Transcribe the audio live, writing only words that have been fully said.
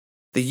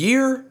The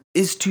year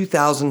is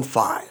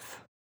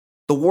 2005.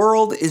 The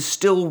world is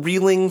still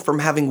reeling from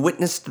having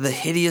witnessed the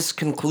hideous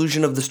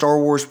conclusion of the Star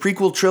Wars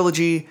prequel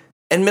trilogy,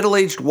 and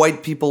middle-aged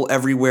white people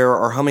everywhere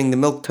are humming the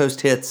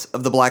milquetoast hits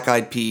of the Black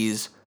Eyed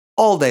Peas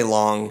all day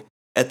long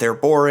at their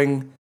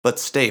boring but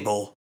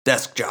stable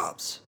desk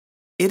jobs.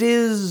 It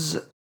is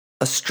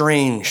a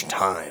strange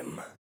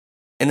time.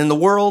 And in the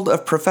world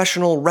of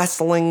professional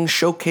wrestling,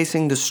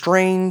 showcasing the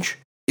strange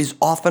is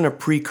often a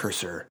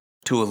precursor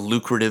to a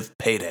lucrative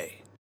payday.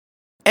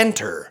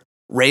 Enter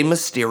Rey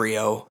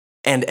Mysterio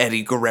and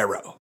Eddie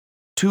Guerrero,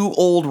 two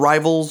old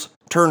rivals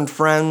turned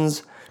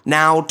friends,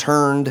 now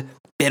turned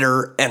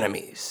bitter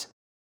enemies.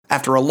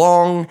 After a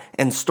long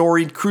and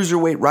storied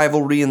cruiserweight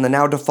rivalry in the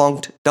now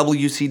defunct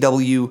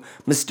WCW,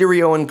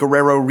 Mysterio and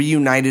Guerrero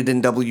reunited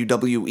in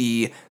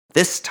WWE,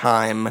 this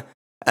time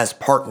as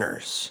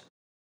partners.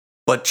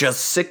 But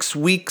just 6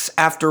 weeks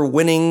after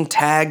winning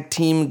Tag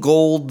Team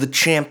Gold, the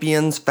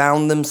champions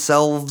found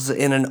themselves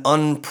in an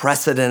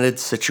unprecedented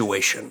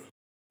situation.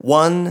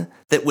 One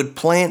that would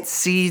plant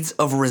seeds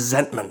of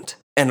resentment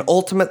and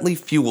ultimately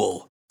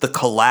fuel the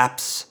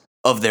collapse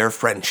of their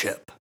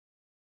friendship.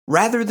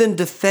 Rather than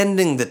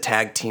defending the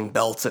tag team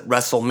belts at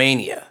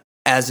WrestleMania,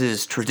 as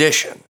is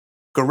tradition,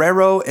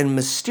 Guerrero and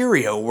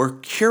Mysterio were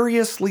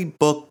curiously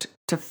booked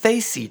to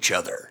face each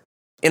other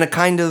in a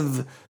kind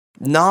of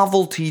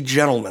novelty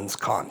gentleman's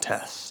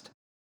contest.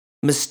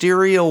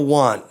 Mysterio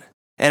won,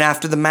 and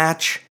after the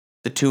match,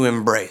 the two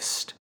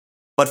embraced.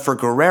 But for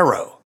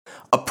Guerrero,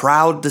 a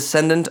proud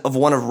descendant of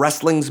one of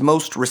wrestling's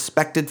most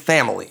respected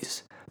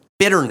families,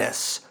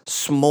 bitterness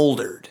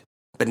smoldered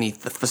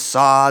beneath the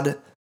facade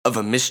of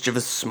a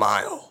mischievous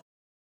smile.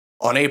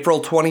 On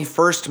April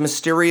 21st,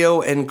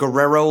 Mysterio and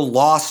Guerrero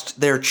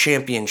lost their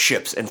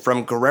championships, and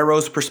from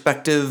Guerrero's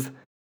perspective,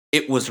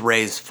 it was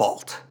Rey's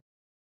fault.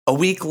 A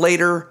week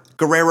later,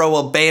 Guerrero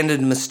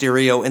abandoned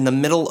Mysterio in the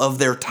middle of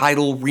their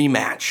title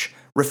rematch,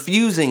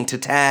 refusing to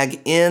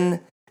tag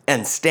in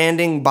and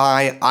standing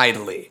by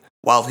idly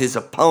while his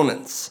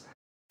opponents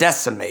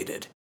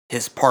decimated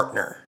his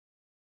partner.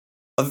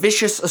 A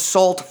vicious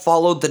assault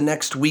followed the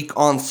next week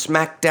on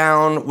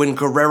SmackDown when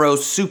Guerrero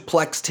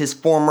suplexed his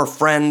former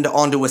friend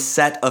onto a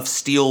set of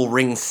steel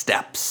ring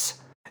steps.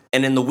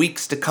 And in the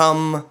weeks to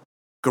come,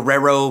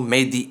 Guerrero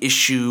made the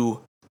issue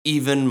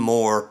even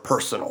more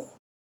personal.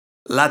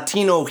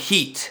 Latino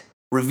Heat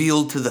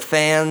revealed to the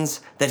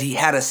fans that he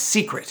had a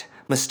secret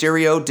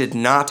Mysterio did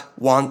not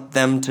want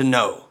them to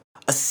know.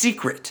 A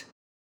secret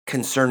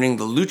concerning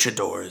the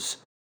Luchador's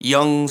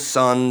young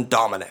son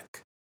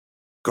Dominic.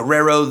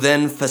 Guerrero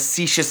then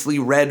facetiously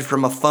read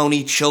from a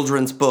phony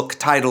children's book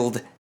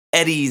titled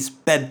Eddie's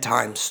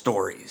Bedtime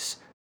Stories,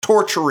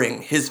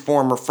 torturing his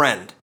former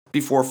friend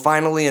before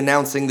finally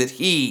announcing that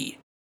he,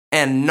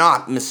 and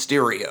not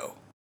Mysterio,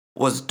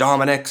 was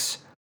Dominic's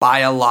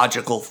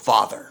biological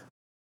father.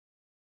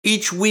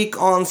 Each week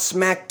on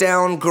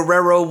SmackDown,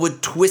 Guerrero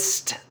would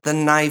twist the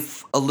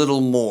knife a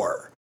little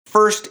more.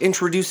 First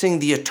introducing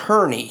the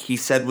attorney he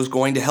said was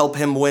going to help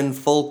him win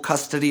full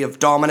custody of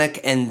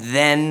Dominic, and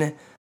then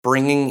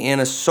bringing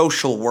in a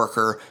social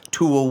worker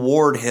to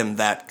award him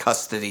that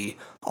custody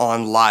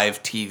on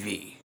live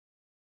TV.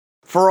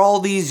 For all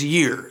these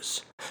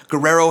years,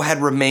 Guerrero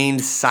had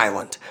remained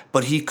silent,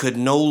 but he could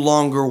no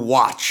longer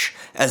watch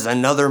as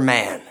another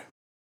man,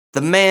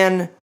 the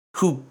man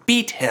who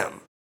beat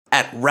him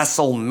at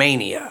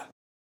WrestleMania,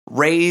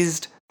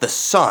 raised the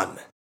son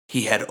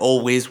he had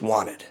always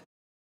wanted.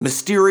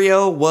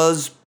 Mysterio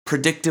was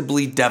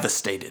predictably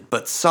devastated,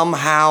 but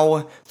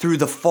somehow, through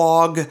the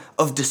fog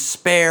of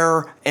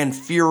despair and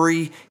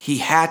fury, he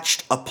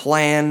hatched a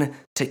plan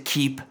to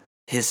keep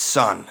his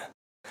son.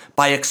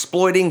 By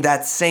exploiting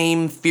that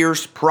same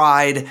fierce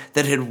pride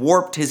that had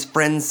warped his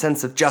friend's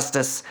sense of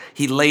justice,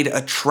 he laid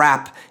a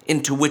trap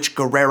into which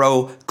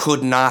Guerrero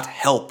could not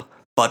help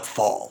but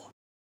fall.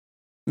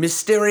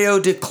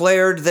 Mysterio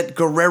declared that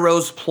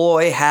Guerrero's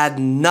ploy had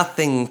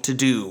nothing to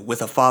do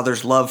with a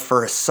father's love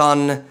for his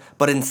son,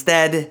 but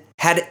instead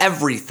had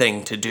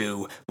everything to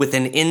do with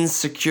an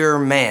insecure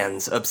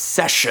man's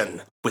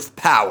obsession with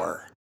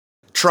power.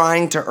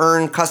 Trying to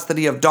earn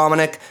custody of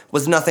Dominic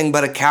was nothing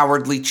but a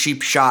cowardly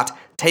cheap shot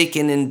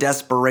taken in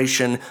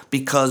desperation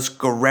because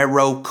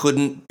Guerrero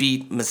couldn't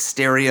beat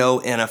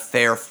Mysterio in a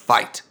fair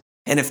fight.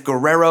 And if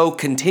Guerrero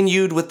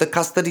continued with the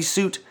custody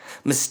suit,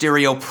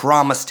 Mysterio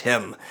promised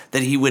him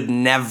that he would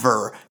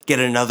never get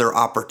another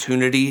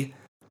opportunity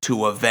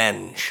to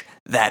avenge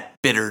that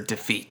bitter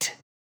defeat.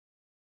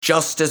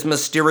 Just as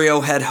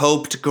Mysterio had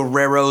hoped,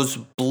 Guerrero's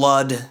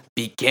blood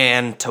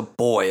began to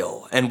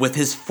boil, and with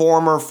his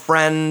former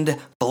friend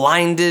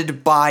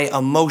blinded by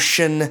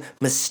emotion,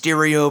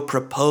 Mysterio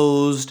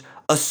proposed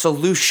a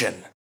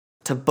solution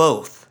to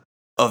both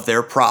of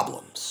their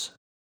problems.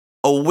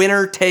 A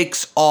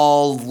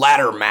winner-takes-all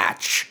ladder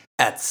match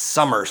at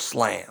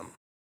SummerSlam.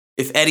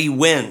 If Eddie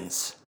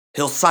wins,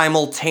 he'll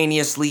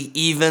simultaneously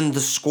even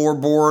the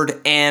scoreboard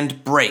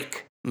and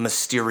break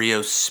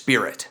Mysterio's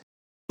spirit.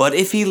 But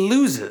if he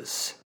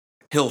loses,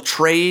 he'll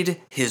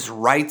trade his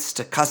rights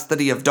to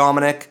custody of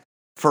Dominic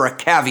for a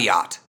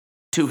caveat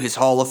to his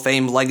Hall of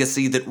Fame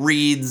legacy that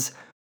reads,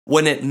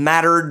 "When it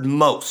mattered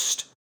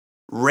most,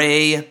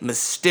 Rey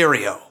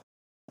Mysterio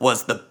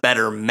was the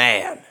better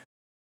man."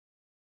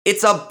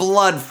 It's a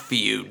blood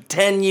feud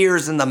 10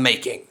 years in the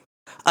making,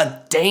 a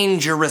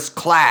dangerous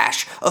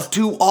clash of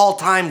two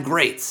all-time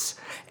greats,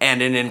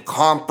 and an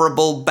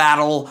incomparable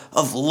battle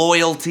of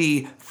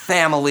loyalty,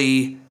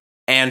 family,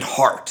 and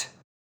heart.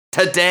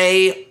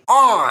 Today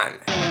on...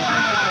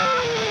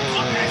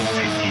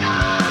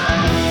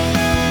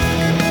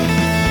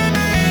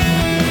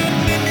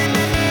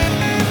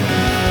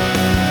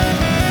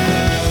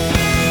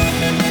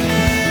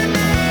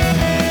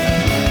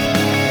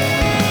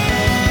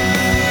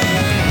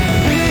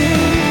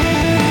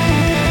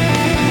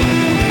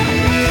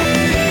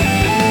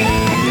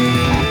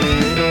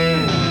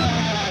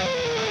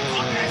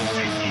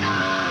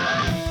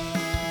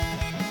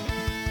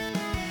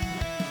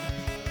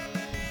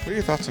 What are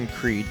your thoughts on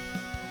Creed,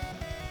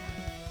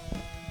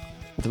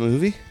 The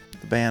movie?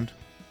 the band?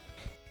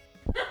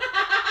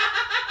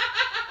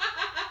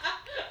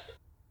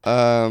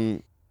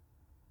 Um,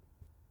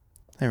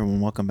 Hey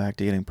everyone, welcome back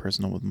to Getting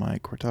Personal with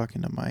Mike. We're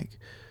talking to Mike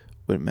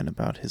Whitman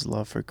about his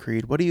love for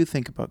Creed. What do you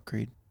think about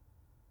Creed?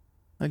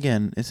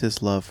 Again, it's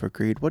his love for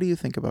Creed. What do you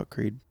think about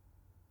Creed?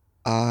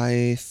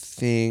 I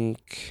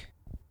think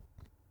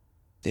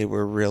they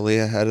were really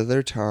ahead of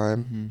their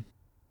time. Mm-hmm.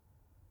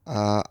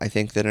 I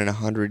think that in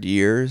 100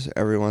 years,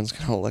 everyone's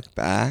going to look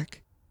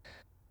back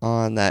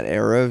on that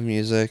era of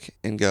music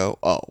and go,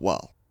 oh,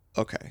 well,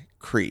 okay,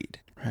 Creed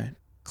Right.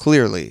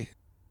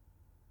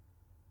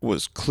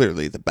 was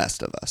clearly the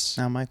best of us.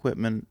 Now, Mike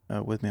Whitman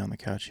with me on the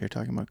couch here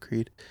talking about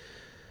Creed.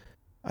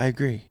 I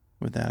agree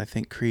with that. I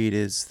think Creed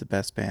is the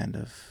best band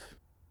of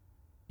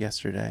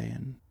yesterday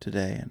and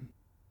today and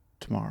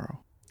tomorrow.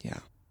 Yeah.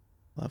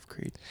 Love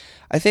Creed.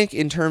 I think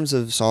in terms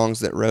of songs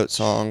that wrote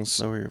songs,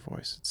 Lower your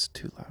voice. It's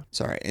too loud.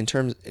 sorry, in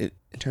terms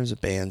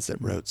of bands that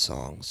wrote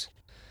songs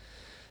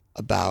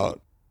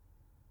about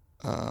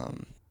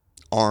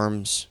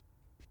arms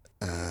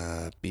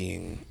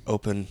being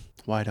open,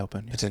 Wide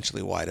open. Yeah.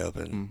 potentially wide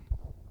open,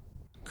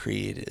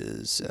 Creed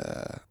is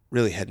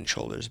really head and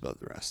shoulders above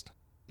the rest.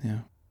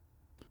 Yeah.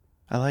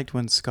 I liked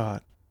when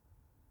Scott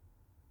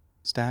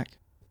Stack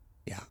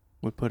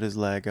would put his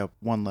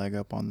one leg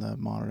up on the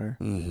monitor,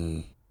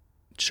 Mm-hmm.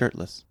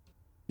 shirtless.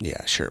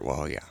 Yeah, sure.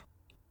 Well, yeah.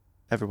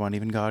 Everyone,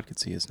 even God, could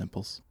see his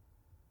nipples.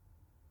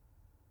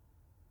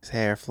 His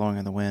hair flowing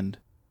in the wind.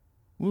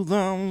 With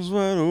arms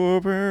wide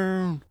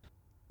open.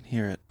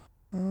 Hear it.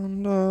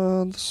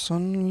 Under the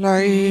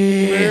sunlight.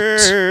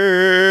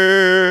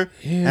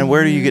 And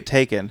where do you get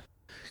taken?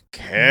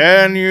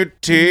 Can you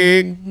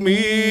take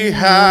me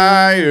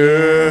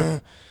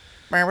higher?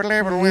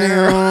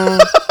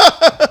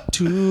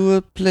 To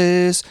a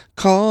place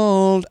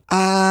called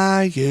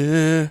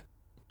Aya.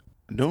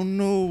 Don't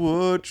know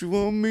what you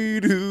want me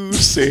to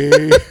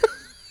say.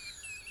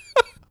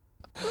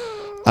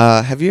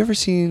 Have you ever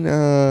seen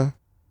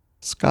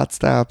Scott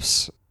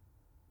Stapp's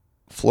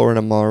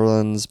Florida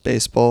Marlins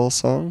baseball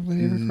song? Have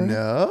you ever heard?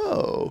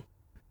 No.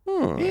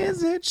 Hmm.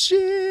 Is it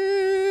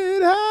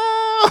shit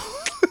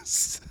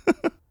house?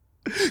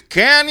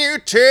 Can you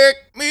take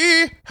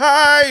me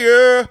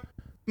higher?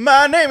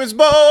 My name is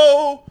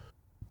Bo.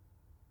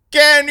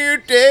 Can you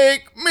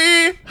take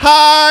me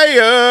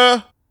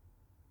higher?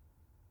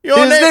 Your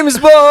His name is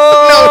Bo.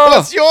 No,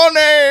 what's your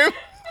name?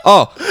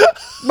 Oh,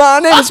 my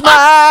name is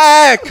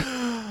Mike.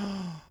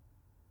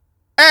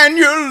 And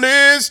you're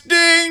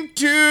listening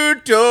to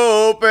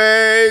Dope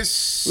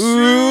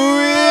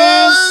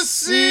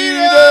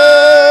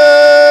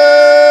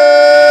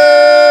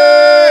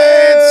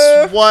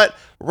It's what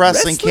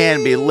wrestling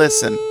can be.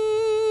 Listen.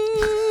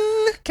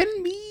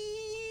 Can be.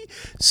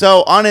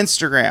 So on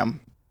Instagram,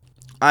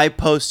 I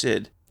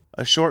posted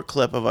a short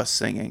clip of us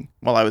singing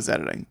while I was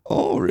editing.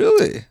 Oh,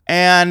 really?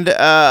 And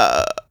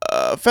a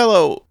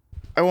fellow,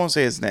 I won't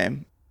say his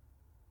name,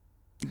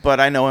 but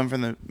I know him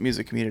from the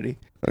music community.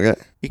 Okay.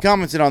 He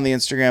commented on the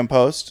Instagram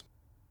post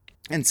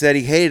and said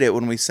he hated it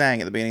when we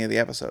sang at the beginning of the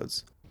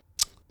episodes.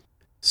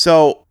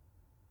 So,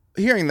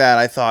 hearing that,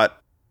 I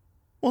thought,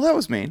 well, that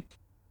was mean.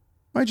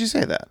 Why'd you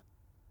say that?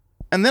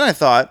 And then I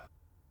thought,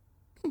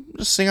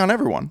 just sing on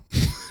everyone.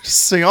 Just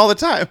sing all the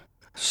time.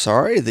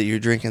 Sorry that you're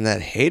drinking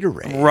that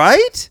haterade.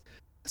 Right?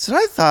 That's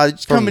what I thought.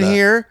 You'd come in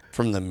here.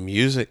 From the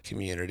music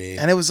community.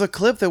 And it was a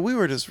clip that we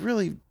were just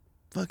really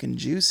fucking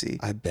juicy.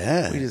 I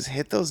bet. We just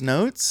hit those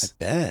notes.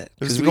 I bet.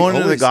 It was going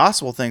into the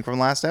gospel thing from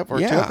last episode, or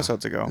 2 Yeah,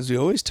 episodes ago. Because we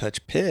always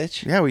touch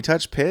pitch. Yeah, we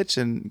touch pitch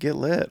and get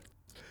lit.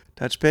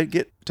 Touch pitch,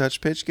 get lit.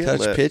 Touch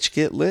pitch,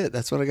 get lit.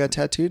 That's what I got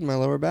tattooed in my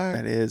lower back.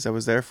 That is. I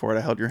was there for it.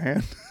 I held your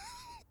hand.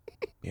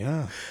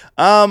 Yeah.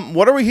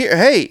 What are we here?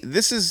 Hey,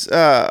 this is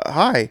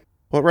hi.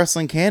 What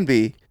wrestling can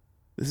be.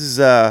 This is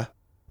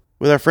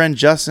with our friend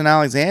Justin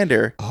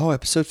Alexander. Oh,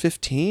 episode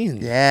 15.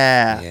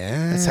 Yeah.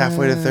 Yeah. It's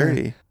halfway to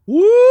 30.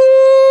 Woo!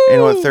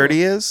 And what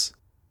 30 is?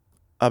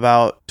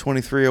 About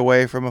 23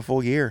 away from a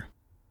full year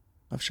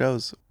of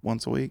shows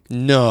once a week.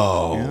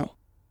 No. Yeah.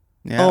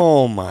 Yeah.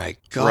 Oh my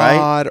God.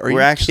 Right? Are We're you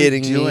actually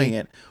kidding doing me?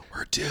 it.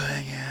 We're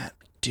doing it.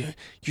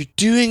 You're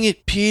doing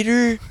it,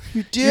 Peter.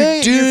 You're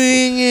You're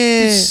doing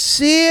You it.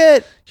 see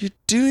it. You're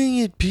doing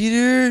it,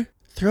 Peter.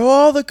 Throw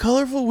all the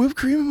colorful whipped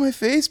cream in my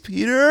face,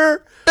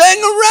 Peter.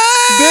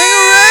 Bangarang!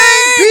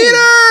 Bangarang,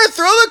 Peter!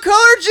 Throw the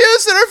color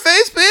juice in her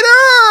face,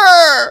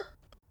 Peter!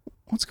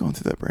 What's going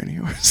through that brain of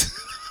yours?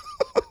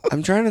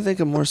 I'm trying to think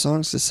of more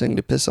songs to sing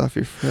to piss off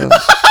your friends.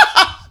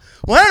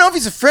 Well, I don't know if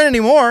he's a friend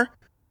anymore.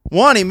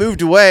 One, he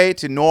moved away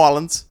to New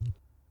Orleans.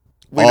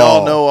 We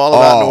all know all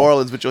about New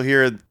Orleans, but you'll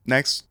hear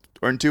next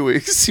or in 2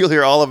 weeks, you'll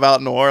hear all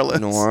about New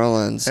Orleans. New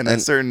Orleans. And a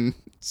certain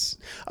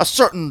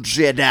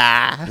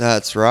Jedi.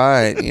 That's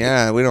right.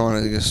 Yeah, we don't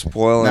want to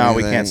spoil anything. No,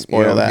 we can't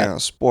spoil that. We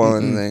can't spoil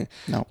anything.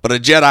 No. But a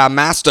Jedi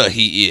Master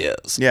he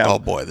is. Yeah. Oh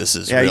boy, this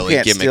is You really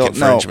can't gimmick steal.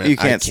 infringement. No, you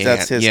can't.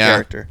 That's his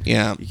character.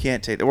 Yeah. You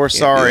can't take that. We're do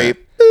sorry.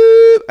 that.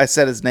 Boop. I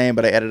said his name,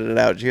 but I edited it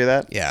out. Did you hear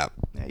that? Yeah.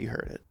 Yeah, you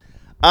heard it.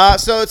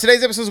 So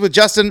today's episode is with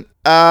Justin.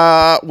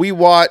 We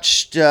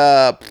watched.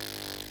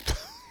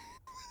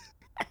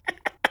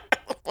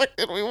 What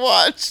did we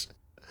watch?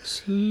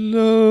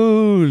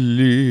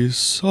 Slowly,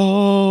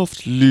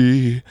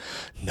 softly,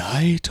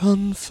 night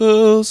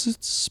unfurls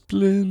its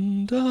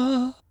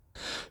splendor.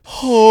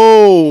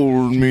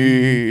 Hold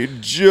me,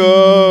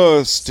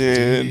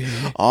 Justin,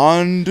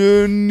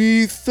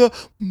 underneath the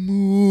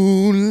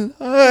moonlight.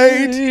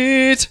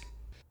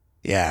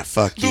 Yeah,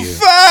 fuck The you.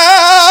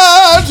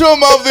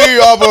 phantom of the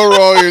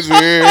opera is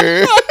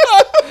here.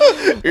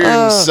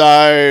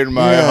 Inside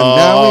my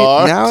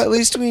heart. Now at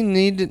least we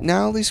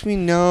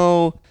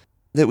know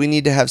that we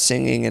need to have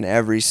singing in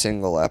every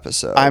single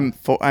episode. I'm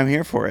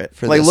here for it.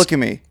 For like, this- look at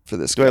me. for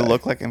this. Do guy. I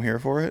look like I'm here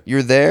for it?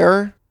 You're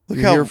there. Look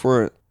You're how- here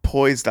for it.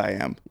 Poised I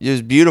am. It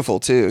was beautiful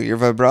too. Your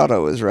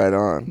vibrato is right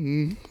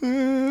on.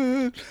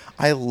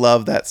 I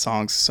love that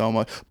song so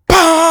much.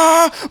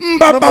 Ba,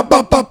 ba, ba,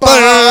 ba, ba,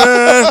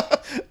 ba.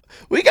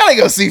 We gotta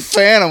go see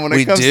Phantom when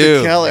it comes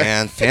to Keller.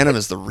 Man, Phantom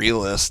is the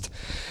realist.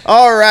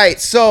 All right,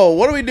 so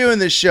what do we do in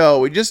this show?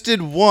 We just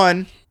did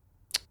one.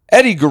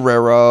 Eddie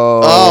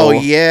Guerrero. Oh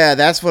yeah,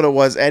 that's what it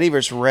was. Eddie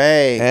versus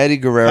Ray. Eddie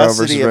Guerrero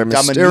Custody versus Rey of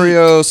Dominique.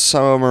 Mysterio,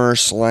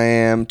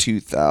 SummerSlam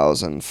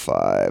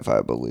 2005,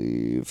 I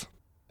believe.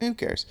 Who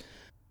cares?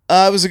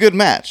 It was a good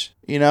match,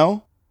 you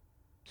know?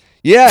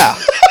 Yeah.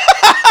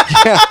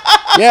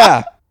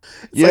 yeah.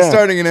 It's like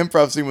starting an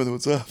improv scene with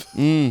 "What's up?"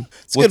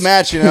 It's a good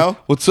match, you know?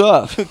 What's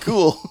up?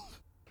 Cool.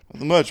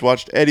 Not much.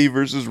 Watched Eddie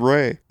versus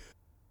Ray.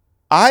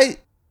 I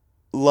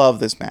love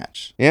this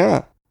match.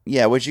 Yeah.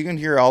 Yeah, which you can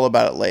hear all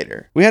about it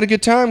later. We had a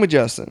good time with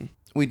Justin.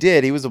 We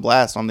did. He was a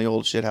blast on the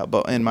old shit house,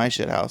 in my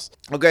shit house.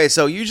 Okay,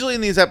 so usually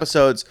in these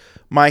episodes,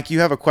 Mike, you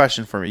have a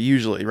question for me.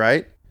 Usually,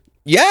 right?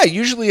 Yeah,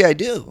 usually I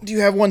do. Do you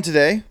have one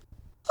today?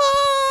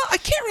 I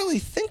can't really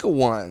think of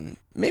one.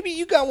 Maybe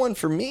you got one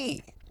for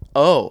me.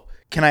 Oh,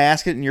 can I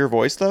ask it in your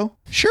voice though?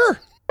 Sure.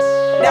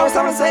 Now it's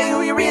time to say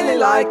who you really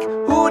like.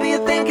 Who do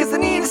you think is the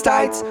neatest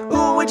tights?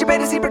 Who would you pay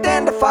to see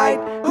pretend to fight?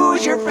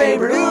 Who's your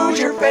favorite? Who's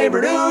your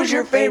favorite? Who's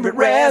your favorite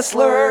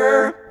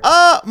wrestler?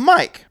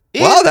 Mike.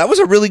 Wow, that was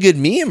a really good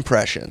me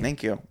impression.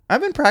 Thank you.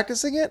 I've been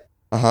practicing it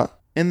Uh-huh.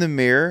 in the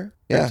mirror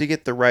Yeah. to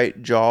get the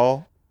right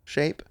jaw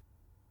shape,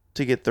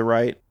 to get the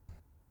right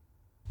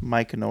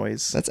mic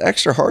noise. That's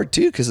extra hard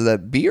too because of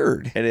that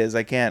beard. It is.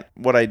 I can't.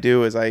 What I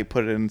do is I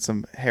put it in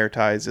some hair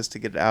ties just to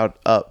get it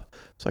up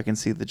so I can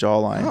see the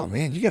jawline. Oh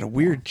man, you got a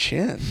weird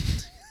chin.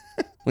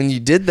 When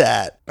you did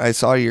that, I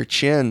saw your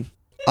chin.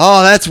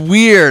 Oh, that's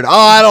weird. Oh,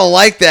 I don't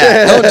like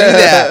that. Don't do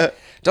that.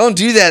 Don't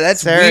do that.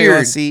 That's Sarah, you wanna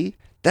weird. see?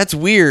 That's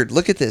weird.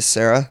 Look at this,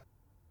 Sarah.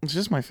 It's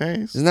just my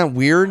face. Isn't that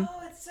weird?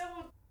 Oh, it's so.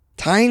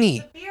 Tiny.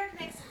 The beard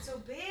makes it so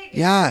big.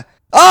 Yeah.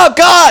 Oh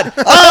God.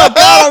 Oh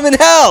God, I'm in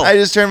hell. I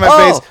just turned my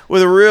Oh. face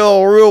with a real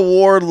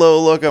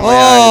Wardlow look on my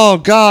Oh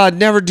God,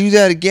 never do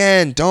that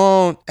again.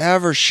 Don't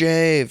ever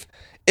shave.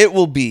 It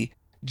will be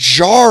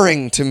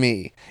jarring to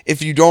me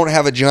if you don't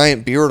have a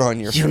giant beard on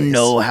your face.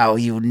 how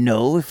you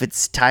know if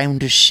it's time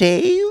to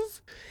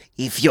shave?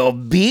 If your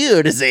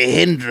beard is a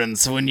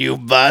hindrance when you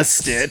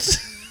bust it.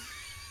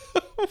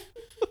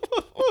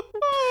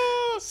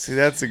 See,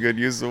 that's a good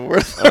use of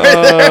word.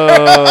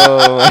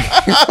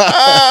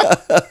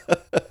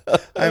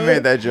 I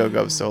made that joke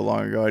up so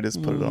long ago. I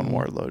just put it on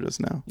Wardlow just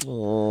now.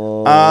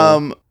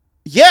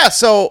 Yeah.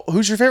 So,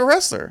 who's your favorite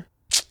wrestler?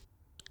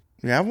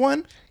 You have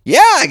one?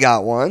 Yeah, I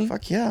got one.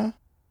 Fuck yeah.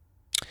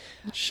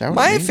 Shout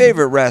My me.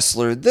 favorite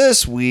wrestler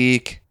this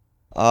week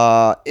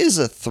is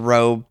a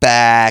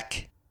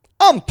throwback.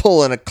 I'm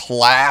pulling a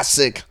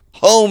classic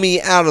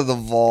homie out of the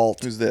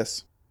vault. Who's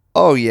this?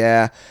 Oh,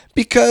 yeah.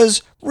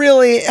 Because,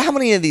 really, how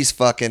many of these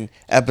fucking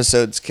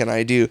episodes can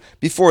I do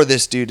before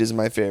this dude is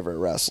my favorite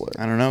wrestler?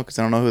 I don't know because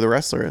I don't know who the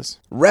wrestler is.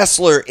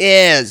 Wrestler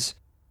is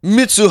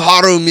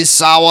Mitsuharu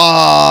Misawa.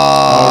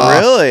 Oh,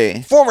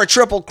 really? Former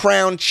Triple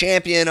Crown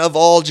champion of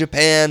All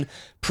Japan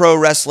Pro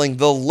Wrestling,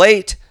 the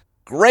late,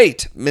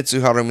 great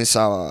Mitsuharu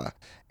Misawa.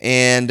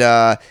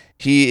 And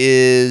he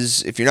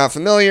is, if you're not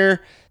familiar,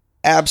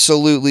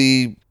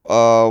 absolutely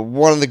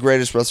one of the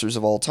greatest wrestlers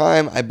of all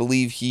time. I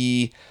believe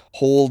he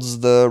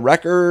holds the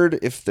record,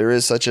 if there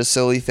is such a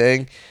silly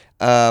thing,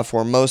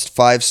 for most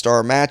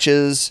 5-star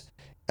matches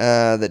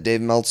that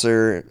Dave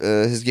Meltzer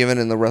has given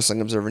in the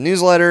Wrestling Observer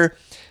newsletter.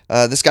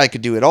 This guy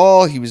could do it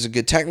all. He was a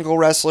good technical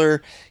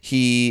wrestler.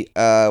 He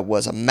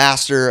was a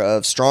master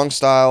of strong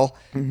style.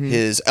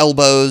 His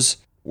elbows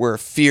were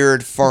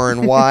feared far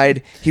and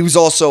wide. He was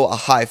also a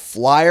high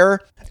flyer.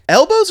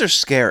 Elbows are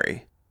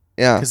scary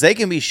Yeah. because they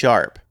can be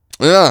sharp.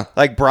 Yeah,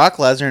 Like Brock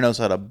Lesnar knows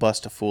how to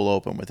bust a fool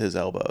open with his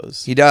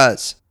elbows. he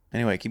does.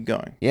 Anyway, keep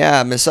going.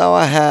 Yeah,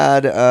 Misawa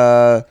had,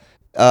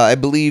 I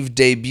believe,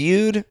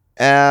 debuted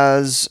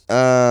as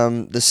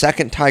the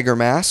second Tiger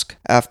Mask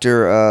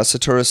after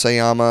Satoru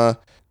Sayama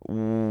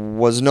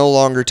was no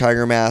longer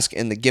Tiger Mask,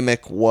 and the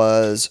gimmick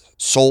was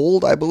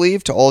sold, I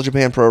believe, to All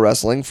Japan Pro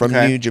Wrestling from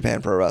Okay. New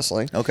Japan Pro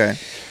Wrestling. Okay.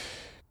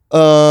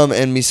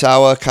 And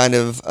Misawa kind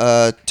of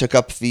took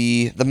up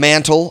the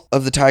mantle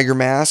of the Tiger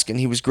Mask, and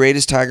he was great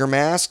as Tiger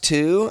Mask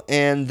too.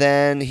 And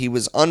then he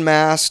was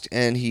unmasked,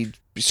 and he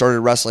started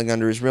wrestling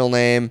under his real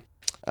name.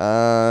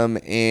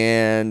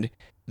 And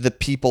the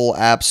people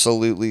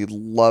absolutely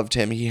loved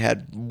him. He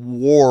had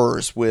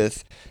wars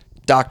with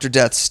Dr.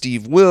 Death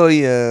Steve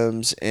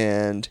Williams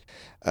and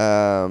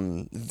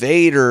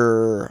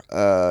Vader,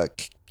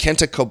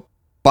 Kenta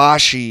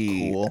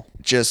Kobashi. Cool.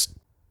 Just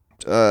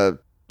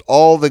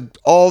all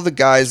the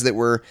guys that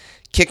were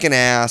kicking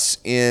ass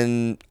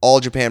in All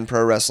Japan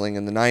Pro Wrestling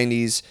in the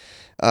 90s.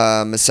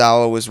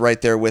 Misawa was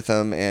right there with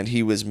him, and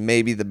he was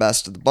maybe the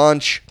best of the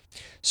bunch.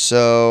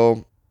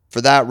 So for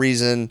that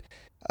reason,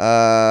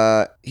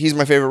 he's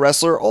my favorite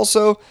wrestler.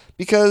 Also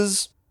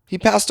because he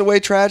passed away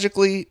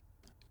tragically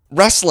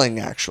wrestling,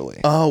 actually.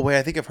 Oh, wait,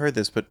 I think I've heard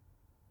this, but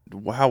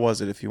how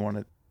was it if you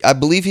wanted? I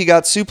believe he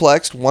got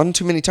suplexed one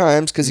too many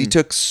times because he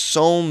took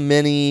so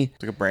many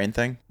It's like a brain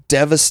thing?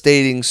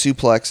 devastating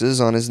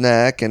suplexes on his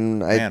neck, and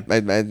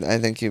Man. I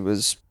think it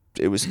was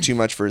too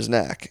much for his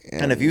neck.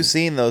 And if you've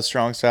seen those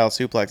strong style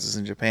suplexes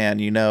in Japan,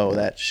 you know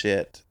that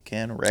shit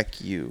can wreck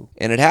you.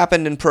 And it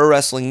happened in Pro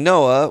Wrestling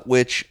Noah,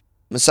 which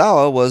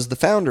Misawa was the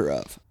founder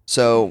of.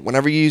 So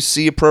whenever you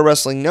see a Pro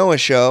Wrestling Noah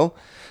show,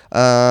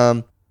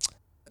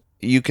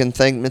 you can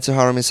thank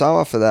Mitsuharu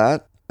Misawa for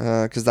that,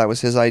 because that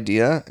was his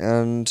idea,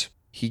 and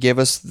he gave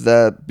us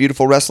the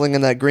beautiful wrestling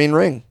in that green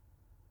ring.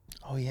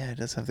 Oh, yeah, it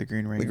does have the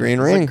green ring. The green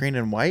It's ring. like green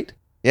and white?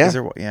 Yeah. Is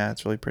there, yeah,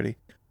 it's really pretty.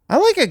 I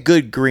like a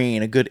good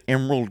green, a good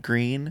emerald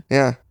green.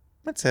 Yeah.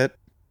 That's it.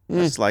 I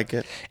just like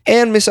it.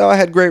 And Misawa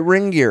had great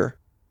ring gear.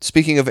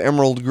 Speaking of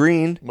emerald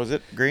green, Was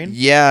it green?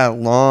 yeah,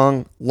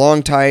 long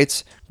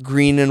tights,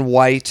 green and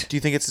white. Do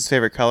you think it's his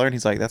favorite color? And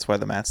he's like, that's why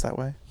the mat's that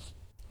way?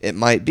 It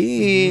might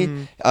be.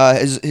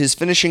 His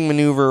finishing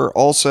maneuver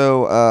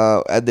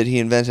also that he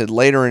invented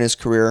later in his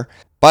career.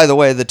 By the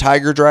way, the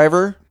Tiger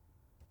Driver,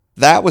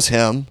 that was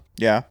him.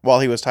 Yeah. While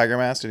he was Tiger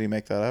Mask, did he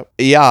make that up?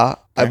 Yeah,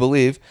 I Okay.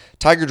 believe.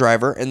 Tiger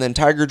Driver, and then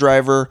Tiger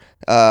Driver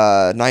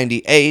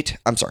 98.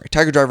 I'm sorry,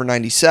 Tiger Driver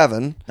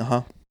 97,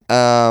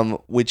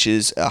 which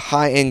is a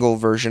high angle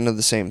version of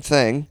the same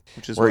thing,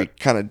 Which is where what,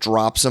 he kind of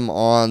drops them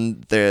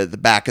on the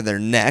back of their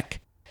neck.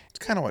 it's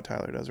kind of what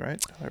Tyler does,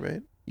 right? Tyler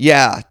Bate?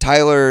 Yeah,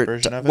 Tyler.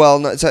 Version of it? Well,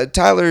 no,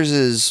 Tyler's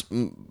is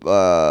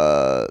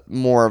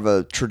more of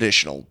a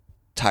traditional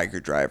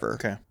Tiger Driver.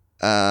 Okay.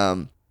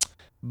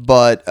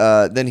 But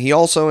then he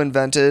also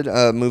invented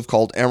a move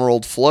called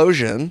Emerald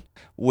Flosion,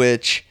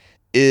 which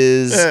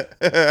is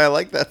I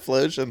like that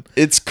flosion.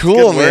 it's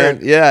cool, Good man.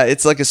 word. Yeah,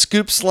 it's like a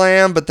scoop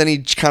slam, but then he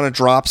kind of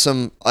drops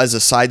them as a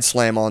side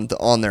slam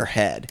on their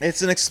head.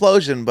 It's an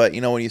explosion, but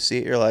you know when you see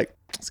it, you're like,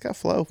 it's got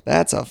flow.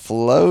 That's a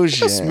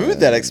flosion. How smooth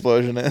that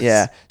explosion is.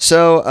 Yeah.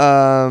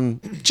 So,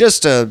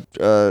 just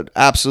a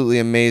absolutely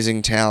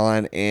amazing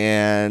talent,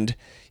 and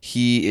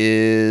he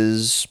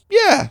is,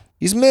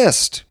 he's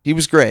missed. He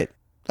was great.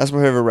 That's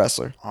my favorite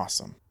wrestler.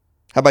 Awesome.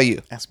 How about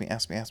you? Ask me.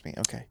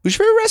 Okay. Who's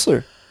your favorite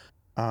wrestler?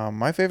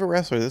 My favorite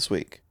wrestler this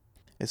week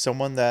is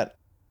someone that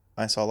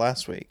I saw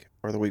last week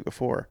or the week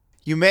before.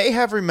 You may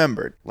have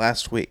remembered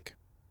last week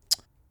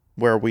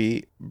where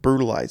we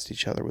brutalized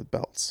each other with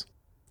belts.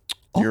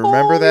 Do you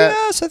remember that?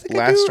 Yes, I think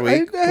last I do.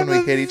 week I when have we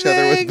a hit each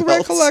other with vague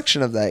belts?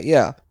 recollection of that.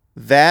 Yeah.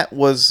 That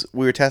was,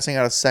 we were testing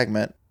out a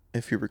segment,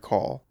 if you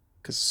recall,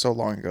 because it's so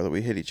long ago that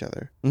we hit each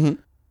other, Mhm.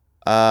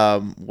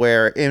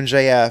 where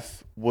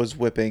MJF was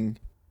whipping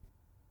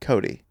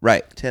Cody.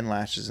 Right. 10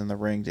 lashes in the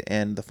ring to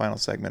end the final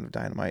segment of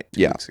Dynamite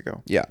 2 Yeah. weeks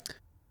ago. Yeah.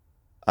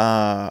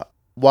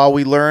 While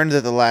we learned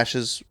that the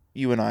lashes,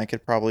 you and I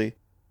could probably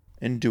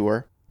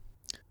endure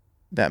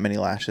that many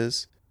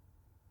lashes,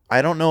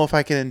 I don't know if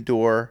I can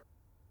endure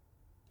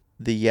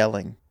the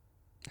yelling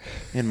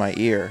in my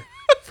ear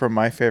from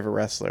my favorite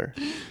wrestler,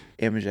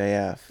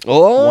 MJF.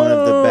 Oh, One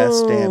of the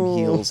best damn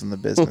heels in the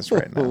business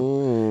right now.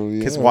 Oh,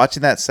 Because yeah.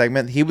 watching that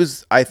segment, he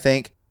was, I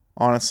think,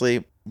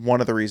 honestly, one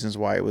of the reasons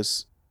why it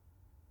was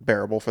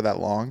bearable for that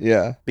long.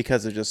 Yeah.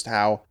 Because of just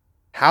how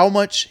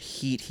much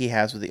heat he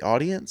has with the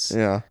audience.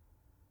 Yeah.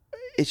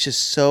 It's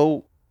just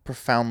so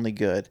profoundly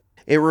good.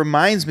 It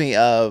reminds me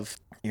of,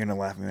 you're going to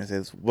laugh when I say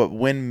this, but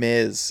when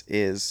Miz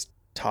is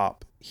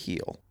top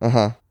heel,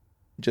 Uh-huh.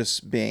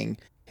 just being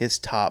his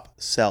top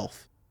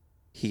self,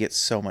 he gets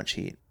so much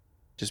heat.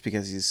 just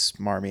because he's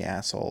smarmy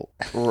asshole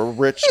or a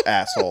rich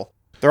asshole.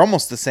 They're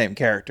almost the same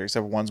character,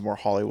 except one's more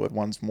Hollywood,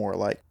 one's more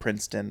like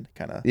Princeton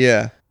kind of.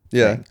 Yeah.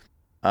 Thing.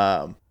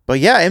 But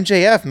yeah,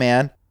 MJF,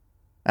 man.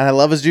 And I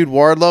love his dude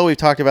Wardlow. We've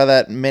talked about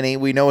that many.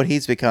 We know what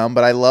he's become,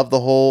 but I love the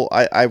whole.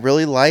 I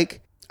really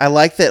like. I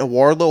like that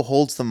Wardlow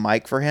holds the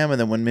mic for him, and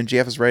then when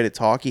MJF is ready to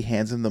talk, he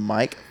hands him the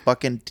mic.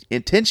 Fucking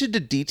attention to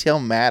detail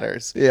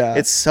matters. Yeah.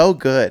 It's so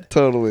good.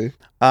 Totally.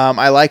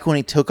 I like when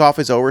he took off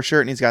his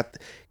overshirt and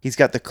he's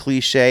got the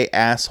cliche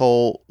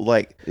asshole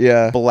like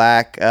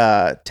black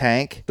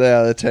tank.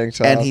 Yeah, the tank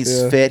top. And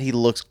he's fit. He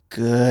looks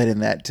good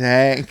in that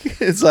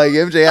tank. It's like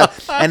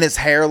MJF. And his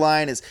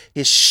hairline, his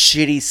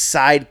shitty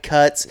side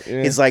cuts,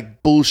 his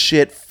like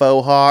bullshit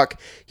faux hawk.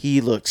 He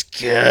looks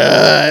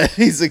good.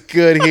 He's a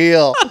good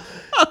heel.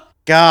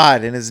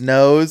 God, and his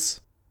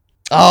nose.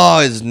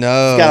 Oh, his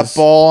nose. He's got a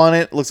ball on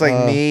it. Looks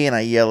like me, and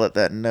I yell at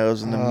that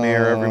nose in the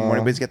mirror every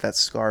morning. But he's got that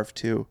scarf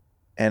too.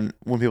 And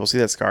when people see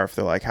that scarf,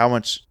 they're like, how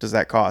much does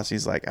that cost?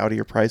 He's like, out of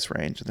your price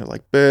range. And they're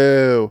like,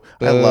 boo.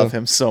 I love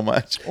him so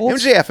much.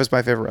 MJF is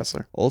my favorite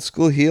wrestler. Old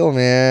school heel,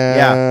 man.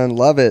 Yeah.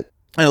 Love it.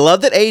 And I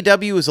love that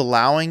AEW is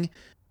allowing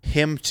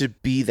him to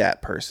be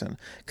that person.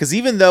 Because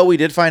even though we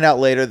did find out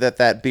later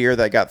that beer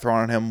that got thrown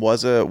on him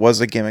was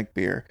a gimmick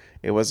beer.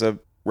 It was a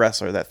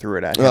wrestler that threw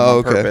it at him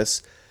on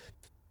purpose.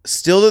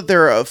 Still that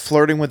they're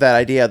flirting with that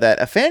idea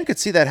that a fan could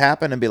see that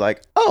happen and be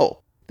like, oh,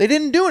 they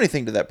didn't do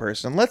anything to that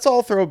person. Let's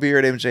all throw a beer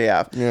at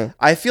MJF. Yeah.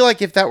 I feel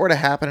like if that were to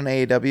happen in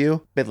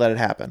AEW, they'd let it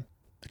happen.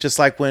 Just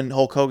like when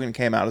Hulk Hogan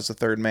came out as the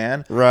third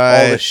man.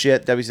 Right. All the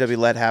shit WCW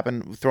let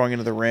happen, throwing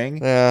into the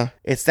ring. Yeah.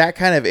 It's that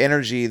kind of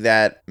energy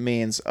that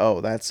means,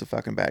 oh, that's a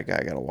fucking bad guy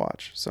I got to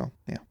watch. So,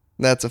 yeah.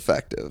 That's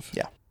effective.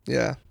 Yeah.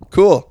 Yeah.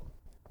 Cool.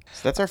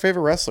 So that's our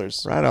favorite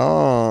wrestlers. Right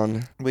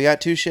on. We got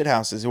 2 shit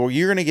houses. Well,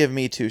 you're going to give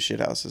me 2 shit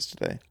houses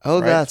today.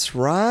 Oh, right? That's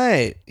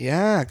right.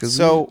 Yeah, because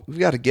we've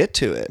got to get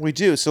to it. We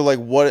do. So,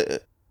 what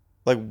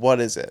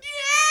is it?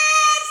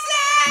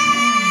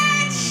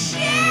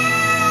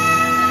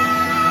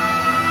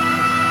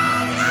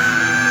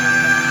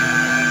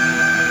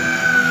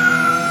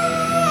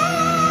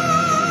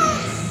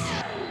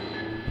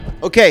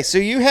 Okay, so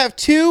you have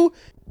 2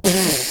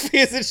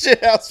 piece of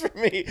shit house for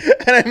me,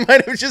 and I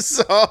might have just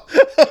saw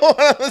one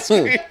on the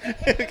screen.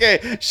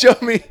 Okay, show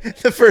me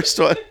the first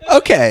one.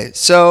 Okay,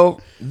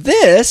 so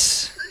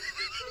this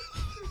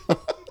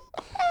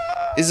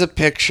is a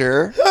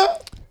picture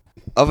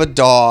of a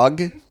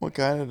dog. What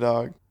kind of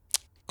dog?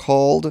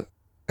 Called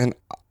an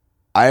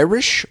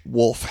Irish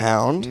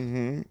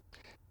Wolfhound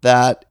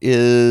that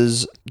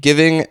is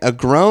giving a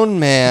grown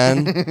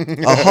man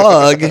a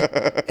hug,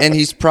 and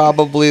he's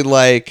probably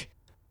like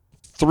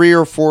 3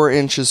 or 4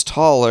 inches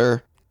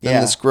taller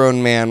than this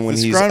grown man when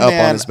he's up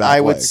on his back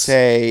I would legs.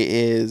 say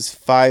is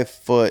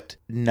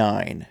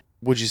 5'9".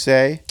 Would you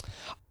say?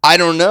 I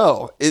don't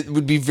know. It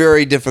would be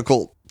very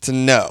difficult to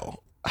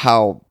know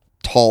how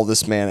tall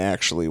this man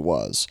actually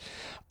was.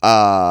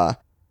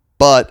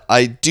 But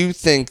I do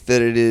think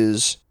that it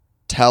is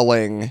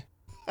telling.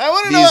 I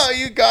want to know how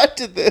you got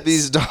to this.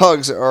 These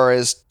dogs are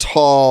as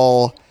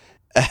tall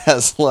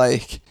as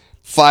like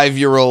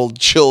 5-year-old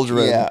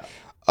children. Yeah.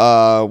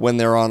 When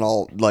they're on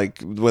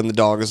when the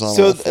dog is on all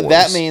fours. So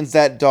that means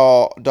that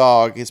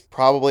dog is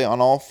probably on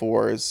all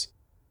fours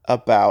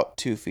about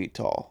 2 feet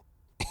tall.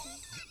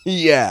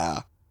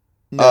 Yeah.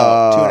 No,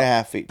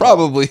 2.5 feet tall.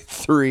 Probably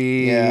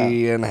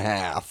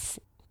 3.5,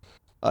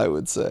 I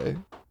would say.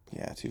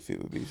 Yeah, 2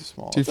 feet would be too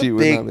small. 2 It's feet a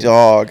would big not be.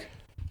 dog.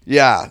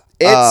 Yeah.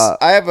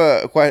 I have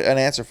an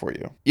answer for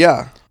you.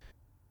 Yeah.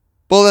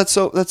 Well, that's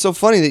so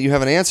funny that you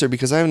have an answer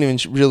because I haven't even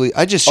really.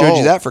 I just showed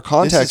you that for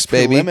context, this is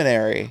baby.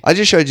 Preliminary. I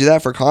just showed you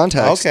that for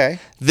context. Okay.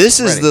 This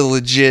is Ready. the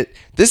legit.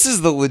 This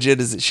is the legit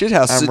as it shit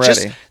house. I'm So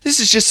ready. This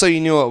is just so you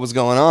knew what was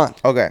going on.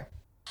 Okay.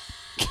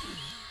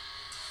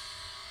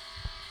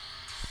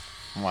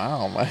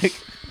 Wow, Mike.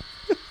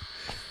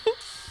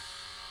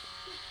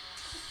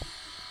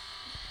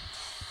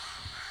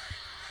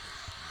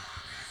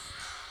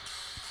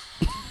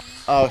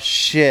 Oh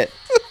shit.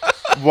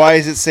 Why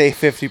does it say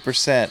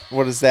 50%?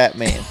 What does that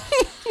mean?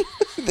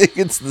 I think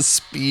it's the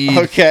speed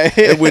Okay.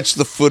 at which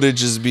the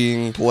footage is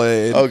being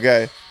played.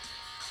 Okay.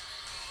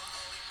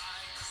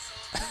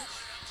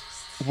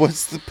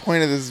 What's the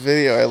point of this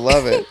video? I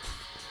love it.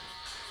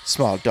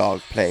 Small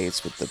dog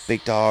plays with the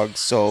big dog.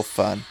 So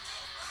fun.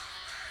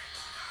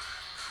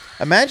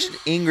 Imagine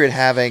Ingrid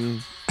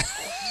having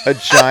a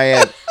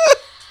giant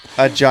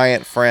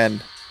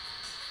friend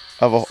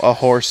of a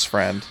horse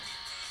friend.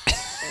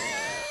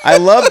 I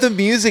love the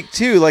music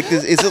too. Like,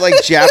 is it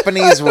like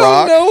Japanese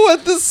rock? I don't know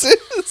what this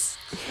is.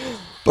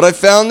 But I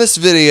found this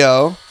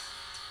video,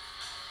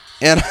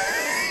 and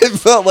it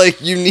felt like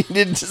you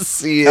needed to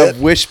see it.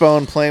 Of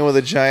Wishbone playing with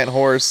a giant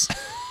horse,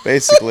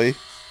 basically.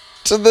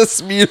 To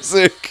this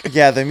music.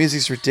 Yeah, the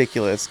music's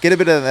ridiculous. Get a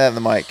bit of that in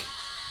the mic.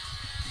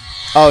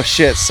 Oh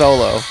shit,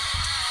 solo.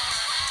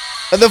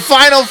 And the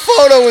final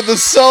photo with the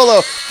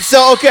solo.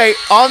 So, okay,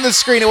 on the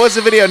screen, it was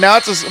a video. Now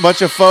it's a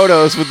bunch of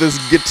photos with this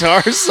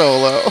guitar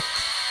solo.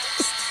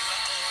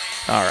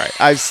 All right,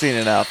 I've seen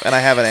enough, and I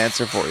have an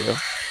answer for you.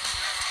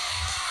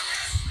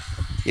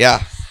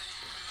 Yeah.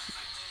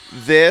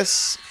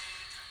 This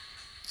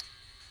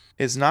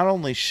is not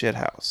only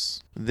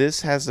shithouse.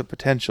 This has the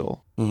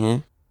potential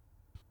Mm-hmm.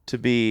 to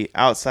be,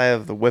 outside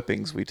of the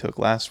whippings we took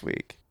last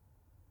week,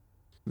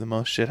 the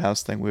most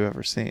shithouse thing we've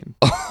ever seen.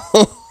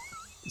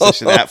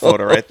 Especially that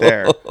photo right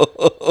there.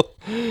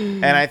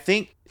 And I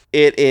think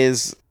it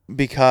is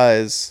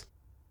because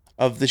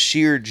of the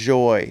sheer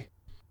joy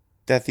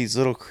that these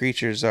little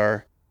creatures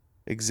are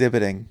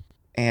exhibiting,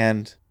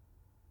 and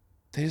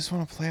they just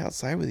want to play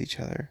outside with each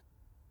other.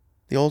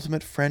 The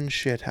ultimate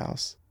friendship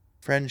house.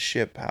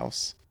 Friendship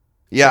house.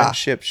 Yeah.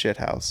 Friendship shit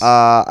house.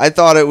 I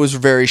thought it was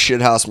very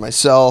shithouse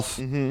myself.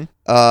 Mm-hmm.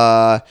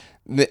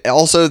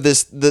 Also,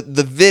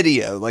 the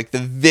video, like the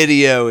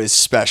video is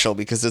special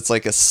because it's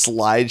like a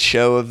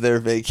slideshow of their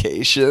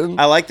vacation.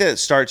 I like that it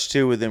starts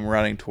too with them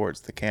running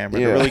towards the camera.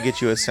 Yeah. It really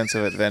gets you a sense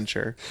of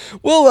adventure.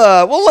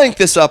 We'll link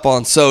this up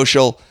on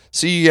social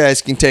so you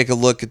guys can take a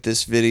look at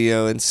this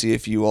video and see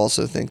if you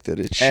also think that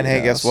it's shithouse. And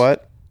hey, guess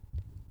what?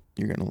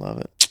 You're gonna love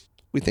it.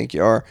 We think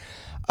you are.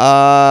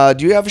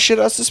 Do you have a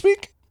shithouse this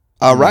week?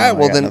 All right. I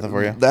Well, got then nothing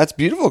for you. that's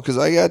beautiful because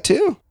I got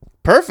two.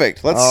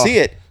 Perfect. Let's Oh, see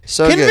it.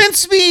 So good.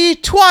 Convince me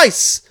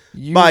twice,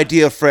 my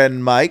dear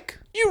friend Mike.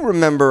 You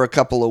remember a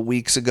couple of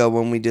weeks ago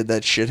when we did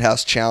that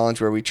shithouse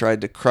challenge where we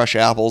tried to crush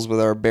apples with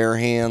our bare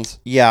hands?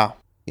 Yeah.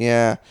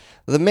 Yeah.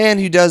 The man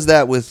who does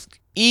that with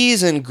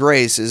ease and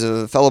grace is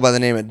a fellow by the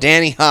name of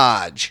Danny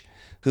Hodge,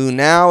 who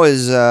now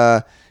is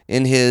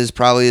in his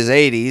probably his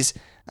 80s,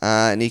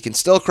 and he can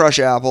still crush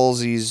apples.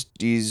 He's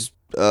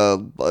a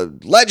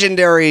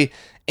legendary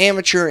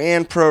amateur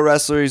and pro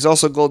wrestler. He's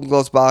also Golden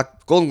Gloves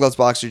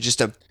boxer,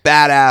 just a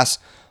badass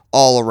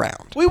all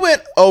around. We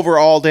went over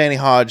all Danny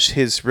Hodge,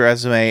 his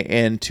resume,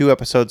 in 2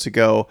 episodes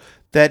ago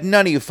that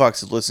none of you fucks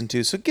have listened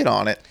to, so get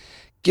on it.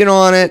 Get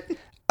on it.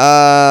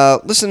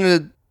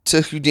 Listen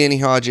to who Danny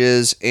Hodge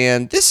is,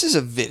 and this is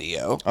a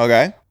video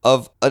Okay.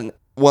 of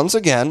once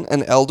again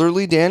an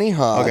elderly Danny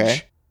Hodge.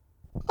 Okay.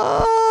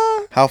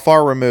 How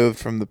far removed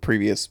from the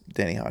previous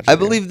Danny Hodge? I video?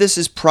 believe this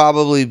is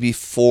probably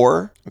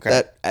before Okay.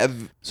 that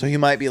So he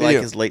might be like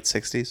Video. his late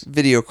 60s.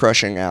 video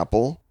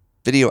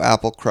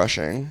apple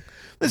crushing.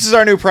 This is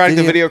our new product,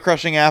 the Video- Video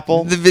Crushing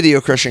Apple. The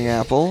video crushing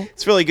apple.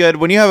 It's really good.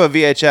 When you have a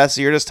VHS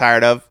you're just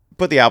tired of,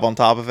 put the apple on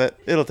top of it.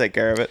 It'll take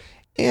care of it.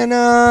 And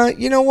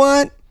you know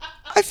what?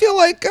 I feel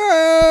like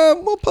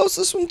we'll post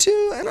this one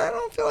too, and I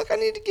don't feel like I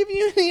need to give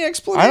you any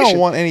explanation. I don't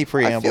want any I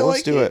preamble. feel Let's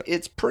like do it.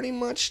 It's pretty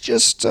much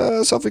just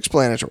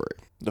self-explanatory.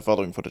 The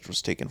following footage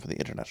was taken from the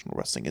International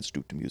Wrestling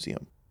Institute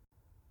Museum.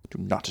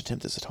 Do not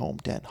attempt this at home.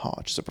 Dan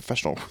Hodge is a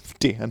professional.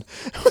 Dan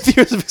with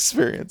years of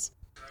experience.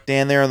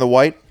 Dan there in the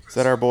white. Is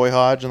that our boy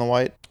Hodge in the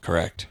white?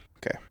 Correct.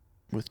 Okay.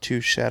 With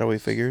 2 shadowy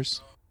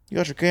figures. You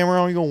got your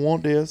camera on? You gonna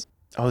want this?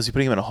 Oh, is he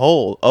putting him in a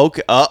hole?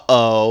 Okay.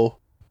 Uh-oh.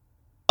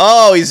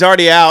 Oh, he's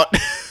already out.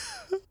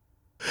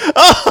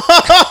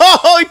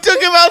 Oh, he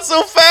took him out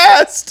so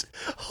fast.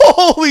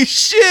 Holy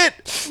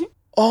shit.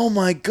 Oh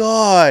my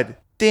god.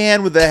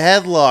 Dan with the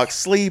headlock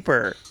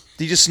sleeper.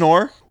 Did you just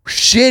snore?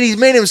 Shit, he's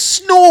made him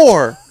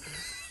snore.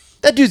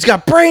 That dude's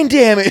got brain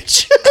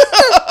damage.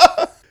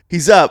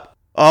 He's up.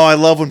 Oh, I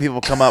love when people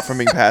come out from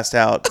being passed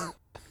out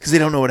because they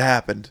don't know what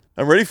happened.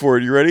 I'm ready for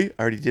it. You ready?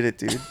 I already did it,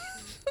 dude.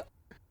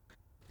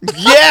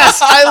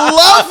 Yes, I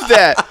love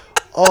that.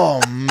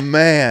 Oh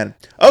man.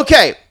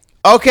 Okay.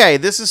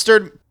 This has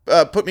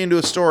put me into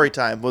a story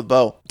time with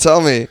Bo.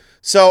 Tell me.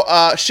 So,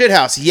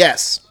 shithouse,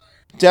 yes,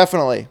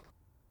 definitely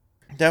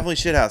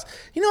shithouse.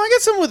 You know, I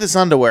got something with this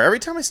underwear. Every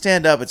time I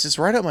stand up, it's just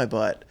right up my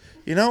butt.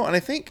 You know, and I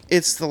think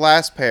it's the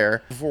last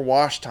pair before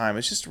wash time.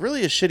 It's just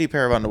really a shitty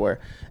pair of underwear.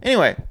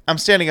 Anyway, I'm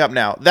standing up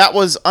now. That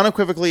was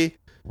unequivocally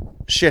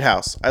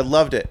shithouse. I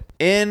loved it.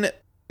 In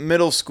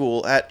middle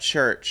school at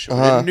church, we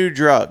didn't do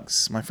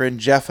drugs. My friend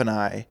Jeff and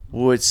I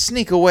would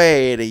sneak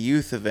away at a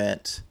youth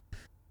event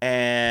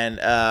and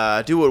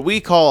do what we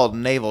called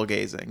navel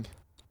gazing.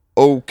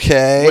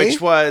 Okay.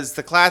 Which was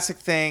the classic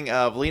thing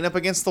of lean up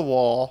against the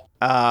wall,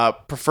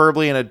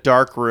 preferably in a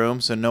dark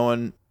room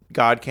so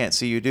God can't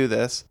see you do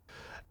this.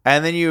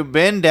 And then you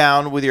bend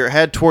down with your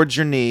head towards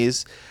your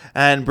knees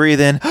and breathe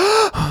in.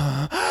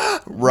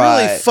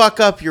 Really Right. fuck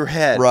up your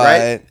head,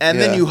 right? And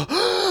then you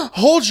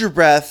hold your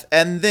breath,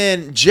 and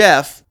then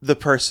Jeff, the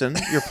person,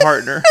 your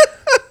partner,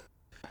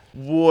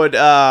 would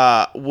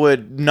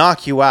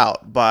knock you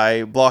out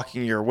by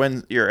blocking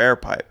your air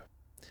pipe.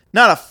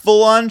 Not a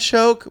full-on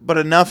choke, but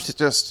enough to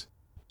just...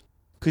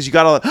 Because you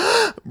got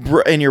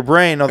all in your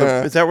brain.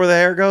 Is that where the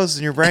hair goes?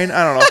 In your brain?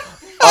 I don't know.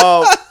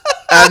 Oh,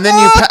 and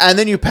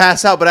then you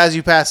pass out. But as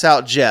you pass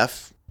out,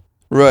 Jeff,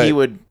 Right. he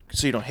would...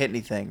 So you don't hit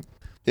anything.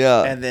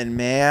 Yeah. And then,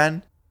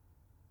 man,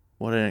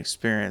 what an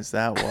experience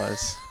that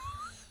was.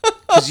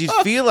 Because you'd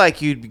feel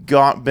like you'd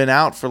been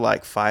out for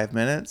like 5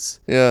 minutes.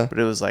 Yeah. But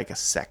it was like a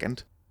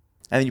second.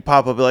 And then you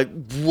pop up and be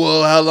like,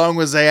 whoa, how long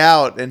was I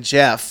out? And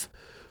Jeff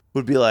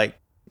would be like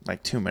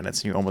 2 minutes,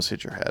 and you almost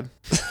hit your head.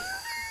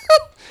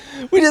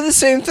 We did the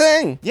same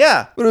thing.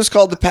 Yeah. But it was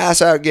called the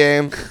pass out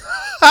game.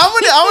 How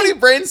many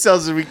brain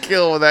cells did we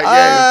kill with that game?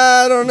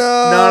 I don't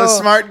know. Not a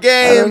smart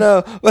game. I don't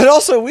know. But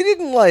also, we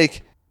didn't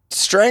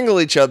strangle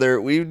each other.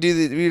 We'd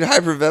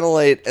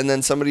hyperventilate, and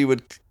then somebody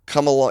would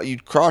come along.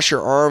 You'd cross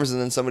your arms,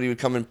 and then somebody would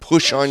come and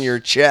push on your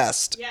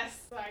chest. Yes,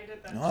 I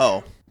did that.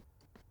 Oh,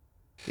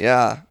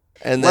 Yeah,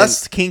 and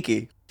less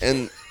kinky.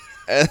 then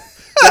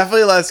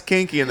Definitely less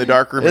kinky in the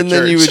dark room. and at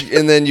then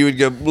church. you would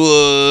go.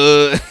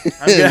 "Bleh."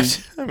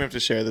 I'm gonna have to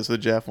share this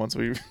with Jeff once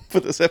we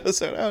put this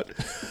episode out.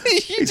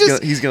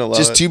 He's gonna love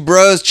just it. two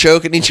bros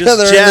choking each Just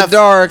other in Jeff, the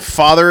dark.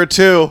 father of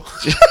two.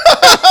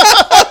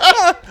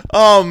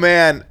 Oh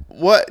man,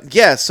 what?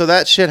 Yeah, so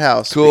that shit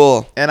house,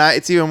 Cool. and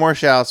it's even more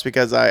shit house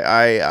because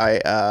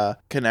I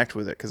connect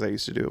with it because I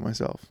used to do it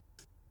myself.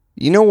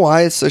 You know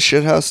why it's a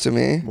shithouse to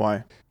me?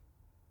 Why?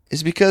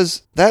 Is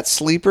because that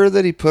sleeper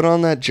that he put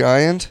on that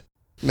giant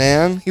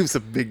man He was a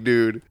big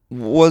dude.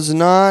 was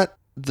not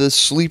the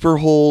sleeper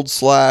hold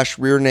 /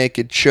 rear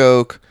naked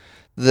choke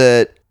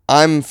that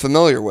I'm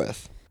familiar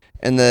with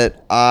and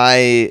that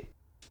I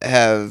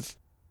have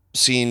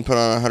seen put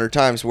on 100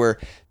 times, where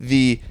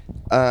the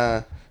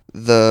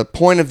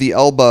point of the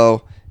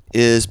elbow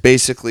is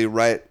basically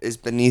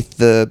beneath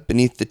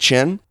the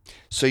chin.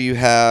 So you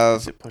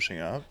have Is it pushing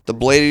up? the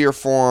blade of your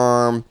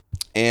forearm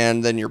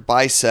and then your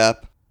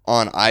bicep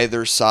on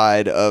either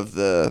side of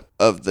the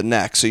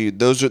neck. So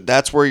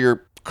that's where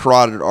your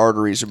carotid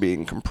arteries are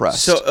being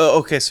compressed. So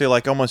okay, so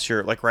like almost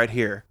your like right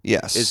here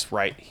yes, is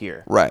right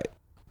here. right.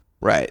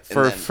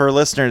 For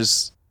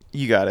listeners,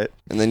 you got it.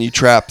 And then you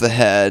trap the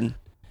head,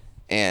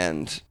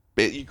 and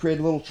you create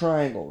a little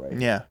triangle, right?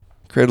 Yeah.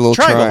 Create a little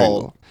Triangle triangle.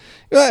 hold.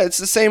 Yeah, it's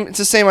the same. It's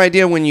the same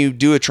idea when you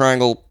do a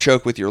triangle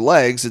choke with your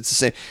legs. It's the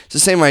same. It's the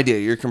same idea.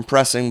 You're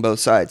compressing both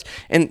sides.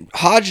 And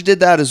Hodge did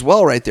that as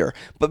well, right there.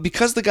 But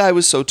because the guy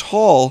was so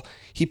tall,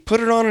 he put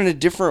it on in a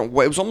different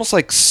way. It was almost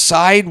like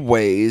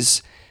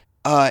sideways,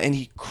 and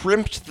he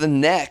crimped the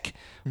neck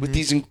with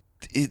these.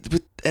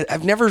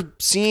 I've never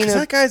seen. Because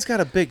that guy's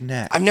got a big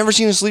neck. I've never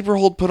seen a sleeper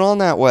hold put on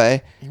that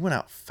way. He went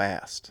out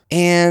fast,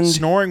 And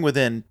snoring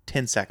within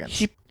 10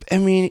 seconds.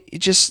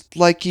 just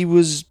like he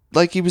was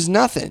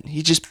nothing.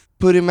 He just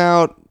put him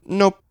out,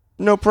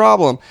 no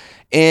problem.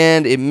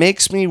 And it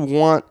makes me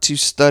want to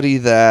study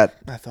that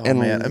I thought, and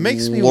man, it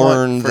makes me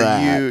learn want for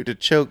that. you to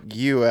choke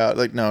you out.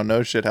 Like, no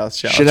shithouse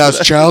challenge.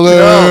 Shithouse challenge.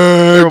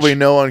 No, there will be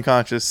no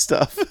unconscious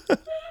stuff.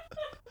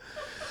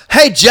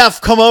 Hey,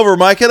 Jeff, come over.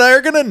 Mike and I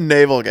are going to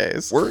navel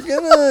gaze. We're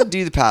gonna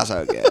do the pass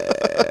out game.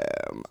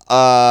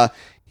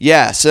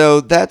 Yeah,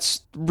 so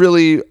that's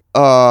really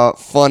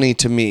funny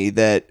to me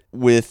that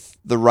with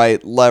the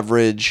right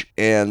leverage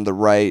and the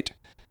right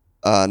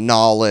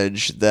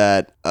knowledge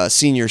that a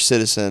senior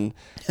citizen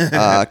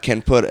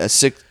can put a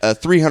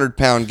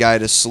 300-pound guy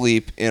to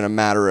sleep in a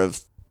matter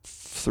of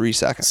 3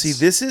 seconds. See,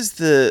 this is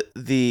the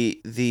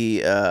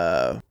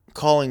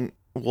calling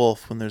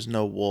wolf when there's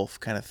no wolf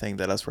kind of thing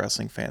that us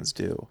wrestling fans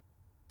do.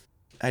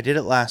 I did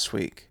it last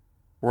week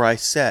where I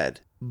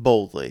said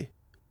boldly,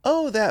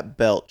 "Oh, that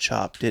belt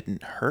chop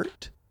didn't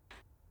hurt.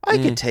 I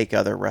could take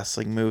other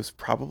wrestling moves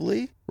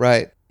probably."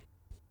 Right.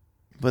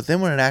 But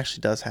then when it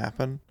actually does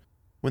happen,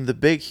 when the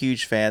big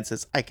huge fan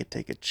says, "I could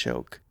take a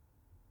choke,"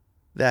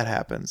 that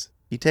happens.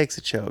 He takes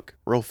a choke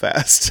real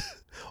fast.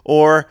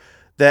 Or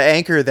the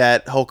anchor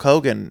that Hulk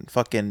Hogan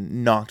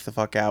fucking knocked the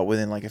fuck out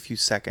within like a few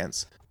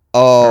seconds.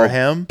 Oh, Or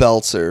him?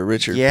 Belzer,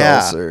 Richard Yeah,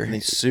 Belzer. and he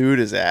sued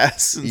his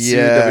ass and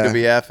Yeah. sued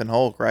WWF and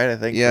Hulk, right? I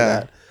think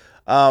Yeah. for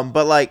that.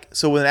 But like,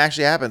 so when it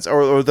actually happens,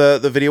 or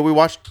the video we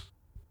watched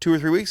 2 or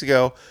 3 weeks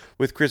ago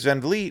with Chris Van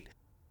Vliet,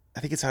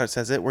 I think it's how it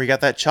says it, where he got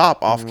that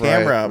chop off Right,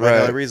 camera.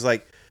 right. He's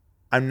like,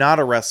 "I'm not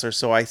a wrestler,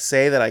 so I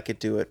say that I could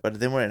do it, but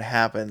then when it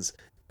happens, it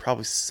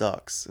probably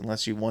sucks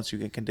once you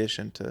get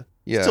conditioned to."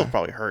 Yeah. Still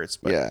probably hurts,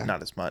 but Yeah.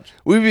 not as much.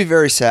 We'd be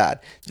very sad.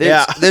 There's,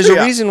 Yeah. there's a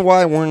Yeah. reason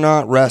why we're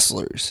not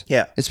wrestlers.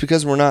 Yeah, It's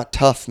because we're not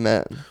tough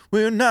men.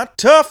 we're not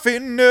tough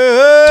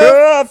enough.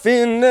 Tough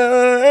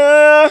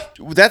enough.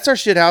 That's our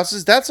shit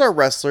houses. That's our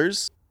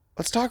wrestlers.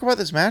 Let's talk about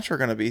this match we're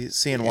going to be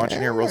watching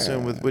here real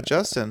soon with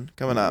Justin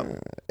coming up.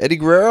 Eddie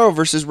Guerrero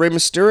versus Rey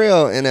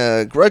Mysterio in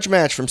a grudge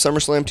match from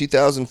SummerSlam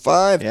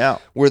 2005, Yeah.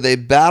 where they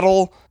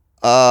battle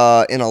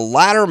in a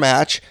ladder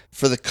match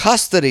for the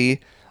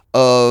custody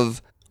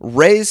of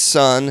Rey's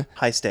son,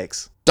 High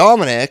stakes.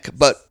 Dominic.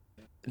 But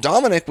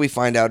Dominic, we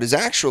find out, is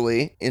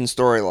actually, in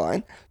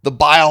storyline, the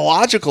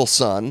biological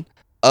son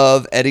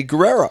of Eddie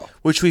Guerrero.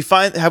 Which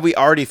have we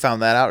already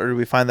found that out, or did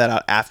we find that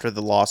out after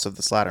the loss of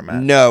the ladder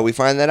match? No, we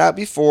find that out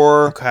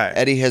before. Okay.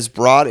 Eddie has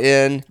brought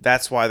in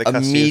That's why the a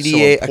custody is so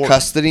important.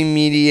 custody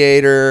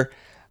mediator,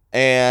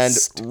 and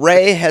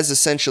Rey has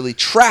essentially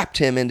trapped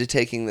him into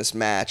taking this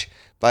match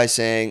by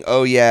saying,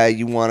 "Oh yeah,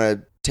 you want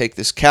to take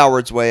this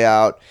coward's way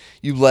out.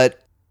 You let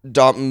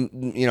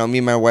me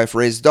and my wife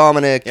raise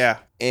Dominic, Yeah.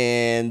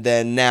 and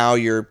then now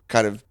you're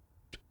kind of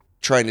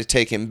trying to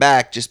take him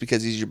back just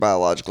because he's your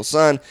biological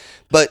son,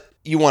 but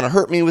you want to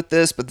hurt me with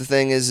this. But the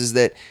thing is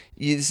that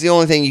it's the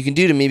only thing you can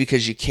do to me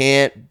because you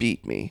can't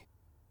beat me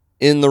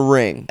in the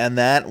ring." And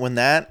when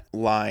that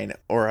line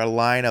or a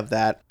line of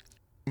that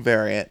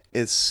variant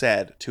is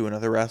said to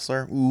another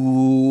wrestler,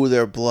 ooh,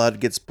 their blood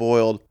gets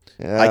boiled.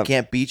 Yeah, I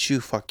can't beat you.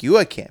 Fuck you.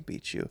 I can't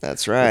beat you.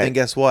 that's But right. then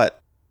guess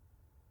what?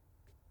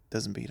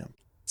 Doesn't beat him.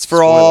 It's for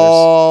Spoilers.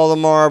 all the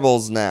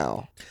marbles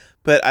now.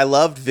 But I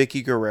loved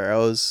Vicky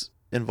Guerrero's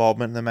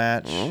involvement in the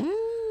match.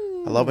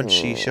 I love when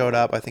she showed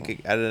up. I think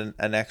it added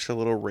an extra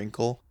little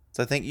wrinkle.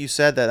 So I think you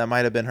said that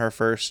might have been her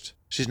first.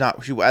 She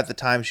at the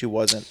time she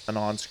wasn't an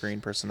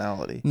on-screen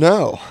personality.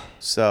 No.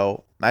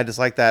 So I just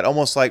like that.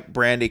 Almost like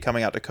Brandy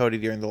coming out to Cody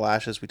during the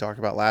lashes we talked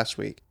about last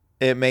week.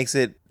 It makes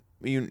it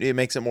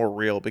more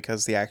real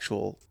because the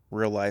actual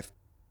real life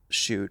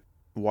shoot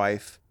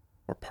wife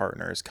or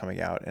partner is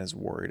coming out and is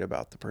worried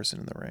about the person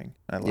in the ring.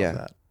 I love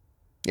that.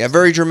 Yeah,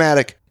 very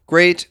dramatic.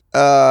 Great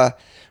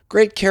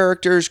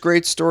characters,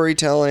 great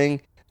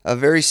storytelling.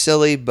 Very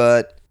silly,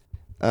 but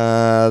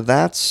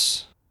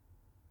that's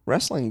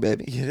wrestling,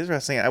 baby. Yeah, it is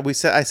wrestling.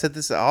 I said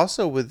this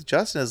also with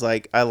Justin, is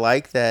like, I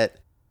like that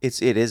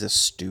it is a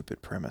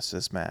stupid premise,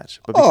 this match.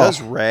 But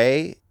because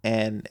Ray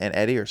and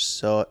Eddie are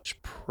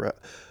such pro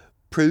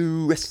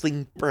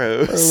wrestling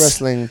pros. Pro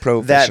wrestling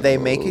professionals. That they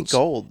make it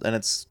gold, and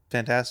it's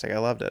fantastic. I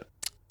loved it.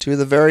 Two of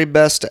the very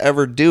best to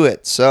ever do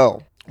it.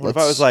 So What if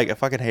I was like, I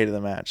fucking hated the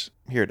match?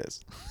 Here it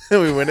is.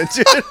 And we went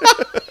into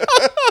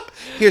it.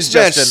 Here's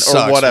Justin,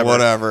 or whatever.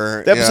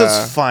 Whatever. The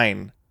episode's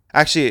fine.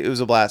 Actually, it was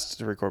a blast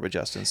to record with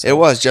Justin. So. It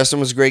was. Justin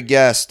was a great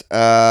guest,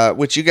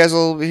 which you guys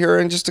will hear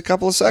in just a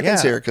couple of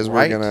seconds here, because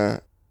we're going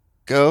to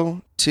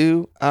go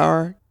to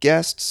our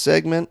guest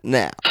segment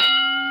now.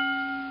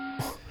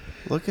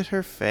 Look at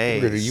her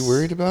face. Are you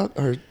worried about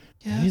our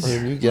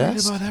new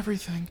guest? Worried about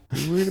everything.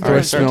 Do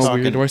I smell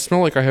weird? Do I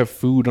smell like I have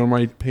food on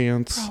my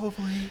pants?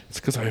 Probably. It's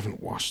because I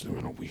haven't washed them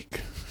in a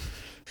week.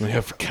 And I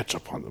have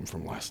ketchup on them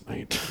from last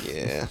night.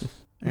 Yeah.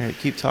 All right,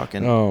 keep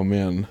talking. Oh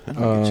man, I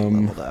don't get you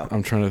leveled out.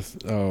 I'm trying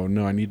to. Oh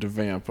no, I need to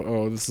vamp.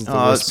 Oh, this is the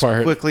worst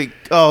part. Quickly.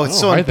 Oh, it's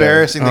so hi there.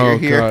 embarrassing that you're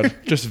here. God.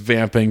 Just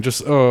vamping.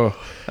 Just trying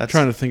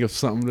to think of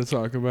something to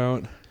talk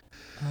about.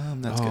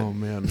 That's oh good.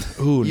 man.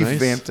 Ooh, You've nice.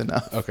 vamped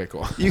enough. Okay,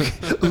 cool.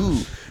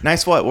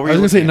 Nice what? What were I was you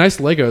gonna say looking nice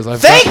Legos.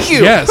 Thank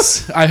you!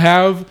 Yes, I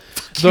have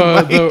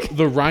Mike.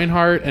 the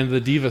Reinhardt and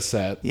the Diva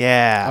set. at?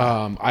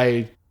 Yeah.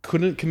 I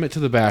couldn't commit to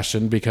the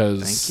Bastion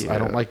because Thank you. I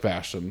don't like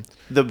Bastion.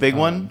 The big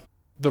one?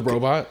 The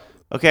robot.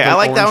 Okay, the I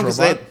like that one orange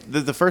because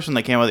robot? the first one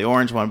that came out, the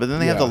orange one, but then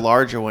they have Yeah. the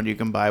larger one you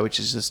can buy, which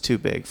is just too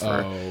big for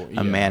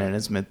yeah. a man in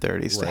his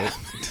mid-30s. Right.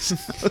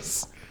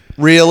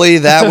 Really?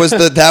 That was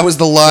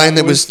the line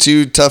that was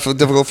too tough and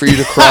difficult for you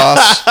to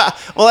cross?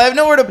 Well, I have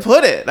nowhere to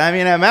put it. I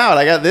mean, I'm out.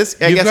 I got this.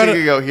 I You've guess got you a-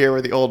 could go here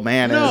where the old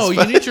man No, is.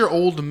 you need your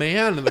old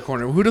man in the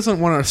corner. Who doesn't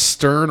want a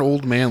stern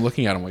old man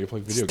looking at him while you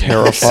play video games?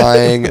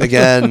 Terrifying.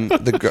 Again,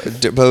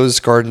 Bo's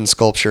garden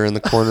sculpture in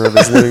the corner of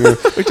his living room.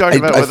 We talked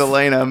about I it with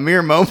Elena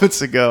mere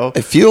moments ago.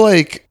 I feel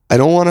like I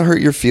don't want to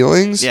hurt your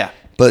feelings. Yeah.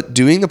 But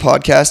doing the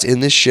podcast in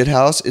this shit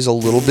house is a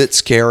little bit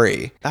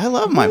scary. I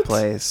love my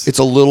place. It's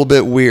a little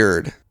bit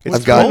weird.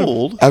 It's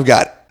cold. I've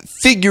got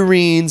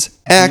figurines,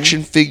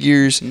 action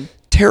figures,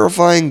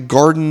 terrifying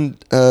garden.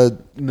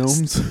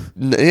 Gnomes.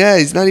 Yeah,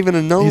 he's not even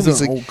a gnome. He's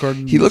an like, old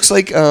garden- He looks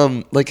like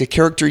a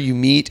character you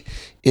meet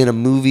in a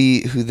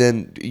movie who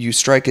then you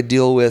strike a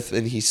deal with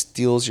and he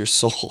steals your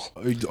soul.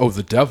 Oh,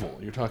 the devil.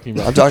 You're talking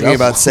about. I'm the talking devil.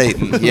 about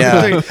Satan.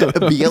 Yeah,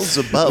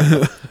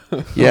 Beelzebub.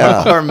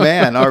 yeah. Our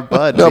man, our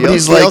bud. No, but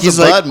he's like,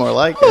 Beelzebub, more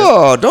like it.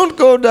 oh, don't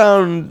go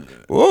down.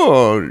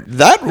 Oh,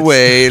 that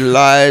way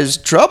lies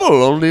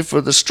trouble. Only for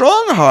the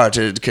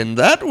strong-hearted can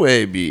that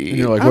way be. And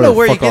you're like, I don't know whatever,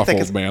 where you fuck get off, that.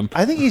 old 'Cause man.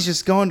 I think he's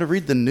just going to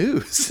read the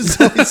news. That's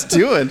all he's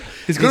doing.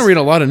 He's going to read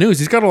a lot of news.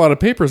 He's got a lot of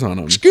papers on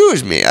him.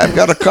 Excuse me, I've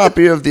got a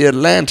copy of the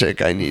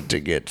Atlantic I need to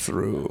get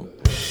through.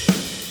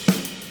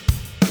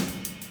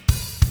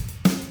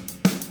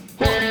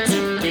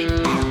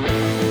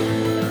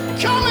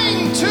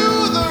 Coming to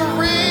the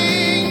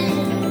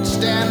ring,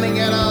 standing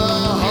at a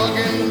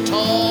hugging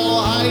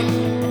tall height,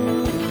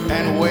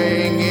 and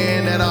weighing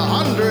in at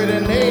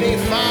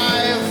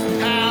 185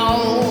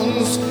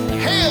 pounds,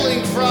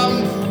 hailing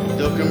from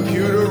the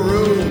computer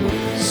room,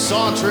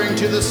 sauntering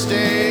to the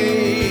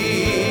stage.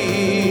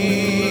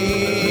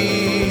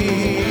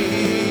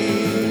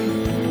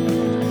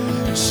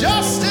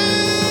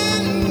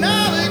 Justin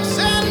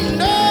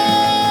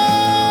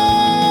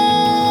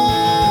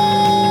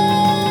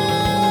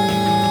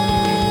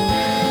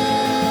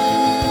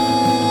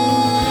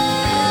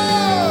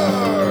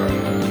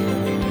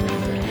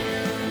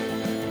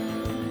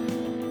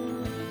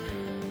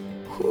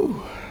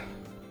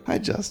Hi,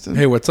 Justin.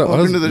 Hey, what's up?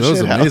 Welcome that to the was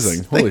shit house.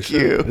 amazing. Holy Thank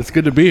shit. you. It's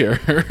good to be here.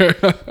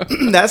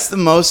 That's the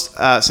most,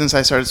 since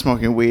I started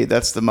smoking weed,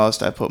 that's the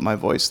most I put my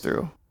voice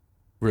through.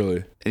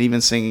 Really? And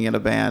even singing in a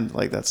band,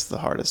 like that's the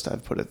hardest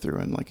I've put it through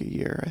in like a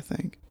year, I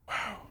think.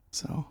 Wow.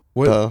 So,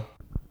 What? Bo,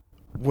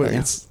 what? I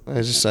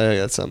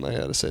got something I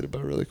had to say to Bo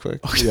really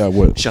quick. Yeah,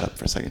 what? shut up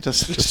for a second.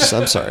 Just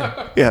I'm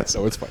sorry, yes.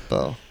 No, it's fine.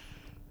 Bo.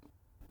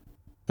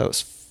 That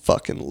was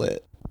fucking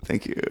lit.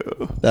 Thank you.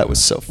 That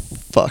was so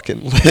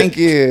fucking lit. Thank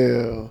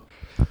you.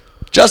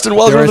 Justin,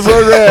 welcome There to the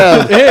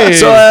I- program. Hey.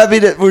 So happy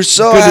that we're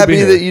so Good to be happy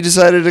here. that you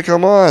decided to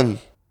come on.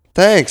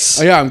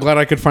 Thanks. Oh, yeah, I'm glad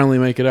I could finally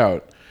make it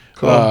out.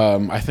 Cool.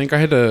 I think I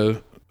had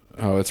to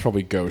Oh, it's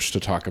probably gauche to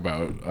talk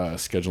about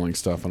scheduling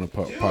stuff on a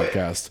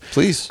podcast.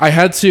 Please. I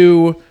had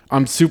to.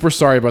 I'm super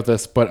sorry about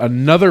this, but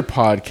another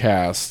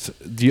podcast.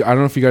 I don't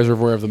know if you guys are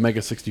aware of the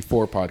Mega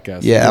 64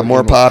 podcast. Yeah, They're more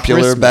doing a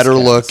popular, Christmas better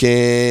cast.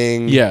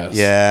 looking. Yes.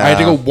 Yeah. I had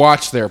to go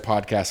watch their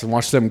podcast and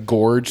watch them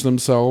gorge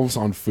themselves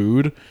on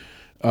food.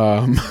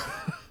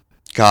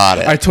 Got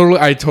it. I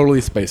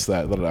totally spaced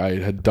that I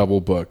had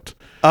double booked.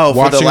 Oh, for the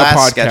watching a last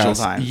podcast. schedule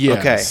time.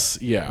 Yes.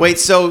 Okay. Yeah. Wait,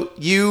 so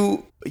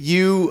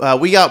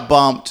we got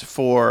bumped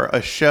for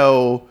a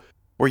show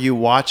where you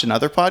watch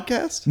another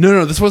podcast?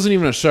 No, this wasn't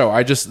even a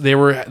show. They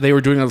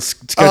were doing a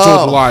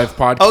scheduled live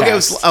podcast. Okay, they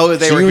so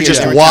were you were here.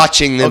 just They were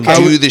watching them Okay.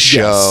 do the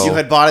show. You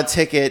had bought a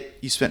ticket.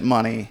 You spent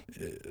money.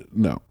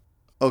 No.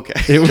 Okay.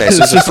 It was Okay,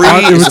 so it's a just free-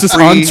 on, it was it's a just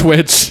free- on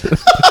Twitch.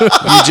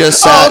 You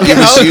just sat. okay, It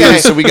was you, okay.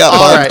 so we got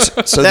All bumped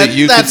right. so That- that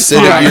you could that's sit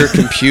at fine. your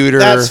computer.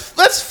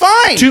 That's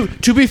fine.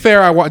 to be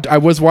fair, I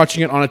was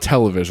watching it on a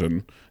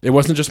television. It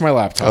wasn't just my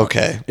laptop.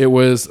 Okay. It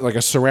was like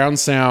a surround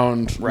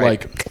sound, Right.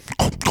 like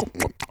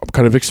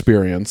kind of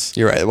experience.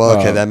 You're right. Well,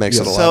 okay, that makes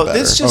it a lot So better.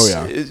 this just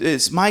Oh, yeah.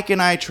 is Mike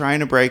and I trying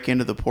to break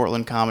into the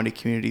Portland comedy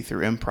community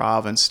through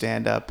improv and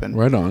stand up and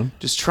Right on.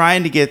 just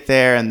trying to get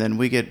there, and then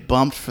we get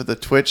bumped for the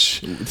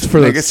Twitch for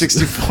the- Mega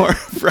 64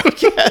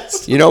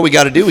 broadcast. You know what we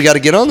got to do? We got to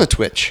get on the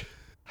Twitch.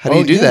 How do Oh,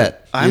 you do yeah.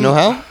 that? You know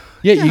how?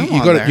 Yeah, Yeah, I'm you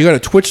on go there. to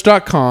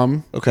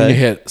twitch.com. Okay. And you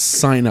hit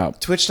sign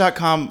up.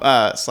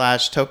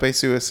 Twitch.com/Tope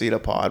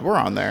We're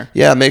on there.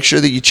 Yeah, make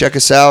sure that you check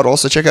us out.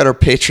 Also, check out our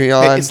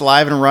Patreon, It's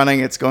live and running.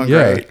 It's going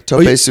Yeah. great.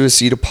 Tope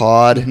Suicida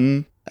Pod at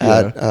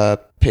Yeah.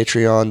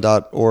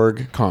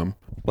 patreon.org, Com.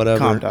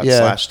 whatever. Com. Yeah.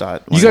 Slash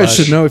dot. You guys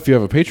should know if you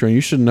have a Patreon.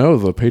 You should know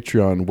the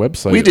Patreon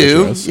website. We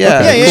do. address. Yeah.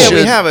 Okay, Yeah, cool. we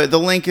should. have it. The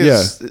link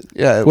is.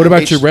 Yeah. What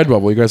about your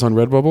Redbubble? You guys on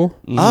Redbubble?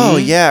 Oh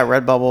yeah,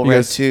 Redbubble, You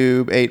guys-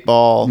 RedTube,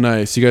 8Ball.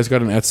 Nice. You guys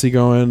got an Etsy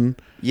going?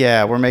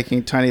 Yeah, we're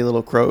making tiny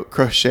little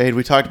crocheted.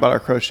 We talked about our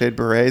crocheted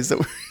berets that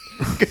we're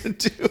gonna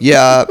do.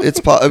 Yeah,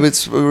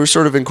 we're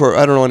sort of in court.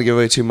 I don't want to give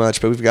away too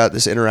much, but we've got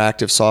this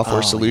interactive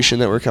software solution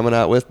that we're coming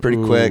out with pretty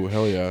quick. Ooh,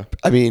 hell yeah.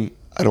 I mean,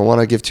 I don't want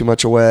to give too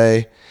much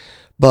away,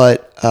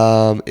 but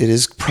it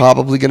is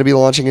probably going to be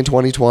launching in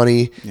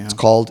 2020. Yeah. It's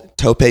called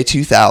Tope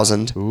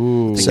 2000.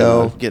 Ooh.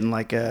 So Getting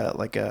like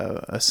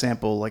a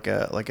sample, like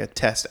a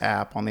test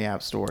app on the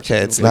App Store.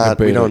 okay, it's Like a not.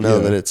 We beta, don't know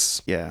yeah. that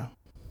it's. Yeah.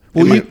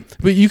 Well,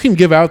 but you can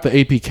give out the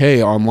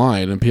APK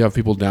online and have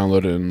people download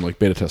it and like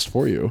beta test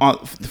for you.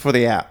 For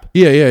the app.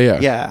 Yeah.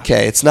 Yeah.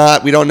 Okay, it's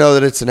not. We don't know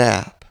that it's an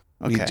app.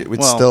 Okay, It's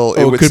well- still.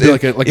 Oh, it could be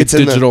like a it's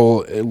in the-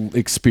 digital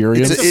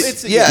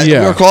experience. yeah,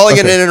 Yeah, we're calling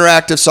okay. it an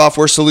interactive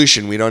software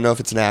solution. We don't know if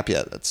it's an app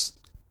yet. That's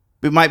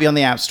It might be on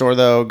the App Store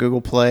though.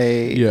 Google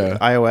Play. Yeah.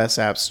 iOS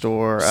App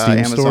Store. Steam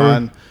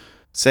Amazon.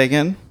 Say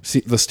again.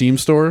 The Steam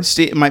store.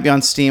 It might be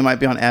on Steam. Might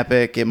be on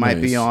Epic. It might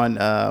be Nice.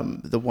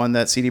 on the one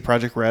that CD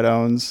Projekt Red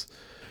owns.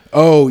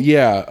 Oh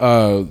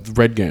yeah,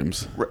 Red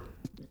Games.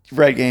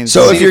 Red Games.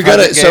 so. If CD you're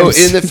gonna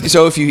Projekt Games.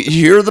 so if you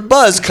hear the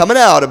buzz coming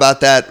out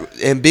about that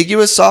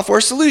ambiguous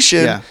software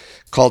solution Yeah.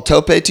 called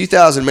Tope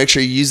 2000, make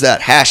sure you use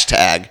that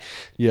hashtag.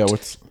 Yeah.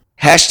 What's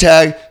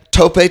Hashtag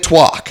Tope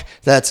Twok.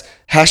 That's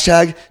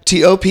hashtag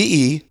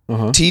TOPE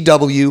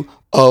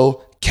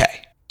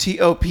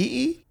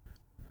TWOK.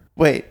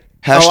 Wait.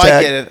 Hashtag- Oh,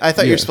 I get it. I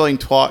thought you Yeah. were spelling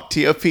twalk.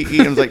 TOPE.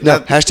 I was like, No,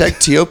 no. hashtag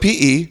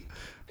TOPE.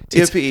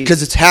 TOPE.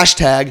 Because it's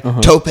hashtag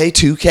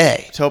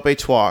Tope2K. Tope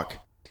Twalk.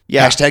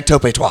 Yeah. Hashtag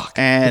Tope Twok.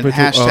 And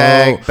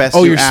hashtag best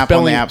new you're app on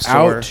spelling the App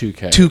Store. out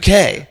 2K.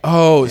 2K.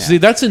 Oh, see,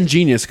 that's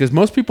ingenious because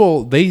most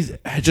people they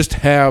just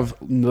have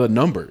the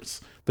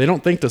numbers. They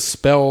don't think to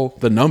spell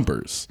the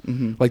numbers.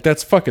 Mm-hmm. Like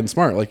that's fucking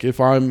smart. Like if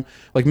I'm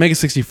like Mega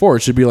 64,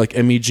 it should be like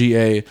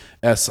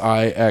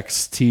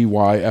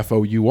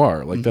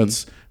MEGASIXTYFOUR. Like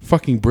that's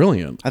fucking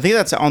brilliant. I think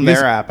that's on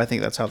their app. I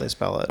think that's how they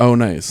spell it. Oh,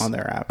 nice. On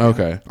their app, yeah.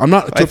 Okay, I'm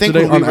not I up to think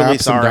date when on we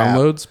release apps and our app-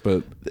 downloads,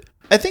 but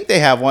I think they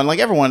have one. Like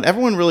everyone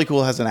really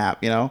cool has an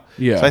app, you know?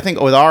 Yeah. So I think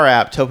with our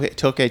app, Tope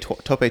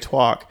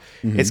Twalk,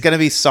 it's going to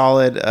be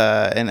solid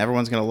and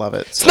everyone's going to love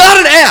it. It's not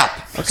an app.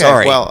 Okay,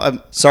 Sorry.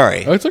 well,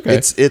 Sorry. Oh, it's okay.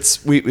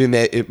 It's we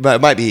may it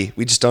might be.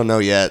 We just don't know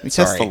yet. we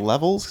test Sorry. the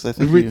levels because I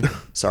think We- you,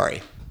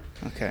 Sorry.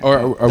 okay. or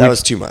are That we,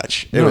 was too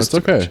much. No, was it's too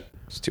okay. much.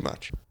 It's too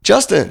much.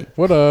 Justin,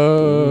 What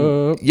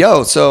up?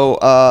 yo, so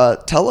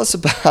tell us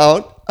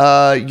about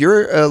you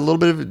have a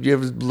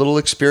little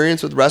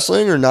experience with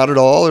wrestling or not at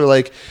all, or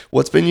like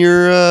what's been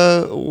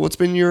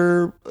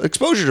your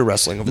exposure to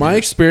wrestling over the My years?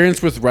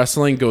 experience with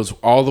wrestling goes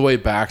all the way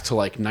back to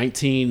like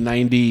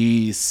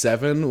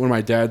 1997 when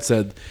my dad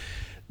said,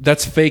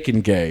 "That's fake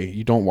and gay.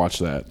 You don't watch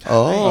that."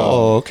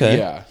 Oh, okay.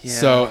 Yeah.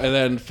 So, and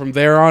then from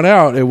there on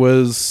out,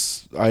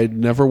 I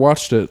never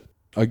watched it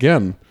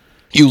again.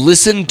 You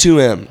listened to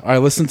him. I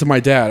listened to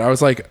my dad. I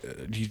was like,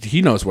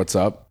 he knows what's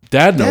up.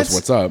 Dad knows That's-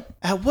 what's up.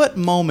 At what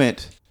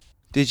moment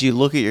did you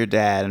look at your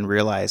dad and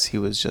realize he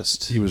was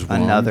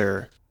wrong.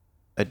 another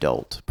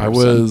adult I person?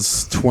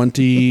 was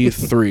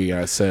 23.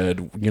 I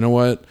said, you know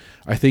what?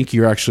 I think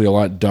you're actually a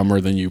lot dumber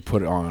than you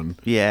put on,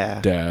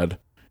 Yeah. Dad.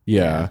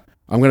 Yeah.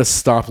 I'm going to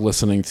stop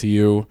listening to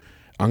you.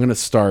 I'm going to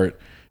start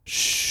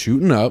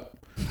shooting up.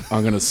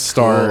 I'm gonna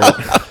start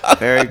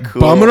Very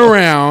cool. bumming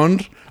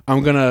around.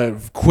 I'm gonna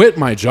quit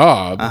my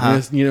job.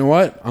 Uh-huh. You know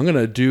what? I'm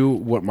gonna do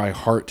what my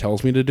heart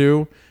tells me to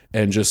do,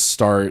 and just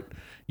start.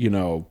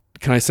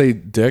 Can I say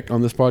dick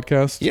on this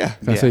podcast? Yeah.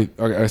 Can I say?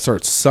 I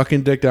start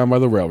sucking dick down by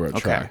the railroad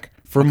track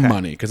for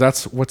money, because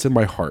that's what's in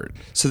my heart.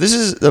 So this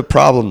is the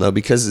problem, though,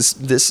 because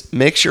this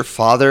makes your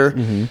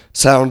father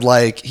sound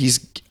like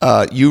he's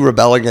you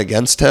rebelling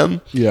against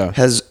him. Yeah.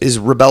 is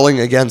rebelling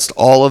against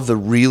all of the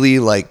really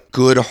like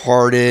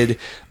good-hearted,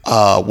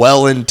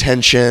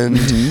 well-intentioned,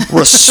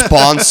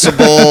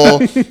 responsible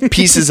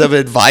pieces of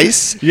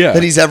advice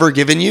that he's ever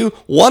given you.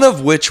 One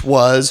of which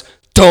was,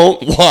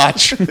 don't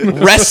watch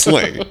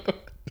wrestling.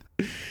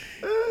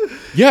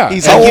 Yeah.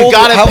 He's How like, you old-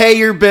 gotta how- pay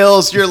your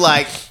bills. You're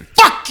like,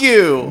 fuck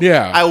you.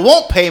 Yeah. I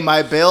won't pay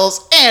my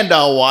bills, and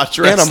I'll watch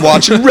wrestling. And I'm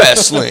watching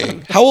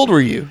wrestling. How old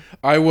were you?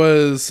 I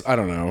was, I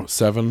don't know,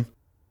 7,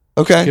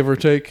 Okay. give or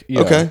take. Yeah,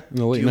 Okay. in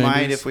the late Do you 90s.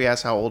 mind if we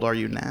ask how old are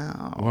you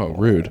now? Whoa,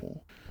 rude.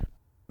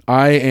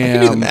 I I can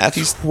am do the math.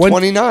 He's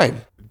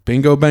 29.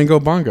 Bingo, bango,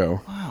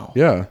 bongo. Wow.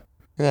 Yeah.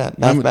 Yeah,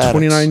 I'm mathematics.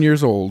 29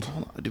 years old.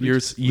 Did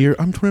we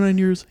I'm 29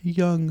 years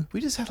young.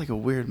 We just had like a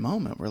weird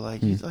moment where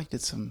like you like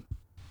did some.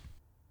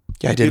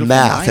 Yeah, I did Beautiful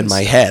math in mind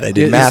my stuff. head. I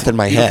did It math is in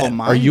my Beautiful head.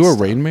 mind Are you a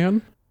stuff. Rain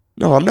Man?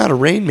 No, I'm not a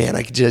Rain Man.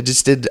 I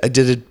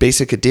did a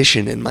basic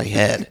addition in my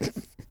head.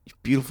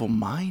 Beautiful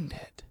minded.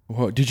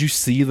 Whoa, did you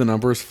see the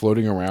numbers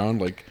floating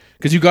around? Like,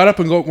 because you got up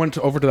and went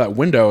over to that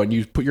window and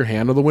you put your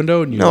hand on the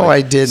window and you No,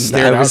 like, I didn't.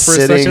 stared I was out for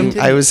a sitting.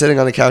 second? I was sitting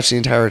on the couch the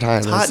entire time.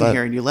 It's hot in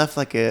here, and you left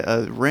like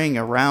a ring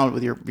around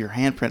with your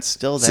handprint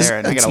still there,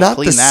 and I It's gotta not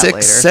clean the that Sixth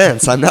later.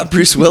 Sense. I'm not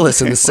Bruce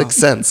Willis in Okay, the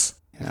Sixth well. Sense.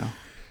 You know,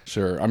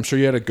 Sure. I'm sure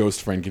you had a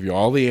ghost friend give you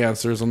all the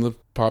answers on the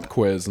pop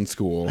quiz in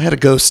school. I had a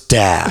ghost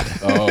dad.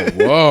 Oh,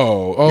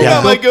 whoa. Oh, Yeah.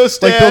 like my Bill,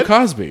 ghost like Bill dad.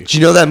 Cosby. Do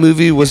you know that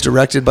movie was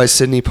directed by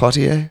Sidney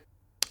Poitier?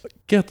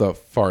 Get the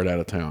fart out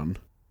of town.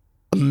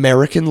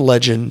 American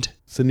legend,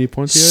 Sidney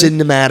Poitier?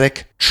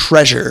 cinematic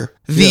treasure,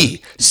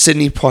 the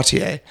Sidney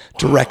Poitier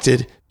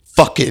directed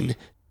fucking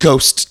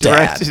Ghost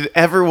Dad. directed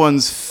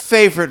everyone's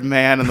favorite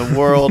man in the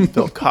world,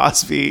 Bill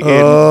Cosby, in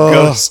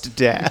Ghost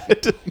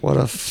Dad. What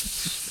a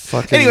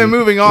fucking. Anyway,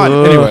 moving on.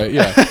 Anyway,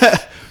 yeah.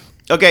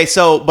 Okay,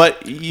 so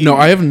but you, No,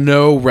 I have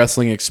no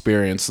wrestling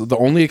experience. The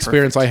only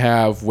experience I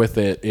have with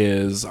it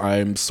is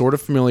I'm sort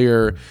of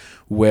familiar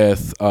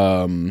with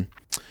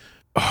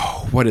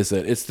what is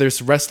it?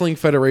 There's Wrestling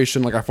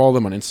Federation, like I follow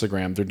them on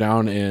Instagram. They're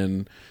down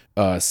in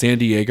San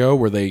Diego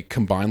where they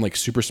combine like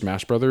Super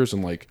Smash Brothers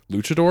and like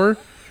Luchador.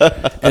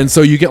 And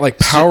so you get like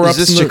power ups.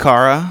 is this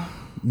Chikara?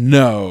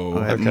 No.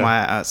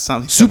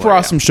 Something Super similar,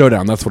 Awesome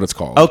Showdown, that's what it's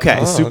called. Okay.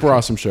 The Super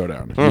Awesome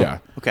Showdown. Yeah. yeah.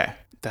 Okay,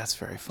 that's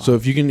very fun. So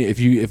if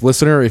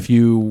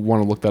you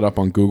want to look that up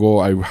on Google,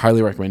 I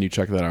highly recommend you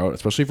check that out,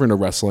 especially if you're into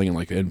wrestling and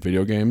like in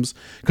video games,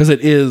 because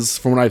it is,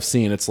 from what I've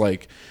seen, it's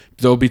like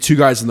there'll be two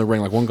guys in the ring.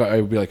 Like one guy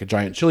will be like a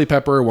giant chili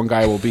pepper, one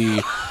guy will be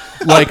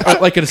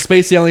like a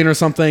space alien or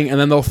something, and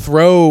then they'll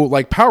throw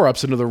like power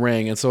ups into the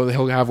ring, and so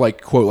he'll have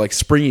like quote like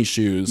springy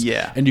shoes,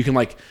 Yeah. and you can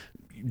like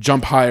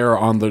jump higher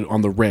on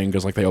the ring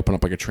because like they open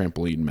up like a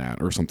trampoline mat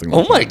or something.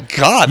 Like Oh my that.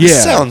 God, this Yeah.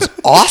 sounds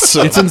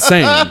awesome. It's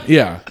insane.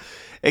 Yeah,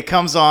 it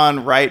comes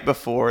on right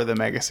before the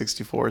Mega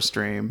 64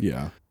 stream.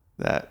 yeah.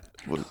 That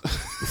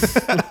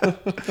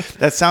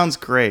that sounds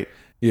great.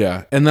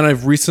 Yeah, and then I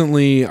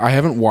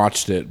haven't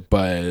watched it,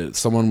 but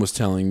someone was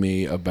telling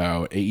me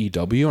about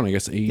AEW, and I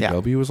guess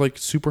AEW is like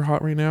super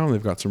hot right now, and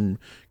they've got some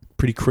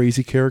pretty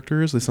crazy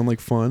characters. They sound like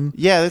fun.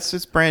 Yeah,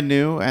 it's brand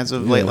new as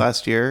of late Yeah.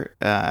 last year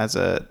as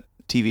a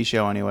TV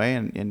show anyway,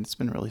 and it's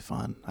been really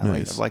fun.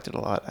 Nice. I've liked it a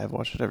lot. I've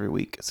watched it every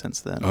week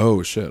since then.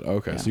 Oh shit!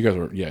 Okay, so you guys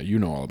are you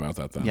know all about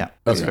that then. Yeah,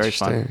 it's Okay. very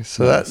fun.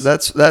 So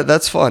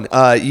that's fun.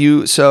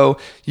 You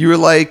were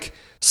like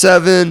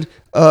 7.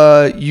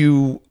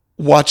 You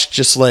watched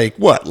just like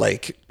what,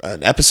 like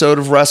an episode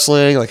of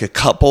wrestling, like a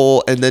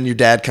couple, and then your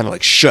dad kind of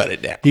like shut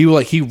it down.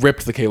 He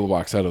ripped the cable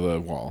box out of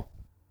the wall.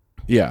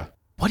 Yeah,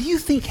 What do you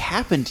think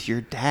happened to your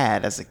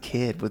dad as a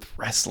kid with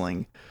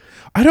wrestling?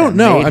 I don't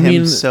know. Made I him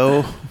mean,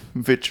 so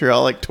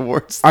vitriolic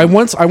towards. I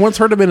once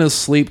heard him in his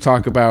sleep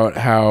talk about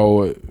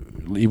how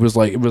it was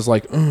like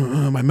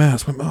my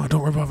mask. Oh,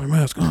 don't rip off my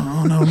mask.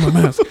 Oh no, my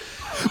mask.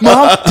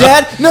 Mom,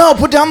 Dad, no,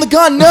 put down the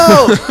gun,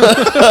 no.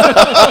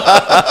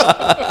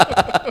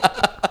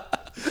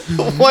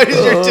 Why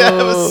does your dad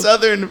have a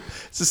southern?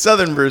 It's a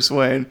southern Bruce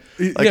Wayne,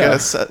 like Yeah. a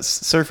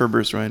surfer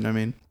Bruce Wayne. I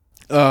mean,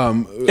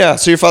 Yeah,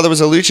 so your father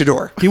was a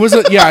luchador. He was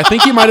I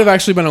think he might have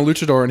actually been a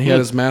luchador, and he had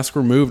his mask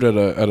removed at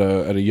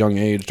a young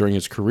age during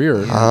his career,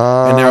 and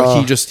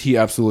now he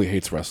absolutely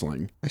hates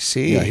wrestling. I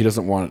see. Yeah, he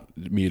doesn't want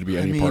me to be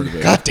any part of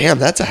it. God damn,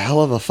 that's a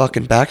hell of a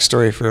fucking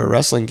backstory for a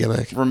wrestling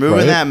gimmick. removing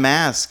Right? that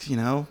mask,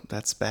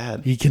 that's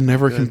bad. He can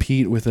never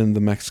compete within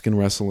the Mexican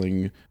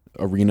wrestling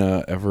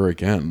arena ever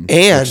again,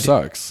 And- which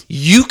sucks.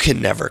 You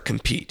can never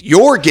compete.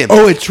 Your gimmick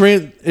Oh, it's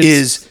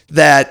is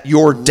that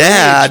your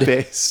dad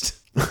based.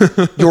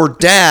 your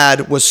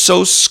dad was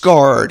so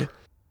scarred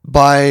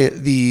by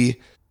the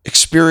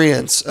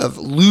experience of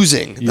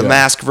losing the Yeah.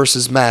 mask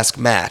versus mask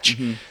match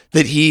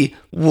that he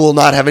will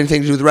not have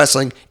anything to do with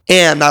wrestling.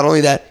 And not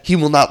only that, he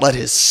will not let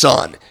his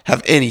son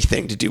have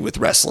anything to do with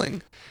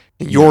wrestling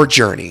in your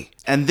journey.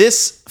 And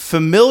this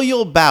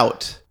familial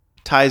bout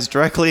ties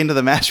directly into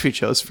the match we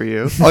chose for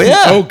you. Oh,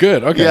 yeah. Oh,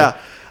 good. Okay. Yeah.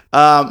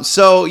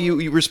 So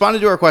you responded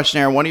to our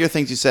questionnaire. One of your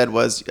things you said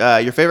was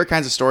your favorite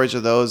kinds of stories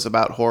are those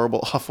about horrible,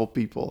 awful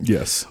people.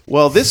 Yes.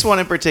 Well, this one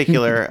in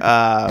particular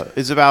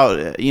is about,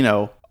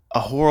 a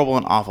horrible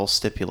and awful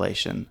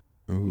stipulation.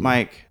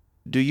 Mike,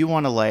 do you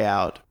want to lay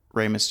out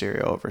Rey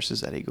Mysterio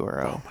versus Eddie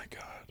Guerrero? Oh my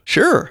God.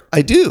 Sure,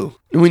 I do.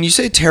 When you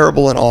say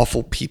terrible and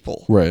awful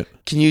people, Right.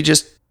 can you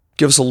just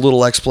give us a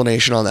little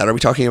explanation on that? Are we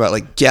talking about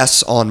like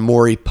guests on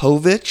Maury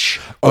Povich?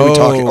 Or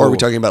are we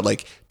talking about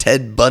like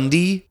Ted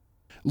Bundy?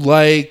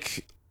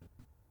 Like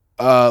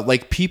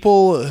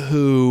people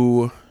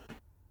who.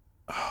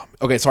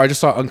 Okay, so I just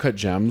saw Uncut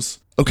Gems.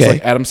 Okay. It's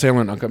like Adam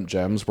Sandler and Uncut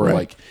Gems, where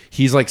like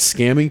he's like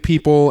scamming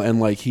people and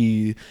like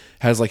he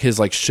has like his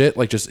like shit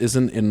like just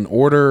isn't in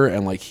order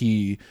and like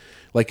he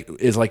like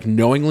is like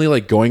knowingly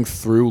like going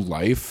through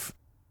life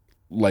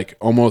like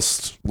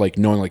almost like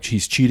knowing like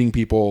he's cheating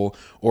people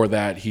or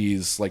that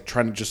he's like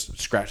trying to just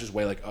scratch his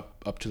way like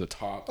up to the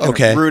top.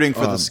 Okay. Rooting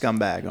for the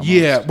scumbag. Almost.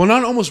 Yeah, well,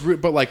 not almost,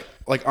 but like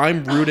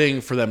I'm rooting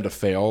for them to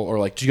fail. Or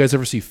like, do you guys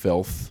ever see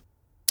Filth?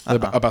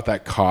 About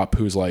that cop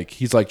who's like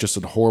he's like just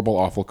a horrible,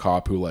 awful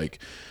cop who like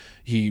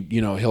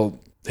he'll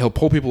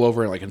pull people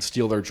over and like and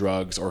steal their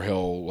drugs, or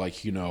he'll like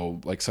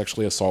like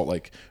sexually assault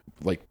like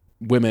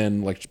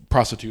women, like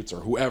prostitutes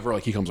or whoever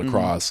like he comes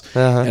across,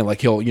 and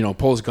like he'll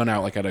pull his gun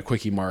out like at a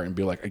Quickie Mart and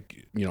be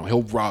like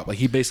he'll rob, like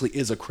he basically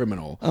is a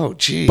criminal. Oh,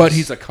 geez. But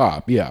he's a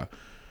cop. Yeah.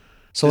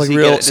 So Does like he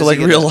real, get- so does he like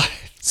get real a-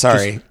 life.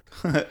 Sorry.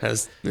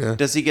 Yeah.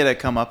 Does he get a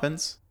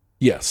comeuppance?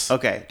 Yes.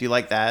 Okay. Do you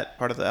like that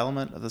part of the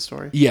element of the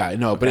story? Yeah.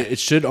 No, but it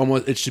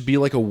should be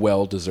like a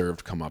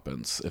well-deserved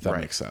comeuppance, if that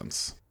makes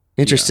sense.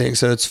 Interesting.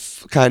 So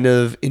it's kind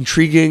of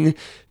intriguing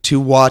to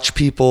watch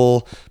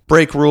people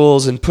break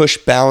rules and push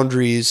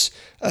boundaries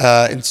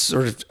and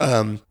sort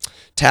of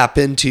tap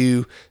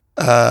into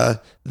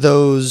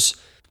those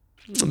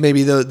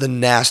maybe the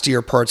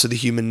nastier parts of the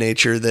human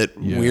nature that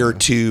we're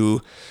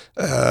too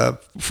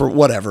for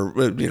whatever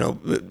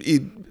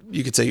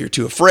you could say you're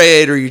too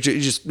afraid, or you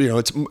just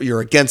you're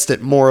against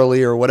it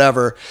morally or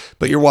whatever,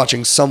 but you're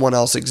watching someone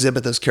else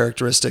exhibit those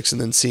characteristics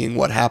and then seeing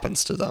what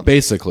happens to them.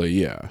 Basically,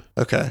 yeah.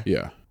 Okay.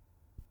 Yeah.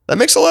 That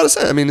makes a lot of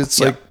sense. I mean, it's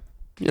like,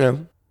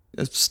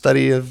 a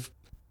study of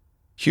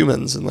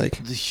humans and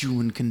like The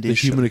human The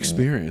condition. human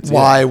experience.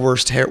 why we're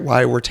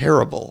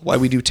terrible, why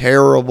we do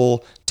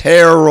terrible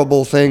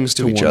things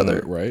to each one other.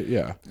 another, right?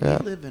 Yeah. We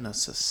live in a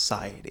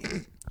society.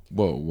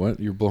 Whoa, what?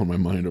 You're blowing my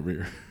mind over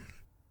here.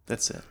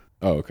 That's it.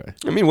 Oh, okay.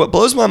 I mean, what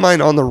blows my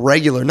mind on the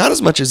regular, not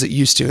as much as it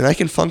used to, and I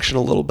can function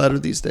a little better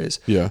these days.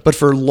 Yeah. But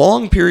for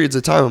long periods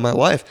of time in my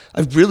life,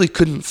 I really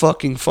couldn't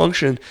fucking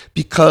function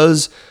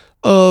because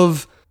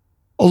of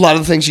a lot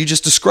of the things you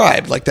just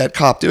described, like that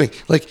cop doing,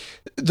 like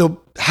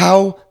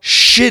how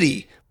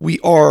shitty we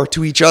are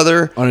to each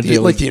other, On a the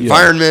daily-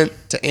 environment,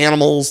 to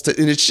animals,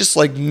 and it's just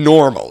like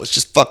normal. It's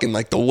just fucking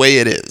like the way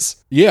it is.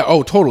 Yeah.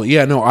 Oh, totally.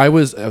 Yeah. No, I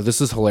was.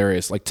 This is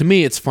hilarious. Like to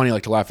me, it's funny.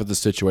 Like to laugh at this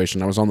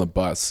situation. I was on the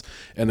bus,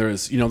 and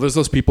there's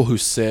those people who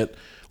sit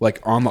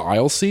like on the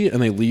aisle seat,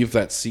 and they leave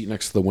that seat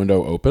next to the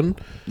window open.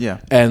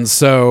 Yeah. And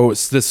so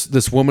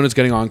this woman is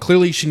getting on.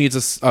 Clearly, she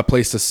needs a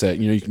place to sit.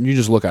 You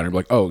just look at her and be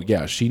like, oh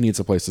yeah, she needs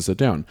a place to sit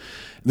down.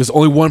 There's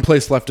only one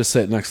place left to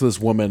sit next to this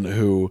woman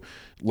who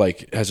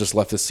like has just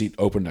left the seat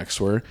open next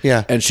to her.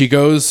 Yeah. And she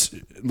goes,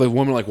 the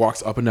woman like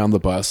walks up and down the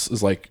bus,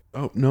 is like,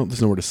 oh no,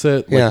 there's nowhere to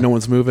sit. Like Yeah. no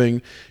one's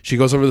moving. She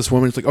goes over to this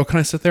woman. It's like, oh, can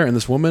I sit there? And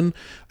this woman,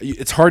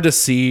 it's hard to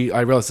see.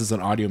 I realize this is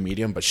an audio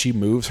medium, but she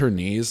moves her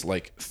knees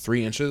like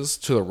 3 inches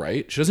to the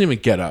right. She doesn't even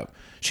get up.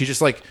 She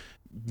just like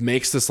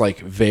makes this like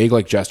vague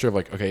like gesture of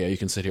like, okay, yeah, you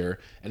can sit here,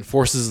 and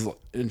forces,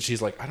 and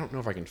she's like, I don't know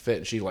if I can fit.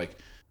 And she like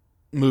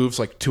moves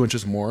like 2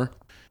 inches more,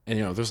 and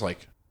there's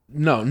like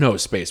no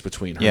space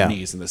between her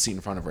knees and the seat in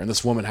front of her, and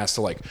this woman has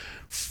to like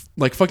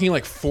fucking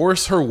like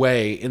force her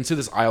way into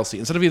this aisle seat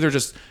instead of either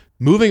just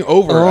moving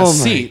over Oh a my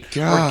seat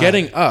God. or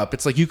getting up.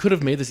 It's like you could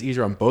have made this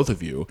easier on both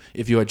of you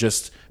if you had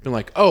just been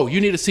like, oh,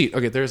 you need a seat,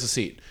 okay, there's a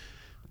seat.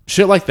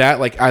 Shit like that.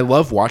 Like I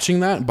love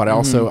watching that, but I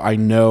also I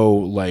know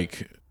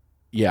like,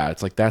 yeah,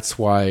 it's like that's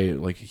why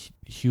like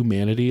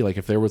humanity, like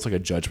if there was like a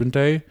judgment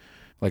day,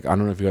 like I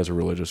don't know if you guys are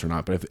religious or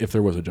not, but if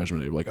there was a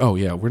judgment day, like, oh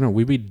yeah,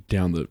 we'd be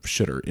down the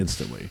shitter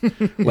instantly.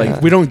 Like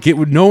we don't get,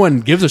 no one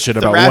gives a shit The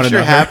about one rapture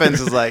another.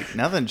 happens is like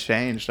nothing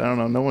changed. I don't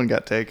know. No one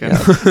got taken.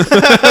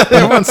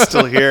 Everyone's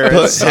still here.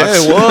 It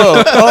sucks. Hey,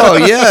 whoa. Oh,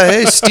 yeah.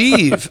 Hey,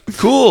 Steve.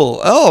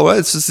 Cool. Oh,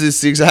 it's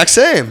the exact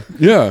same.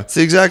 Yeah, It's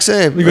the exact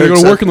same. you gotta go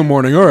to work in the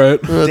morning. All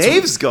right.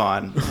 Dave's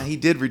gone. He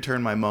did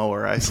return my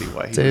mower. I see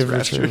why he Dave was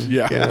raptured. returned.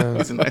 Yeah.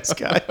 He's a nice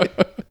guy.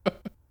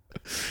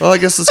 Well, I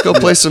guess let's go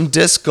play some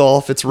disc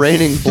golf. It's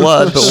raining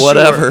blood, but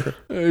whatever.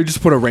 You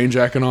just put a rain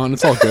jacket on.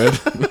 It's all good.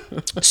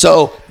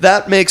 So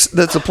that's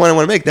the point I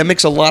want to make. That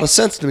makes a lot of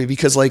sense to me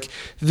because like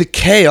the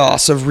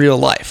chaos of real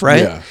life,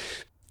 right? Yeah.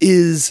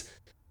 Is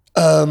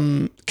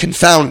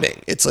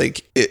confounding. It's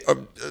like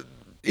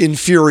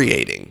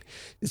infuriating.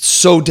 It's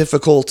so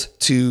difficult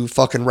to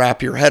fucking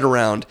wrap your head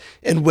around.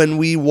 And when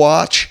we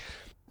watch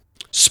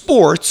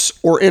sports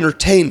or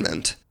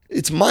entertainment,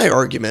 it's my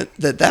argument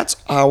that that's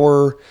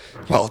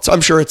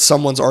I'm sure it's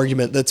someone's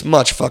argument that's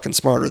much fucking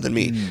smarter than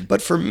me.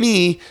 But for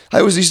me, I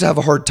always used to have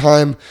a hard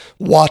time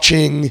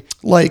watching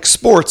like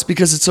sports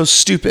because it's so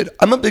stupid.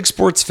 I'm a big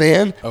sports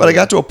fan, but I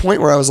got to a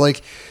point where I was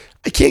like,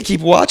 I can't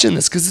keep watching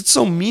this because it's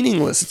so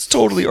meaningless. It's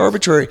totally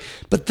arbitrary.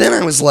 But then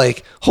I was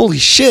like, holy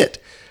shit.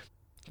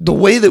 The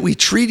way that we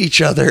treat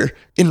each other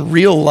in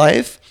real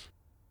life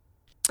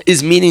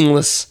is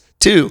meaningless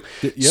too.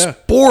 Yeah.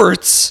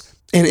 Sports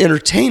and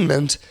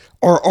entertainment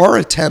are our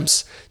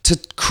attempts to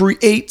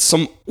create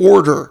some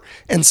order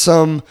and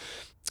some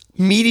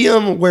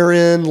medium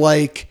wherein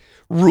like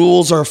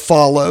rules are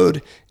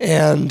followed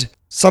and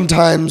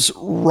sometimes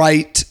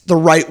the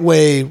right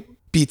way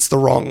beats the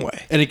wrong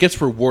way. And it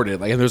gets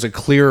rewarded. Like, and there's a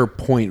clear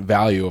point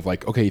value of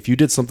like, okay, if you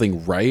did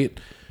something right,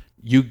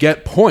 you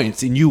get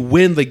points and you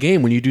win the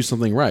game when you do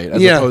something right,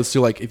 as opposed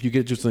to like if you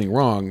do something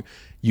wrong,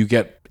 you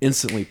get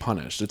instantly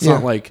punished. It's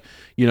not like,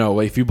 you know,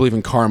 if you believe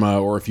in karma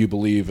or if you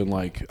believe in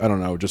like, I don't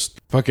know, just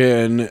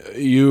fucking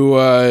you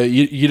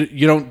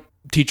don't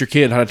teach your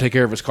kid how to take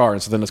care of his car,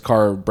 and so then his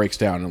car breaks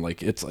down, and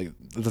like it's like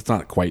that's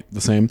not quite the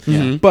same.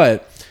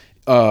 But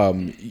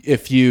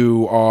if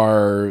you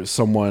are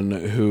someone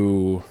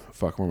who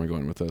where am I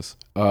going with this?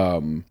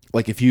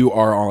 Like if you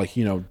are like,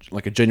 you know,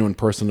 like a genuine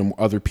person to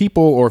other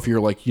people, or if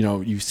you're like, you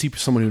know, you see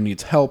someone who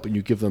needs help and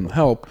you give them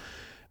help,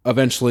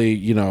 eventually,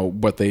 you know,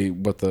 what the,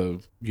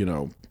 you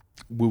know,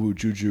 woo woo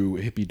juju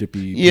hippy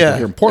dippy people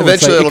here in Portland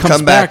eventually say, it'll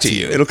come back to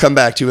you. It'll come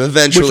back to you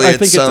eventually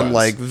at some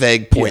like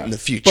vague point in the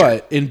future.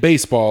 But in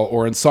baseball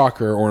or in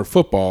soccer or in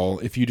football,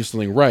 if you do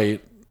something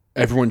right,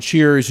 everyone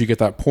cheers, you get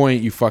that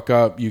point, you fuck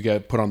up, you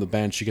get put on the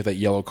bench, you get that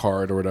yellow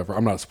card or whatever.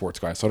 I'm not a sports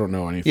guy, so I don't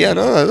know anything. Yeah,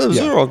 no, those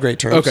are all great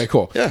terms. Okay,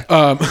 cool. Yeah.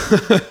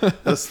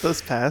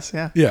 Those pass,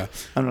 yeah. Yeah.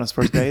 I'm not a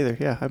sports guy either.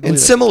 Yeah, I believe And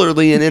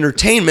similarly in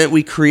entertainment,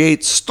 we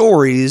create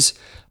stories,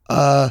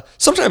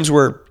 sometimes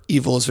where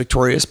evil is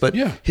victorious, but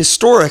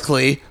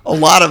historically, a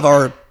lot of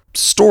our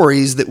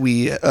stories that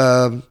we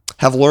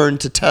have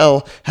learned to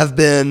tell have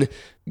been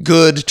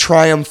good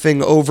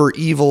triumphing over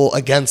evil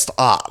against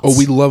odds. Oh,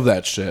 we love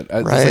that shit.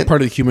 It's Right? like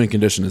part of the human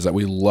condition is that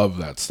we love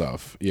that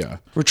stuff. Yeah.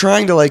 We're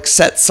trying to like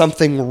set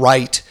something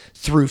right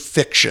through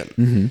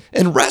fiction.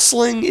 And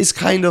wrestling is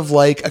kind of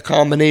like a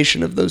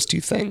combination of those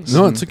two things.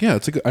 No, it's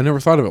I never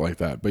thought of it like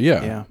that, but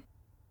yeah.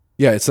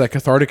 Yeah, it's that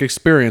cathartic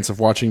experience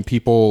of watching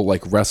people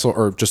like wrestle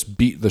or just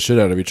beat the shit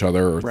out of each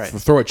other, or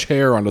throw a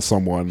chair onto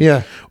someone,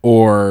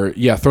 or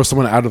throw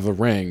someone out of the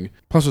ring.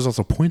 Plus, there's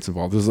also points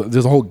involved.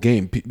 There's a whole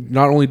game.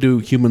 Not only do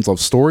humans love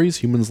stories,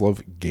 humans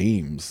love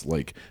games.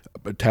 Like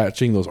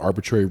attaching those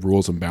arbitrary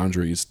rules and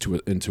boundaries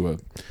into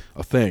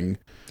a thing.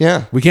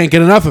 Yeah, we can't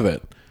get enough of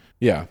it.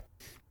 Yeah,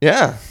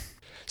 yeah.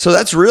 So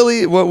that's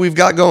really what we've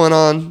got going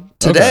on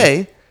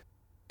today. Okay.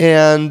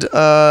 And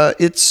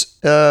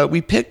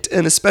we picked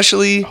an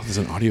especially there's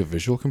an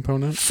audio-visual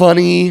component.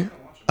 Funny.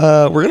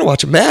 We're gonna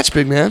watch a match,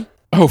 big man.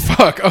 Oh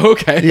fuck! Oh,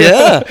 okay.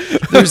 Yeah.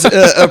 There's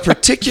a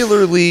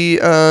particularly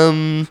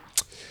I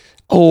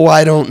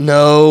don't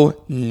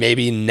know,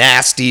 maybe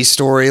nasty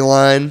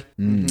storyline.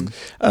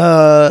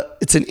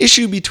 It's an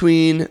issue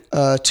between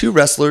two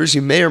wrestlers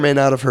you may or may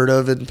not have heard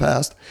of in the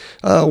past.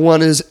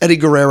 One is Eddie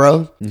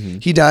Guerrero.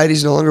 He died.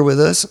 He's no longer with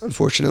us,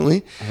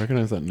 unfortunately. I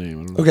recognize that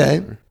name. I don't know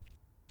okay.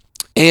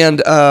 And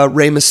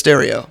Rey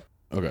Mysterio,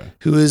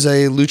 who is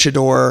a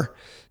luchador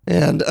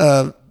and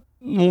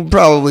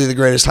probably the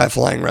greatest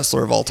high-flying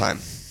wrestler of all time.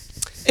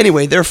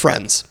 Anyway, they're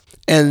friends,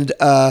 and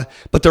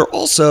but they're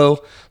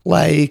also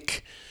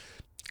like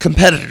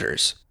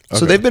competitors.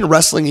 So they've been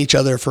wrestling each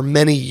other for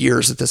many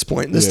years at this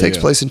point. This takes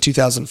place in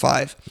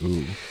 2005.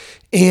 Ooh.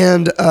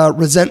 And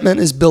resentment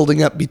is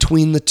building up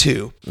between the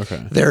two.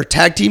 They're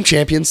tag team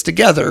champions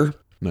together.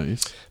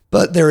 Nice.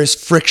 But there is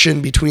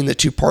friction between the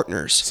two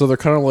partners. So they're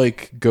kind of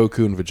like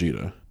Goku and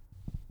Vegeta.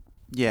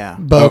 Yeah.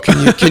 Bo,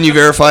 can you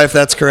verify if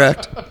that's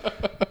correct?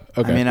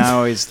 I mean, I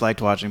always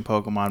liked watching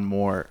Pokemon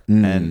more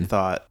and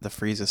thought the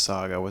Frieza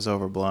saga was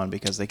overblown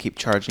because they keep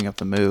charging up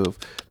the move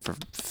for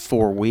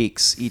 4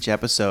 weeks. Each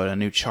episode, a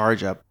new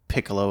charge up.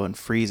 Piccolo and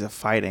Frieza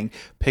fighting.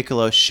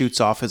 Piccolo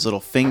shoots off his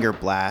little finger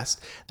blast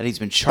that he's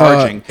been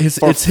charging for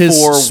 4 it's his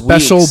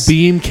special weeks.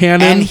 Beam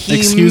cannon. And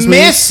he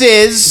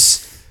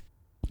misses,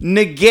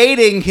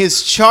 negating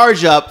his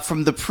charge up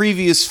from the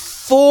previous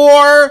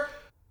 4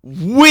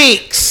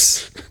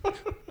 weeks.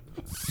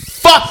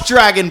 Fuck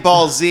Dragon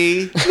Ball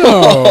Z.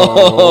 No.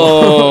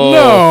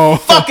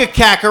 Fuck a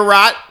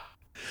Kakarot.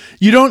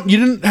 You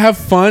didn't have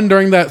fun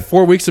during that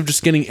 4 weeks of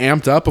just getting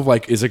amped up of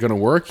like, is it going to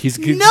work?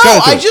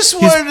 I just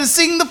wanted to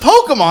sing the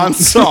Pokemon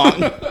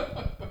song.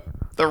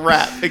 The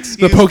rap,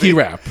 excuse me. The Pokey me.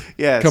 rap.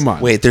 Yes. Come on.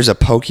 Wait, there's a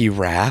Pokey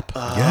rap?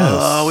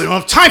 Yes. We don't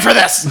have time for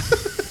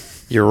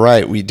this. You're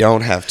right. We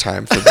don't have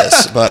time for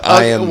this, but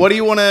I am. What do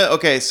you want to?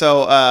 Okay,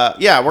 so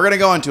we're going to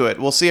go into it.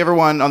 We'll see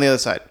everyone on the other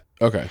side.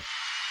 Okay.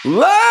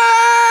 Ladies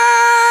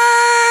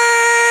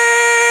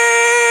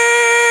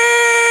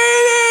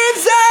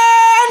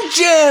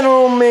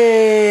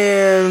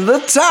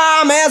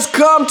time has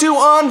come to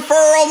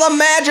unfurl the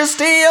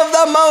majesty of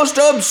the most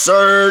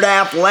absurd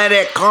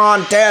athletic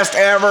contest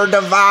ever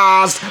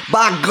devised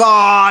by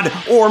God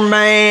or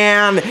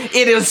man.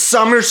 It is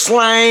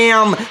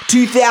SummerSlam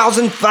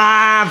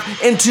 2005,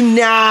 and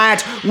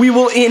tonight we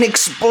will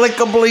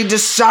inexplicably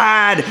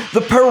decide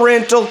the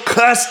parental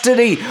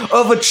custody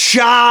of a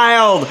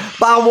child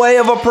by way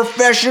of a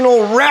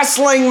professional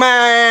wrestling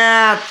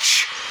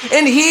match.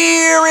 And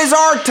here is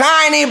our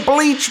tiny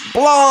bleach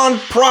blonde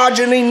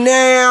progeny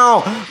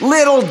now,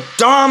 little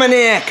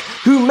Dominic,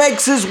 who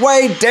makes his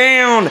way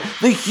down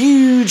the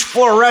huge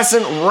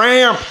fluorescent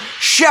ramp,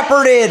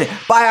 shepherded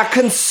by a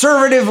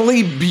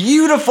conservatively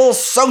beautiful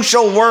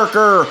social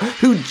worker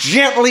who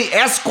gently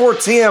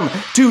escorts him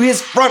to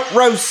his front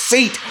row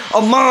seat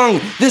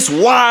among this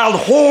wild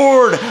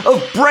horde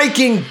of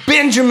Breaking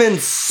Benjamin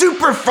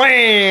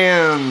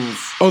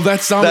superfans. Oh,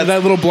 that's Dominic,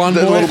 that little blonde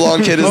boy? The little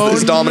blonde kid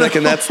is Dominic, no.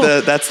 and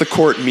that's the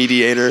court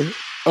mediator.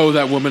 Oh,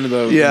 that woman in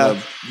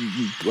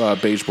the,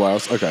 beige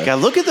blouse. Okay.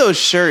 God, look at those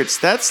shirts.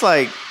 That's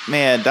like,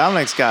 man,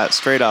 Dominic's got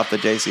straight off the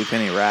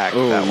JCPenney rack.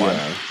 Oh, that one.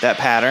 yeah. That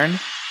pattern.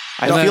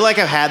 I And feel that- like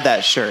I've had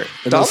that shirt.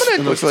 And Dominic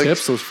those looks like-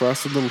 tips, those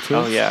frosted little tips.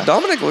 Oh, yeah.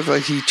 Dominic looked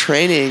like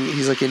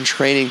he's like in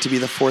training to be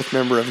the fourth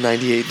member of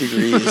 98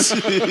 Degrees.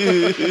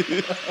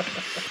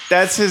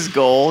 That's his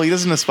goal. He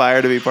doesn't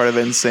aspire to be part of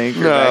NSYNC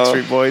or No.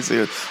 Backstreet Boys. He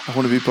goes, I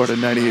want to be part of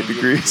 98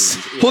 Degrees.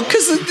 Well,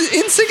 because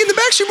NSYNC and the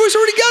Backstreet Boys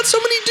already got so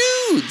many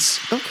dudes.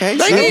 Okay,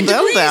 98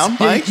 settle degrees. down,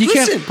 Mike. you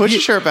can't- Listen, Put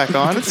your shirt back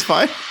on. It's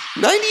fine.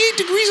 98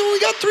 Degrees only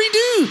got 3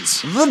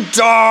 dudes. The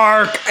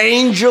dark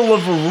angel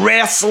of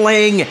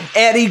wrestling,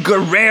 Eddie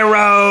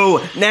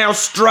Guerrero, now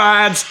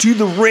strides to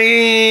the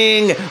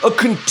ring, a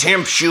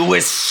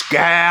contemptuous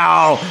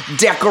scowl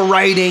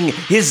decorating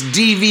his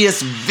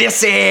devious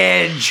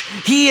visage.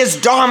 He is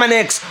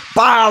Dominic's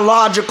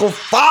biological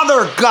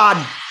father,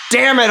 god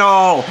damn it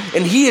all,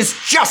 and he is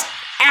just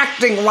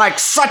acting like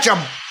such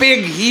a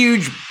big,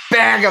 huge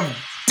bag of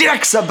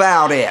dicks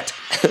about it.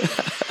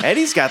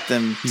 Eddie's got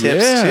them tips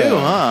Yeah. too,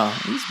 huh?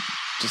 He's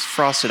just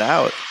frosted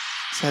out.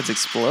 His head's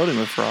exploding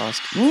with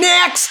frost.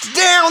 Next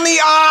down the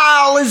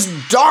aisle is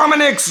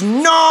Dominic's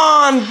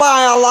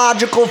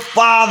non-biological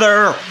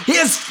father,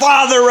 his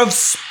father of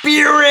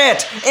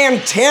spirit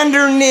and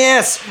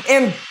tenderness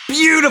and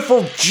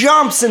beautiful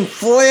jumps and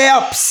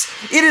flips.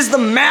 It is the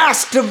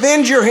Masked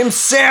Avenger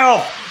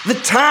himself, the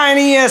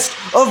tiniest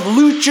of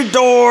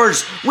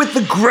luchadors with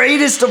the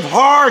greatest of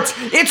hearts.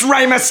 It's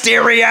Rey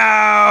Mysterio.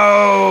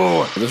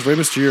 This Rey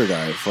Mysterio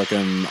guy,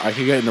 fucking, I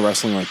could get into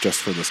wrestling like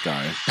just for this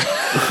guy.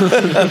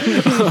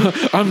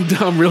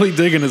 I'm really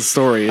digging his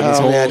story. And his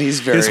Oh, whole, man,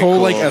 he's very his whole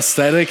like cool.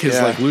 aesthetic, his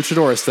Yeah. like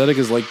luchador aesthetic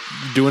is like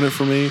doing it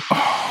for me.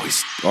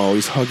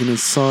 He's hugging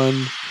his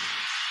son.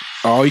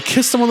 Oh, he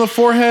kissed him on the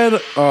forehead.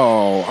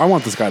 Oh, I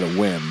want this guy to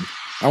win.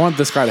 I want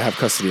this guy to have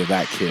custody of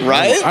that kid.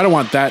 Right? I don't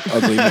want that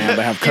ugly man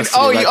to have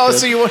custody of that kid.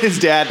 So you want his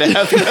dad to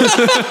have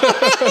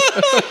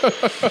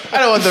I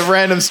don't want the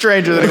random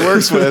stranger that he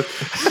works with.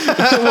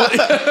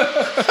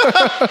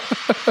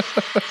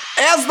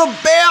 As the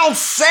bell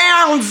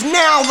sounds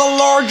now, the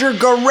larger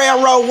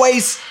Guerrero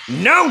wastes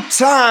no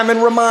time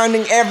in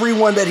reminding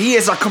everyone that he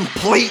is a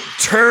complete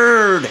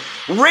turd,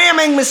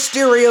 ramming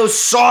Mysterio's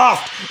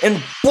soft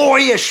and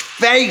boyish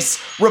face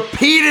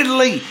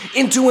repeatedly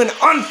into an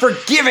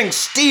unforgiving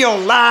steel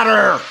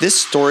ladder.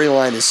 This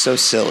storyline is so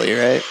silly,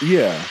 right?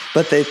 Yeah,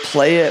 But they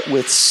play it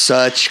with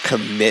such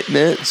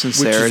commitment. which is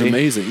Sincerity.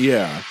 amazing.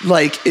 Yeah,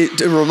 Like, it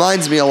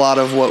reminds me a lot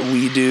of what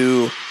we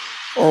do,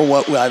 or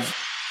what I've,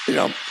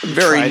 very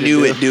Try to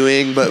new do. at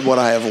doing, but what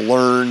I have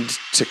learned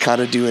to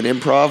kind of do in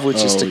improv,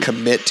 which is to Oh.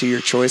 commit to your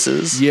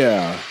choices.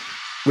 yeah,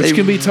 which They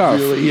can be tough.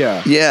 really-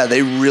 Yeah, Yeah,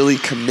 they really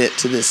commit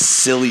to this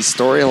silly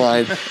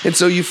storyline. And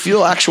so you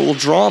feel actual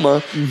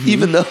drama,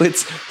 even though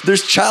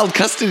there's child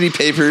custody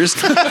papers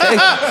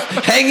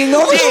hanging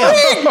over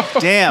the ring.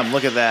 Damn,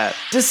 look at that.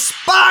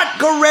 Despite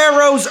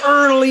Guerrero's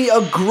early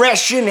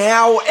aggression,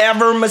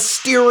 however,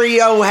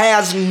 Mysterio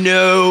has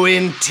no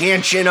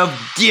intention of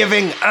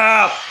giving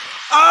up.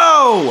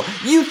 Oh,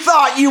 you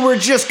thought you were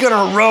just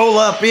gonna roll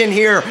up in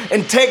here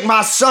and take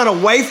my son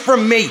away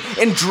from me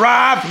and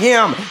drive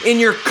him in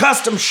your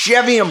custom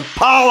Chevy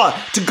Impala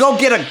to go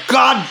get a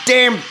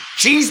goddamn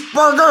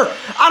cheeseburger?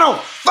 I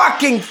don't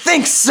fucking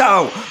think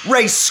so!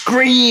 Ray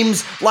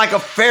screams like a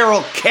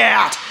feral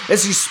cat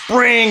as he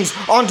springs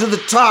onto the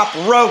top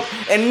rope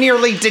and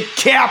nearly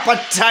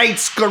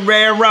decapitates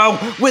Guerrero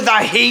with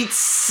a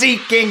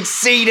heat-seeking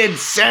seated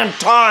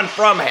senton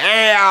from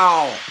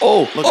hell.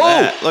 Oh, Look at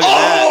that. Look at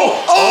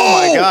that.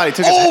 Oh my god,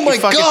 he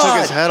fucking took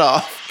his head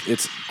off.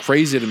 it's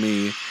crazy to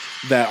me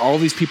that all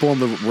these people in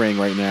the ring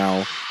right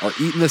now are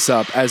eating this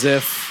up as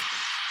if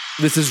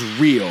this is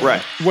real.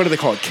 Right. What do they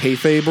call it?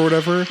 Kayfabe or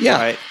whatever? Yeah.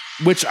 Right.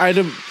 Which I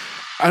don't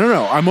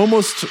know. I'm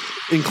almost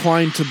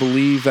inclined to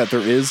believe that there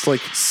is like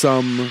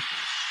some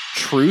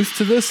truth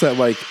to this, that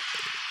like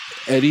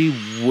Eddie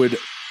would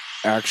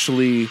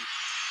actually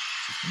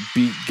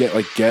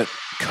get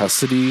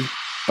custody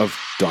of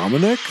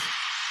Dominic.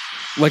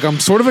 Like, I'm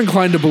sort of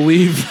inclined to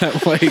believe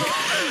that like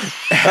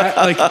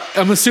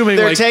I'm assuming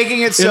They're like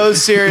taking it so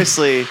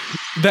seriously.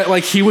 that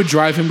like he would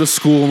drive him to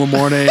school in the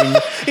morning.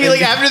 He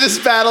like after this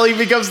battle, he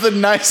becomes the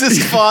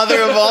nicest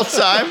father of all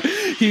time.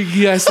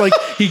 He has like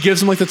he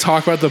gives him like the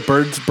talk about the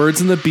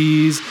birds and the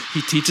bees.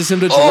 He teaches him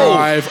to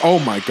drive. Oh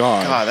my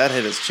god. God, that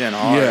hit his chin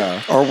hard.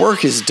 Yeah. Our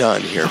work is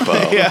done here, Bo.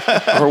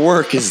 Our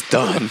work is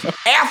done.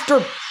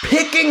 After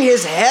picking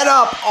his head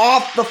up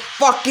off the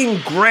fucking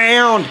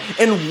ground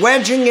and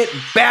wedging it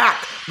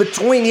back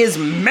between his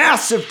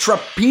massive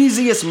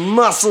trapezius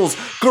muscles,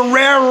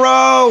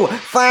 Guerrero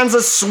finds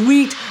a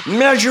sweet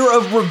measure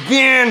of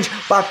revenge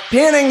by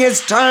pinning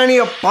his tiny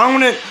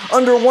opponent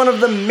under one of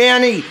the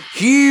many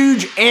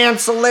huge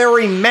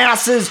ancillary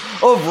masses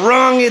of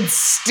runged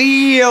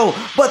steel.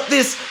 But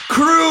this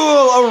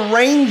cruel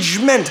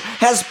arrangement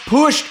has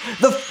pushed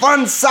the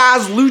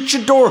fun-sized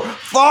luchador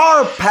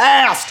far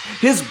past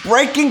his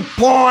breaking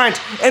point,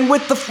 and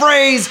with the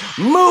phrase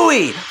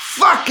 "muy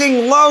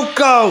fucking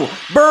loco"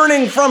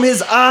 burning from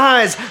his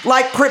eyes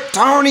like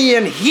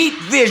Kryptonian heat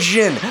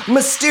vision,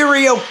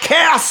 Mysterio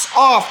casts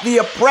off the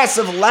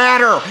oppressive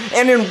ladder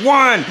and in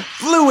one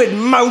fluid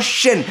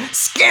motion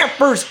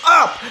scampers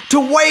up to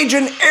wage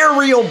an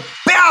aerial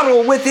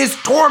battle with his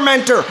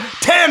tormentor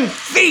 10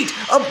 feet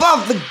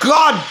above the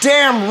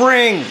goddamn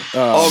ring.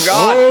 Oh,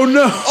 God. Oh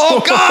no.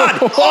 Oh, God.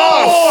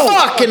 Oh,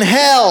 fucking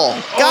hell.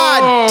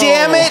 God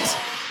damn it.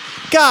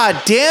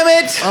 God damn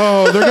it.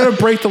 Oh, they're gonna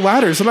break the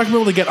ladders. They're not gonna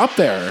be able to get up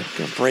there.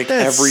 Break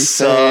That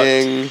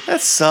everything. sucked.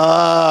 That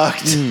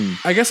sucked.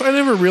 I guess I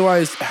never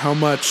realized how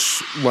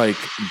much like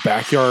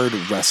backyard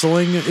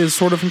wrestling is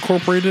sort of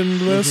incorporated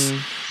into this.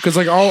 Because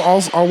like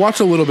I'll watch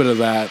a little bit of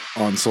that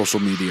on social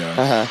media.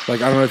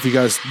 Like I don't know if you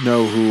guys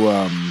know who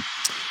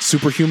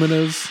Superhuman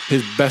is.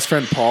 His best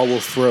friend Paul will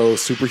throw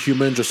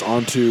Superhuman just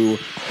onto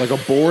like a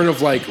board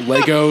of like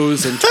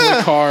Legos and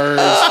toy cars,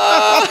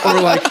 or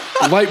like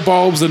light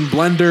bulbs and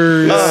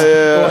blenders,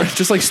 or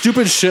just like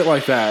stupid shit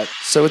like that.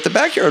 So with the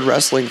backyard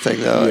wrestling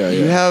thing, though, Yeah,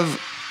 you yeah.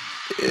 have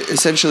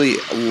essentially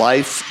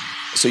life.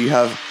 So you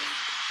have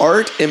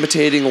art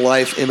imitating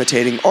life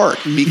imitating art,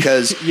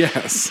 because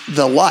Yes.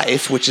 the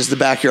life, which is the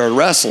backyard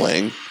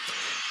wrestling,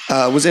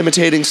 was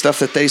imitating stuff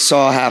that they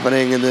saw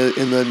happening in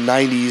the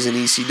 90s in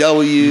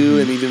ECW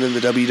and even in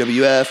the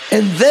WWF.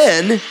 And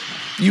then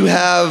you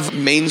have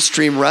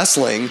mainstream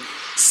wrestling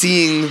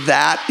seeing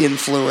that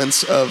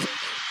influence of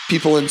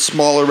people in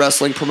smaller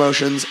wrestling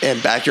promotions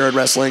and backyard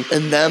wrestling,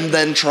 and them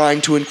then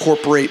trying to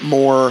incorporate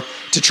more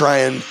to try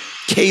and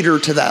cater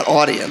to that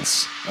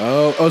audience.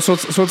 Oh, so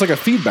it's like a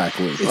feedback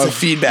loop. It's a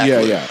feedback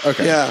loop. Yeah.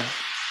 Okay. Yeah.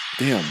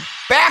 Damn.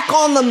 Back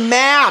on the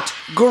mat,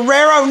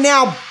 Guerrero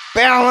now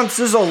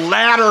balances a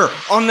ladder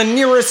on the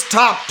nearest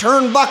top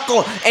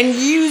turnbuckle and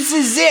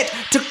uses it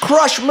to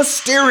crush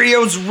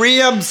Mysterio's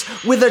ribs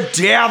with a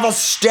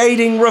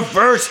devastating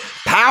reverse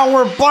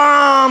power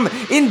bomb.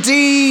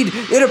 Indeed,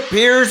 it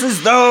appears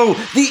as though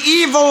the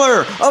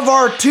eviler of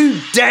our two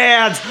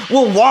dads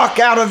will walk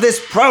out of this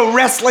pro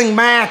wrestling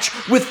match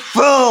with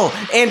full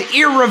and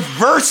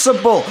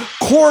irreversible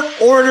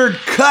court-ordered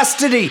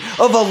custody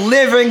of a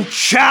living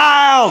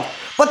child.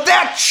 But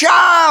that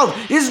child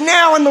is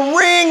now in the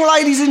ring,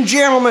 ladies and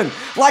gentlemen,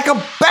 like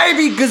a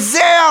baby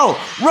gazelle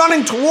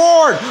running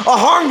toward a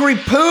hungry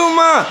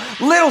puma.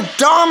 Little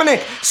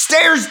Dominic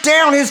stares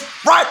down his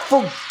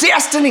frightful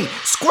destiny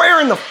square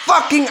in the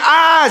fucking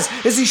eyes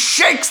as he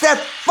shakes that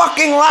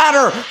fucking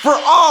ladder for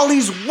all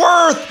he's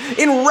worth,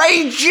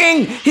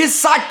 enraging his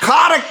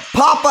psychotic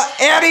Papa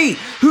Eddie,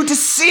 who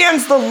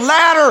descends the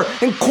ladder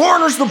and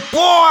corners the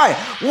boy,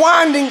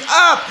 winding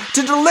up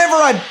to deliver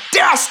a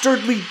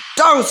dastardly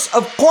dose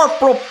of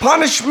corporal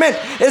punishment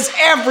as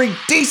every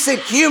decent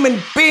human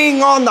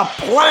being on the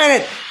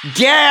planet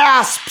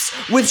gasps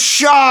with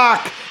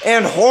shock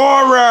and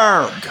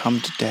horror. Come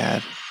to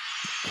Dad.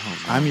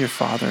 I'm your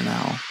father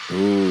now.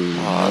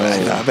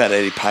 I bet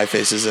Eddie Pie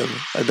faces him.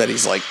 I bet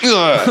he's like,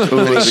 ugh,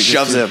 and he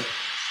shoves him.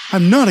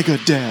 I'm not a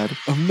good dad.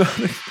 I'm not.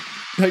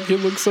 That kid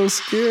looks so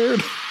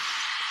scared.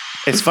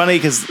 It's funny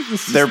because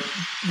they're,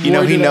 he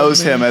roided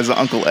knows out man. him as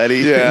Uncle Eddie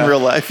Yeah. in real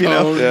life,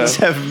 Oh, yeah. Just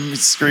have him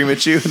scream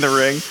at you in the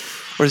ring.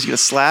 Or is he going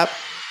to slap?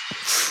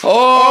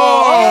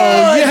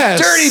 Oh, yes.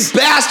 Dirty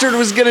bastard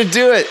was going to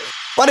do it.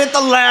 But at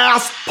the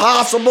last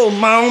possible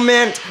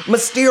moment,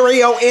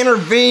 Mysterio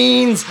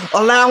intervenes,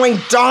 allowing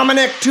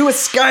Dominic to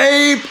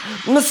escape.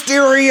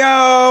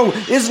 Mysterio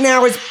is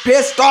now as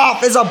pissed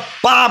off as a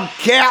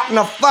bobcat in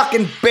a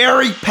fucking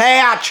berry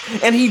patch,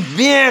 and he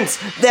vents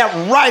that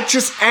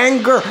righteous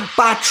anger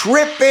by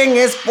tripping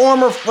his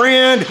former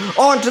friend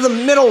onto the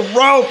middle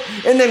rope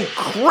and then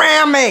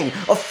cramming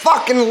a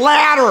fucking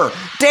ladder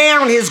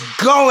down his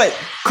gullet,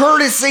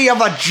 courtesy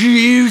of a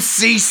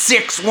juicy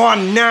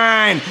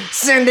 619,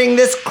 sending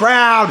this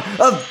crowd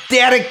of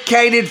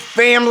dedicated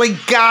Family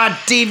Guy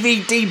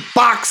DVD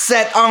box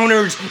set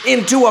owners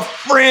into a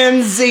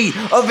frenzy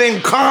of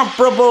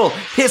incomparable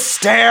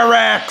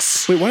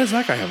hysterics. Wait, why does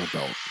that guy have a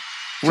belt?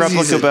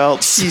 Replica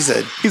belt. He's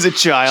a a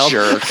child.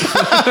 jerk.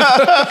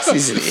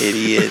 He's an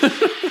idiot.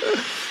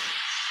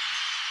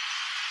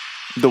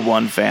 The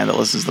one fan that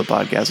listens to the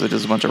podcast with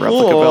just a bunch of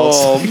replica belts.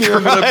 Oh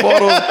man, but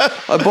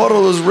I bought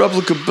all those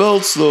replica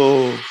belts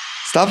though.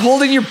 Stop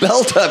holding your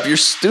belt up. You're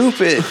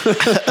stupid.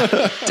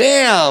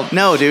 Damn.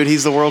 No, dude,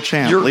 he's the world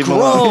champ. You're Leave him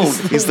alone.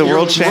 grown. He's the You're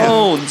world champ.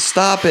 grown.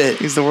 Stop it.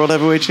 He's the world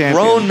heavyweight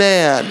champion. Grown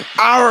man.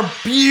 Our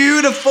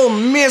beautiful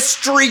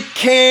mystery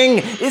king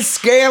is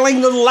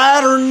scaling the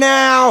ladder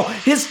now,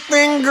 his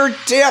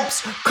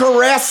fingertips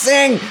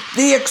caressing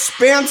the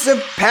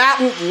expensive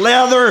patent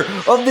leather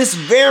of this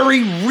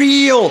very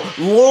real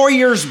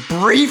lawyer's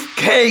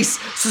briefcase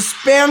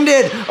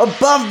suspended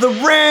above the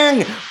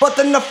ring. But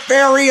the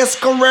nefarious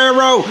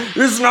Guerrero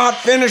is not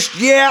finished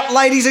yet,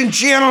 ladies and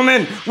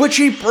gentlemen, which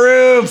he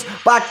proves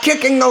by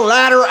kicking the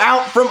ladder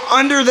out from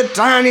under the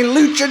tiny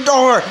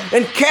luchador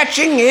and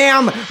catching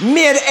him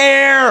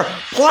mid-air,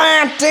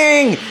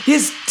 planting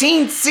his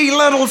teensy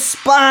little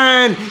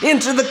spine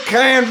into the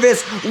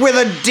canvas with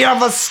a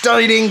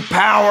devastating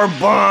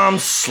powerbomb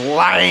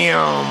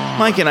slam.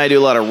 Mike and I do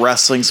a lot of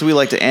wrestling, so we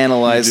like to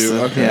analyze. You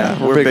do? Okay. Yeah,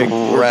 We're big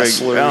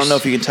wrestlers. I don't know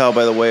if you can tell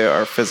by the way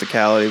our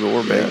physicality, but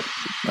we're big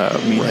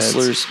meatheads.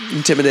 Wrestlers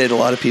intimidate a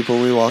lot of people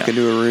when we walk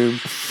into a room.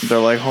 They're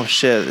like, oh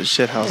shit, the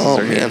shit houses Oh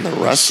are here. man, the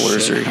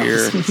wrestlers are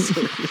here.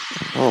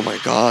 Oh my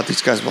god,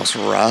 these guys must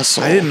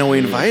wrestle. I didn't know we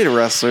invited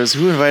wrestlers.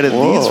 Who invited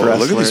Whoa, these wrestlers?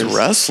 look at these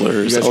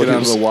wrestlers. You guys Oh, get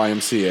down to people- the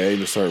YMCA and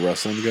just start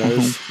wrestling,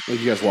 guys. Like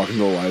you guys walk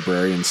into the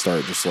library and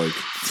start just like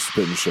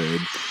spitting shade.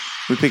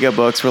 We pick up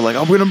books. We're like,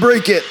 I'm gonna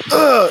break it.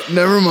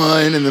 Never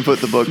mind, and then put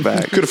the book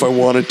back. Could if I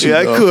wanted to. Yeah,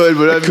 I though. could,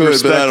 but I could,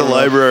 respect I don't the know.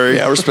 library.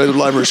 Yeah, I respect the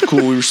library. It's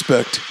cool. We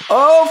respect.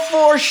 Oh,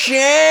 for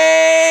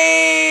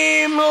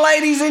shame,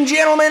 ladies and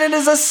gentlemen, it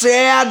is a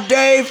sad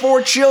day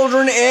for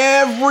children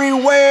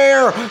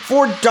everywhere,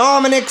 for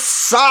Dominic,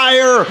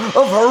 sire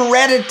of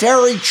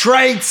hereditary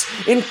traits,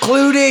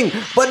 including,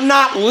 but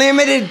not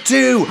limited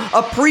to,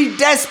 a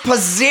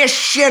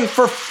predisposition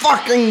for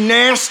fucking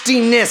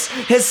nastiness,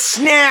 has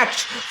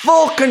snatched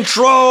full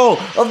control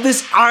of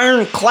this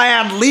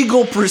ironclad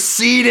legal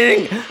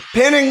proceeding,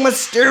 pinning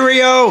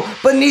Mysterio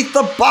beneath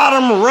the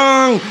bottom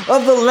rung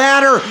of the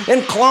ladder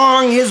and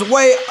clawing his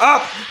way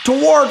up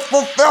toward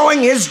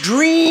fulfilling his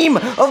dream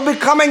of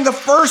becoming the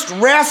first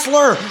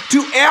wrestler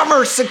to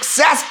ever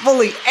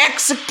successfully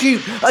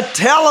execute a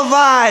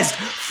televised,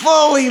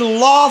 fully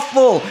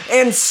lawful,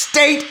 and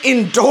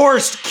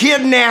state-endorsed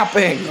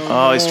kidnapping.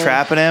 Oh, he's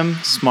trapping him.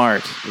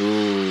 Smart.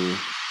 Ooh.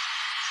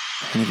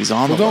 And if he's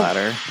on the don't-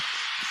 ladder, you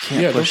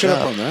can't Yeah, don't push get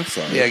up. up on that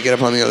side. Yeah, get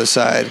up on the other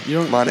side. You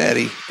don't- Come on,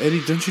 Eddie.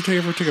 Eddie, didn't you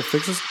ever take a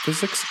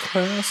physics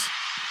class?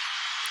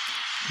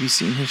 Have you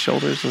seen his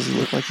shoulders? Does he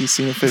look like he's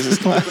seen a physics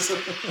class?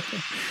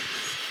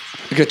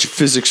 I got your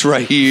physics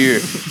right here.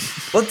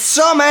 But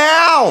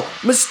somehow,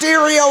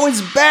 Mysterio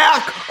is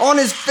back on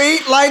his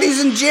feet, ladies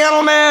and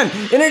gentlemen.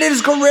 And it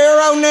is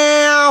Guerrero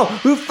now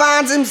who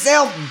finds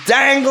himself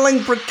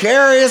dangling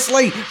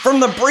precariously from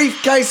the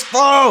briefcase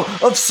full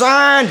of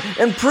signed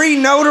and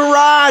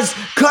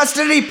pre-notarized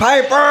custody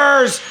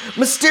papers.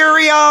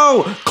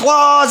 Mysterio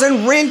claws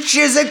and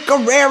wrenches at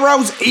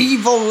Guerrero's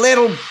evil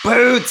little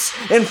boots.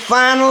 And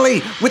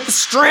finally, with the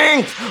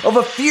strength of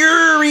a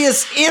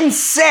furious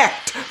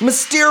insect,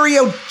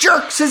 Mysterio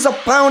jerks his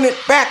opponent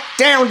back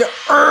down to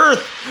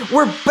earth.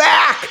 We're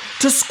back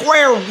to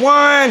square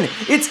one.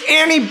 It's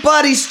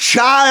anybody's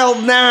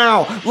child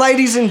now.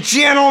 Ladies and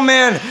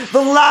gentlemen,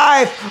 the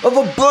life of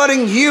a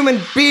budding human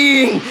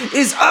being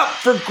is up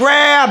for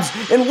grabs,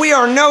 and we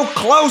are no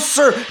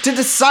closer to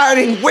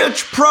deciding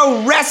which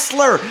pro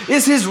wrestler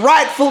is his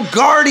rightful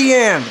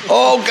guardian.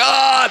 Oh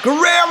God!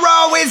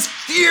 Guerrero is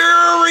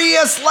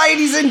furious,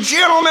 ladies and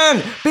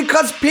gentlemen,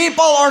 because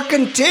people are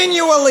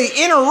continually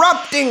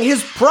interrupting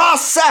his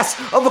process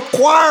of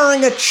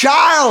acquiring a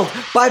child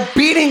by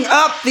beating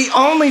up the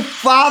only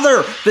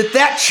father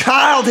that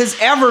child has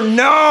ever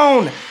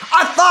known.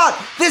 I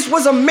thought this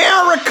was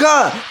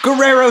America,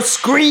 Guerrero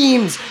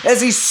screams as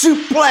he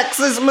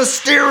suplexes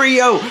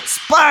Mysterio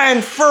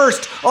spine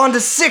first onto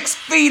 6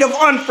 feet of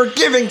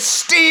unforgiving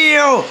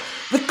steel.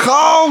 The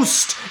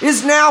coast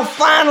is now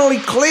finally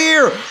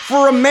clear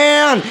for a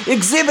man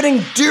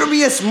exhibiting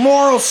dubious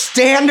moral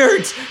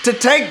standards to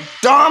take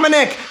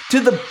Dominic to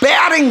the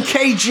batting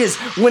cages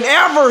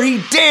whenever he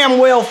damn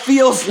well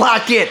feels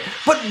like it.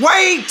 But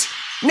wait!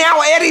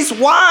 Now Eddie's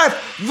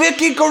wife,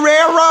 Vicky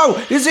Guerrero,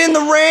 is in the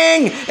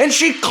ring, and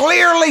she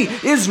clearly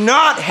is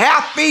not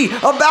happy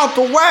about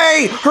the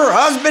way her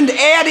husband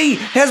Eddie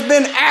has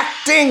been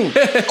acting.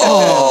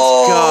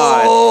 Oh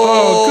God.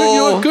 Oh, good. You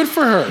know what? Good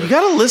for her. You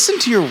gotta listen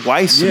to your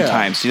wife Yeah.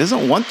 sometimes. She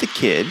doesn't want the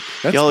kid.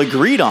 That's- Y'all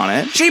agreed on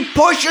it. She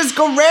pushes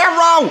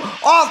Guerrero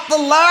off the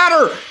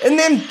ladder and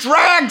then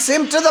drags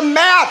him to the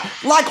mat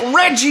like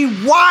Reggie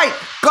White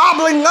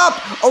gobbling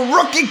up a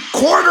rookie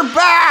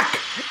quarterback.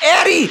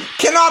 Eddie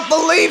cannot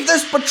believe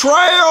this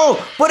betrayal,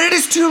 but it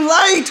is too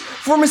late,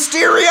 for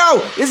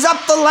Mysterio is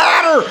up the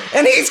ladder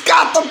and he's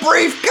got the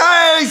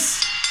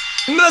briefcase.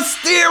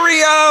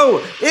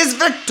 Mysterio is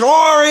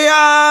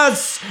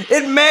victorious!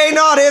 It may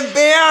not have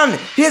been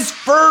his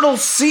fertile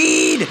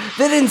seed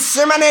that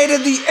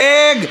inseminated the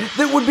egg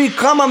that would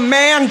become a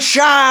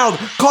man-child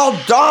called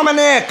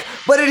Dominic,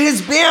 but it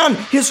has been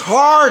his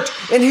heart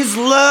and his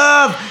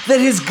love that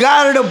has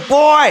guided a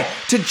boy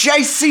to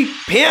J.C.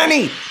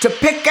 Penney to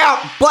pick out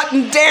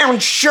button-down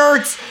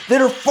shirts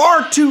that are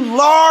far too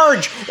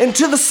large and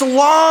to the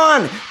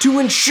salon to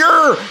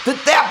ensure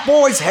that that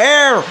boy's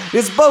hair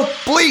is both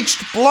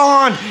bleached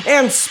blonde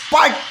and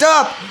spiked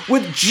up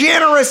with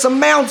generous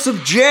amounts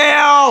of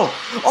gel.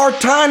 Our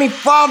tiny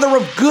father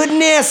of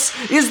goodness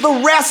is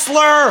the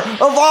wrestler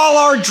of all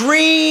our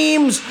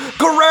dreams.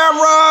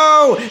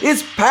 Guerrero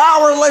is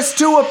powerless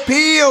to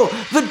appeal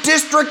the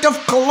District of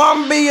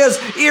Columbia's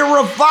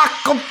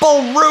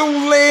irrevocable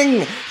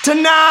ruling.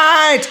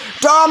 Tonight,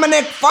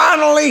 Dominic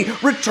finally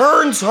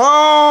returns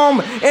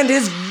home, and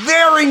his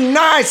very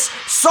nice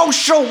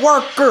social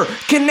worker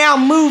can now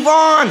move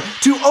on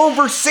to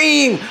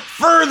overseeing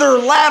further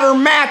ladder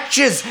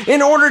matches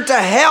in order to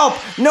help,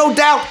 no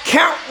doubt,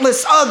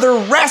 countless other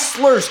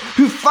wrestlers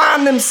who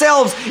find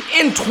themselves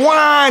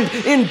entwined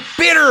in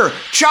bitter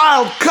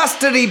child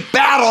custody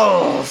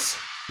battles.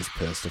 He's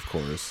pissed, of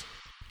course.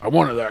 I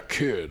wanted that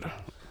kid.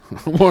 I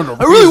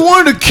really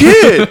wanted a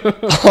kid.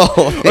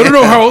 I don't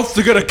know how else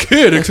to get a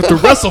kid except to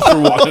wrestle for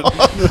one.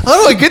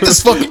 How do I get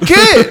this fucking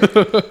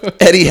kid?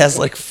 Eddie has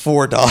like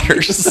 4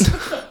 daughters.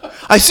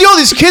 I see all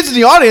these kids in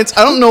the audience.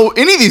 I don't know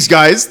any of these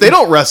guys. They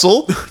don't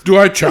wrestle. Do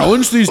I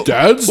challenge these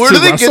dads? Where to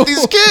do they wrestle? get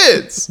these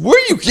kids? Where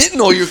are you getting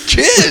all your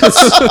kids?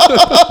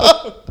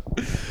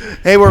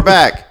 Hey, we're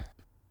back.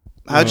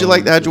 What'd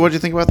you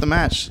think about the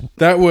match?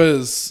 That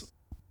was,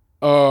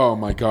 oh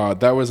my god,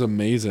 that was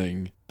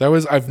amazing. That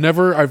was I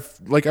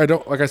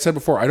said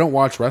before, I don't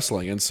watch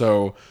wrestling, and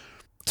so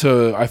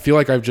I feel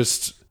like I've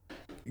just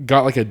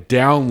got like a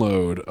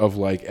download of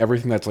like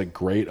everything that's like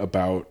great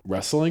about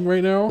wrestling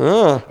right now.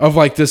 Of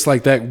like this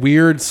like that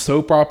weird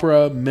soap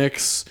opera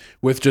mix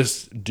with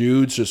just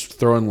dudes just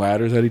throwing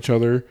ladders at each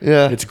other.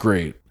 Yeah. It's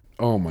great.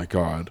 Oh my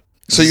god.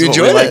 So you This is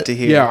what we enjoyed like it? to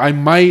hear. Yeah, I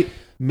might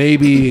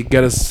maybe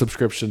get a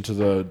subscription to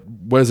the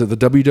the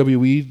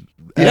WWE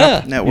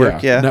Yeah.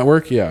 Network, yeah.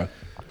 Network, yeah.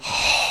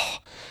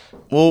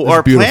 Well, It's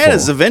our beautiful. plan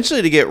is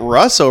eventually to get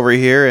Russ over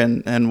here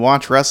and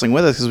watch wrestling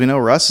with us because we know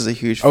Russ is a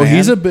huge fan. Oh,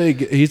 he's a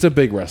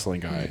big wrestling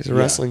guy. He's a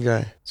wrestling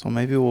guy. So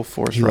maybe we'll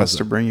force He Russ loves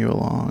to it. bring you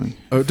along.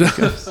 Oh,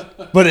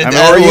 But I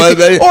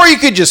mean, or you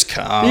could just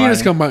come. you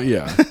just come by,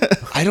 yeah.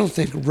 I don't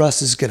think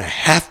Russ is going to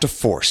have to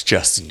force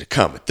Justin to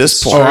come at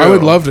this point. Oh, I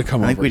would love to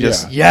come I think over. we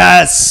just- yeah.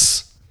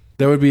 Yes.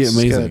 That would be is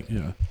amazing.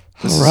 good.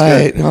 Yeah. All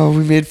right. Oh,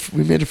 we made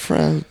a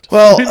friend.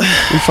 Well, We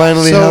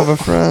finally So, have a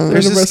friend.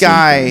 there's a this wrestling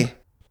guy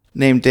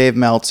named Dave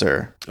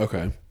Meltzer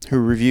Okay. who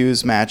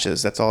reviews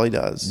matches. That's all he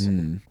does.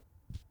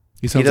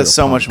 He sounds does like a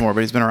so punk. much more, but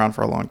he's been around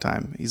for a long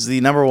time. He's the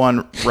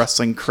 #1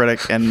 wrestling critic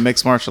and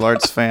mixed martial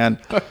arts fan.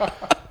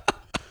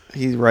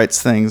 He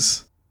writes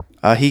things.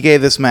 He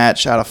gave this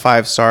match out of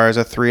 5 stars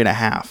a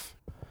 3.5.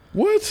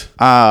 What?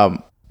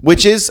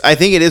 Which is, I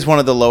think it is one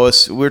of the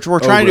lowest. We're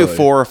trying to do really?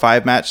 4 or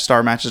 5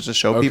 star matches to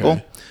show Okay.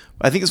 people.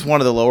 I think it's one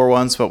of the lower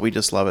ones, but we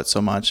just love it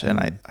so much, and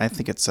I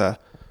think it's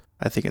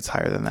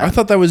higher than that. I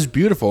thought that was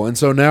beautiful, and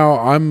so now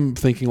I'm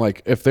thinking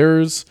like if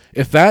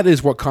that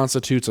is what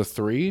constitutes a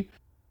 3,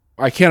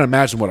 I can't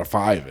imagine what a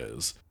 5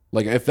 is.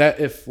 Like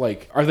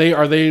are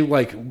they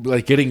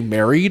like getting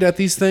married at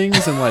these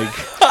things and like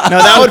No,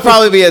 that would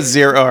probably be a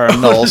 0 or a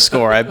null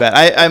score. I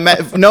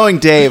bet. Knowing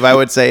Dave, I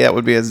would say that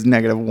would be a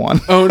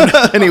 -1. Oh,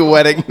 no. Any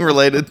wedding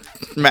related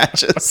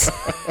matches.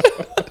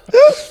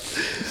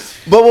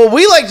 But what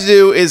we like to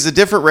do is a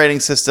different rating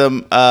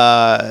system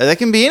that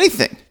can be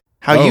anything.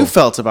 How you Oh.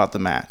 felt about the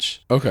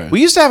match. okay.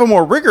 We used to have a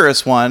more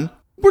rigorous one.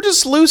 We're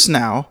just loose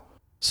now.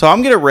 So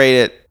I'm going to rate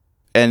it,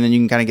 and then you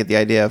can kind of get the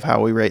idea of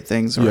how we rate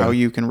things or Yeah. how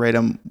you can rate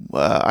them.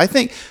 I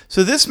think,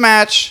 so this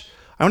match,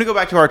 I'm going to go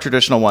back to our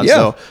traditional ones.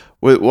 Yeah.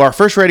 So our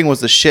first rating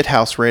was the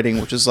shithouse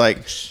rating, which is like,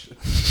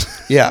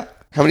 Yeah.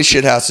 How many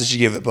shit houses did you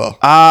give it, Bo?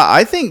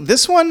 I think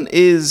this one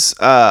is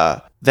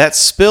that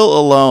spill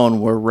alone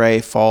where Ray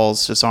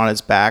falls just on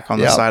his back on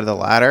the Yeah. side of the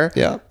ladder.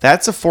 Yeah.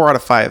 That's a 4 out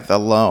of 5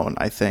 alone,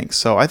 I think.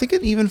 So I think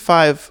an even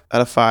 5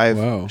 out of 5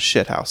 Wow.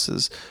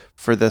 shithouses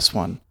for this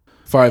one.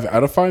 5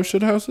 out of 5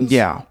 shit houses?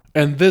 Yeah.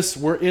 And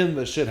we're in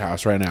the shit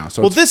house right now.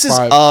 So Well, it's this is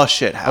 5 a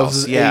shit Oh, house.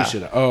 this is Yeah. a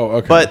shit. Oh,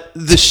 okay. But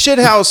the shit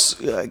house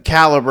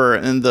caliber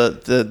and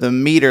the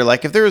meter,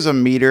 like if there was a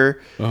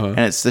meter and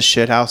it's the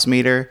shit house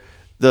meter,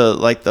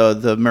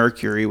 the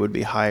mercury would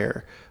be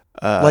higher.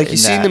 Like you in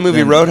seen that the movie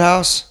than-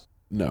 Roadhouse?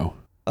 no.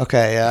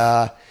 Okay.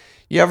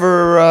 You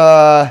ever?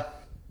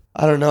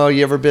 I don't know.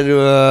 You ever been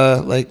to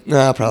a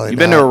no? Probably. You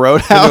been to a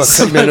Roadhouse?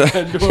 You ever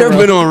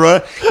been to a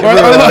road?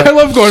 I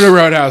love going to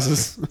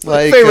roadhouses.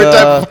 Like Favorite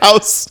type of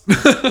house.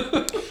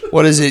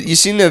 what is it? You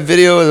seen the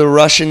video of the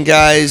Russian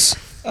guys?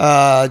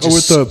 Just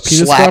with the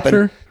penis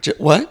slapping. sculptor?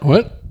 What?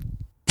 What?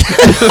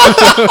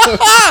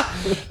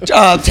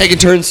 Taking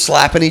turns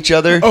slapping each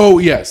other. Oh,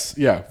 yes.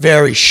 Yeah.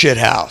 Very shit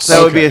house.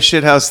 That would be a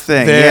shit house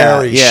thing.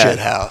 Very yeah. shit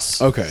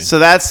house. Okay. So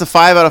that's the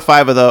 5 out of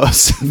 5 of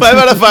those. 5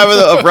 out of 5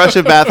 of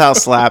Russian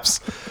bathhouse slaps.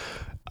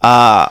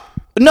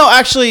 No,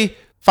 actually,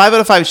 5 out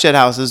of 5 shit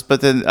houses,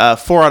 but then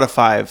 4 out of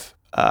 5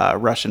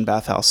 Russian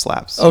bathhouse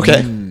slaps.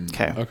 Okay.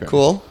 Okay. Okay.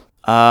 Cool.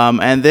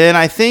 And then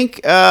I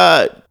think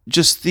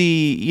just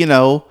the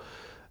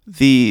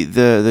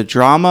the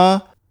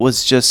drama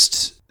was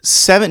just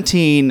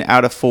 17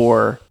 out of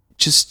 4.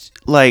 Just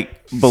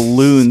like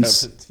balloons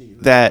 17.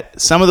 that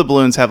some of the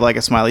balloons have like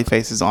a smiley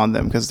faces on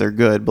them because they're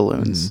good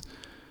balloons.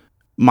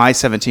 My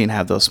 17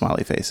 have those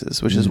smiley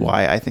faces, which is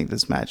why I think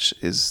this match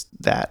is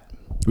that.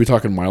 We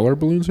talking Mylar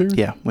balloons here?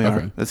 Yeah, we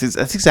Okay. are. That's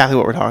exactly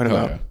what we're talking Oh,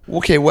 about. yeah.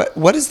 Okay,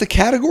 what is the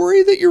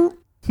category that you're?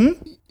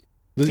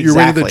 You're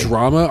rating the Exactly.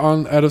 drama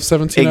on out of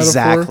 17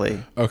 Exactly. out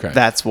of 4? Okay.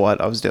 That's what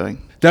I was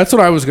doing. That's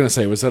what I was gonna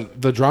say. Was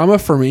that the drama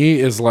for me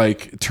is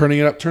like turn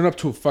up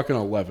to a fucking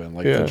 11.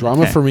 Like the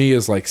drama Okay. for me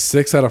is like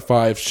 6 out of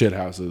 5 shit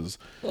houses.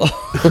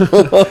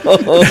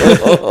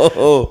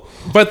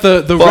 But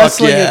the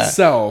wrestling yeah.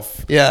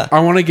 itself, Yeah. I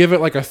want to give it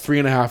like a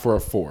 3.5 or a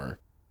 4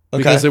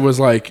 because Okay. it was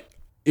like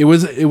it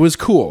was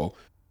cool.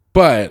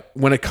 But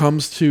when it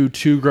comes to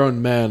two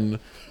grown men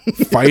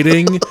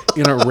fighting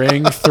in a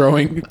ring,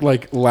 throwing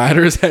like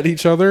ladders at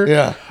each other,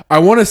 Yeah. I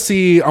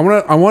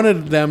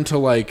wanted them to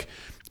like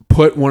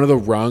put one of the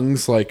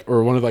rungs like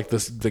or one of like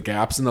the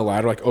gaps in the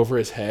ladder like over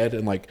his head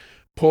and like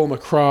pull him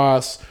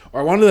across, or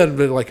I wanted them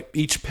to like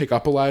each pick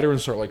up a ladder and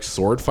start like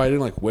sword fighting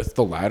like with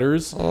the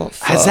ladders.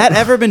 Has that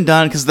ever been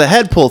done? Because the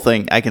head pull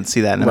thing, I can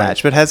see that in a Right.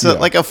 match. But has Yeah.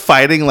 like a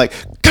fighting like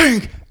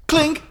clink,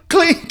 clink,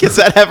 clink? Has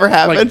that ever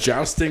happened? Like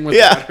jousting with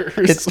Yeah.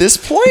 ladders. At this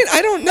point,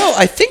 I don't know.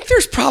 I think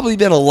there's probably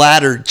been a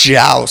ladder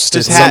joust.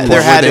 Just at had- some there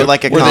point had where to, they-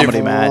 like a where comedy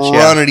they've match, Run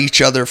yeah. at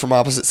each other from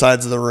opposite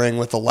sides of the ring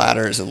with the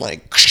ladders and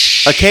like.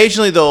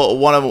 Occasionally, they'll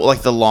one of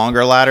like the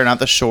longer ladder, not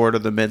the short or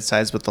the mid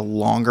size, but the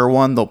longer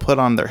one. They'll put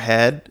on their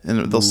head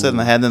and they'll sit on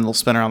the head, and then they'll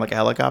spin around like a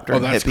helicopter Oh,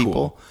 and hit that's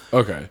people. cool.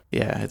 Okay.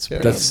 Yeah, it's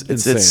That's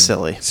it's insane.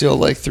 silly. It's the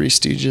old like Three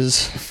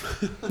Stooges.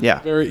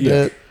 Yeah. Very yeah.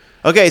 bit.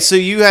 Okay, so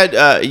you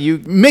had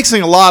you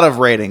mixing a lot of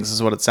ratings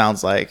is what it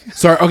sounds like.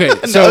 Sorry. Okay.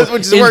 So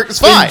which is works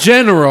fine. In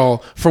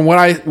general, from what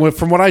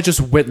I just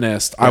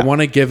witnessed, I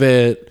want to give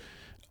it,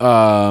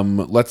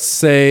 let's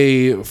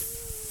say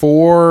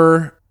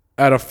 4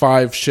 out of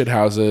 5 shit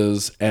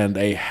houses and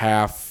a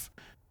half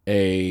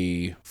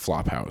a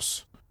flop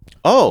house.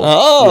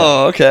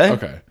 Oh, Okay.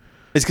 Okay.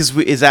 it's because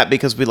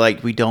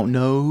we don't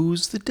know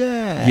who's the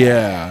dad.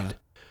 Yeah.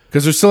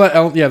 Because there's still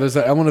there's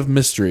that element of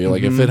mystery.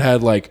 Like if it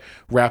had like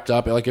wrapped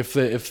up, like if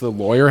the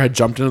lawyer had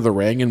jumped into the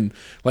ring and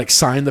like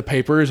signed the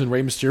papers, and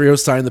Rey Mysterio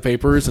signed the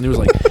papers, and he was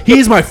like,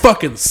 "He's my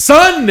fucking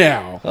son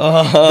now."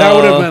 That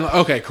would have been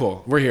okay.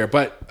 Cool, we're here.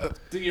 But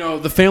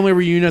the family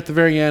reunion at the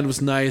very end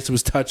was nice. It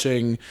was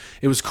touching.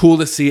 It was cool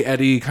to see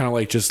Eddie kind of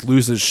like just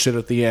lose his shit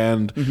at the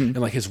end, and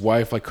like his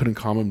wife like couldn't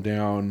calm him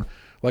down.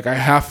 Like I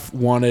half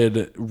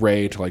wanted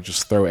Ray to like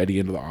just throw Eddie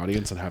into the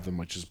audience and have them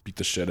like just beat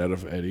the shit out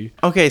of Eddie.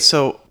 Okay,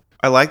 so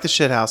I like the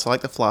shit house. I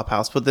like the flop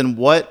house. But then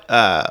what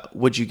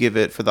would you give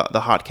it for the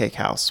hot cake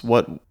house?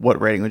 What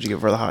rating would you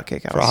give for the hot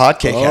cake house? For a hot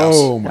cake house.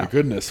 Oh my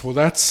goodness. Well,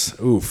 that's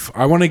oof.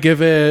 I want to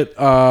give it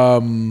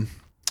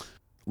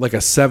like a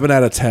 7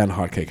 out of 10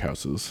 hotcake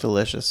houses.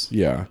 Delicious.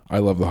 Yeah, I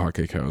love the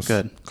hotcake house.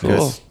 Good.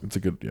 Cool. It's a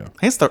good I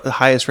think it's the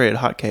highest rated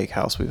hot cake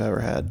house we've ever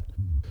had.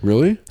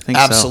 Really? I think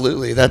so.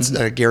 Absolutely. That's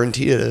I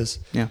guarantee it is.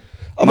 Yeah.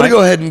 I'm going to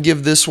go ahead and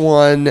give this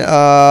one, 3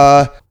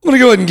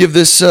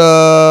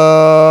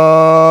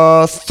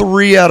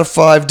 out of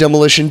 5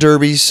 demolition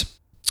derbies.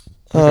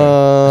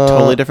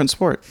 Totally different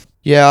sport.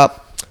 Yeah.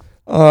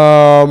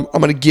 I'm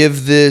going to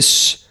give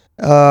this,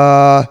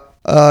 I'm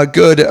going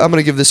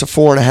to give this a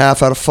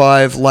 4.5 out of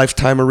 5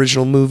 Lifetime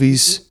original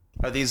movies.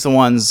 Are these the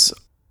ones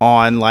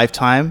on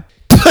Lifetime?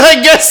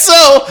 I guess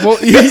so. Well,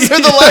 These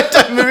are the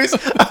Lifetime movies.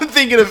 I'm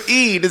thinking of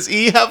E. Does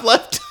E have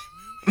Lifetime?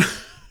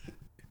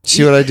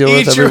 See what I deal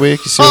with Eat every your week?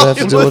 You see what I have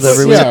to deal with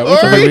every week? Yeah,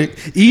 what the Every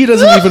fuck? week? E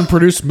doesn't even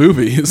produce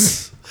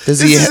movies. Does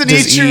This isn't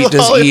Eat Your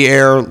does E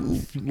air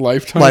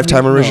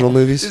Lifetime original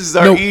This movies? is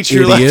our No, Eat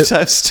Your idiot.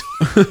 Lifetime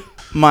story.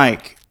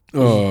 Mike,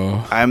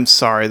 Oh, I'm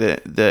sorry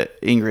that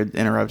Ingrid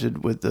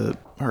interrupted with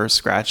her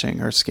scratching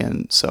her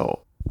skin,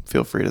 so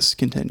feel free to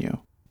continue.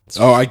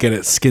 oh, I get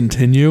it.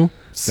 Skintinue.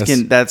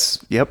 Skin,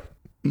 that's yep.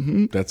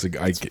 That's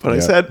a I get What I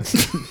yeah. said.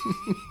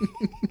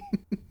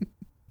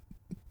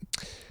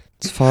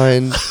 It's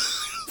fine.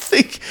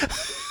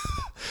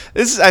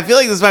 I feel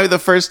like this might be the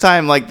first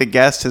time like the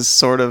guest has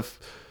sort of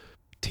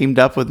teamed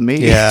up with me.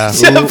 Yeah.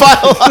 to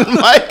pile on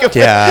Mike.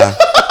 Yeah,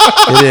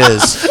 it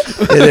is.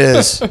 It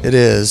is. It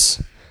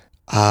is.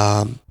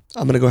 I'm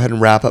gonna go ahead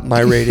and wrap up my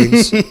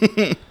ratings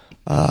because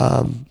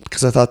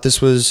I thought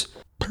this was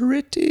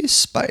pretty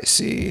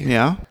spicy.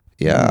 Yeah.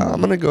 Yeah, I'm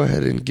gonna go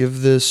ahead and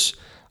give this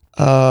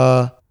 4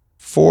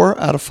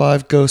 out of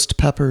 5 ghost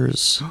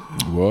peppers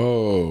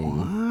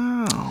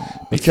Whoa.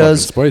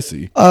 because Fucking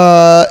spicy.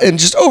 and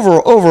just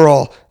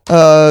overall,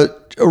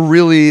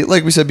 really,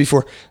 like we said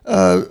before,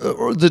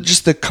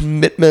 the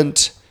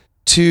commitment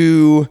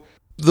to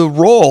the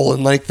role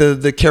and like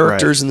the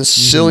characters Right. and the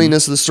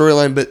silliness of the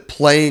storyline, but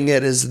playing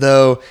it as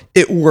though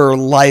it were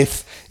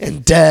life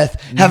and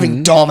death.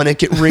 Having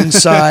Dominic at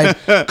ringside,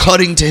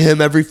 cutting to him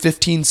every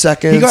 15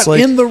 seconds. He got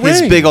like, in the ring.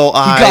 His big old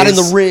eyes. he got in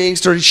the ring,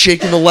 started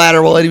shaking the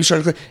ladder while Eddie was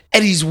trying to clear.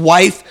 Eddie's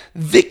wife,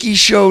 Vicky,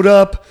 showed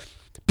up.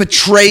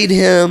 betrayed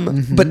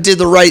him, but did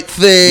the right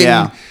thing.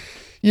 Yeah.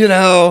 You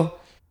know,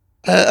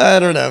 I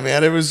don't know,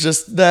 man. It was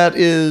just, that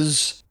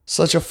is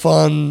such a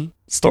fun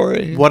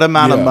story. What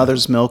amount of Yeah.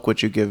 mother's milk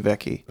would you give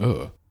Vicky?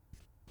 Ugh.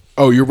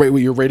 Oh, you're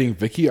rating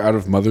Vicky out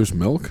of Mother's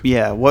Milk?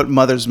 Yeah, what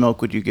mother's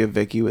milk would you give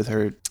Vicky with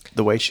her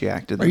the way she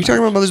acted? Are you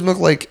talking about Mother's Milk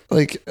like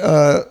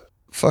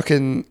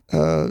fucking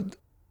Are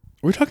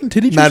we talking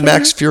titty juice? Mad right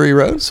Max Fury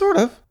Road? Sort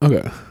of. here?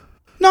 Okay.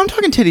 No, I'm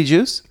talking titty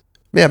juice.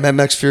 Yeah, Mad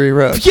Max Fury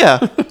Road. Yeah,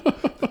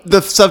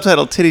 the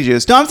subtitle titty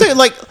juice. No, I'm saying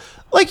like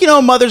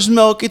mother's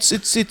milk. It's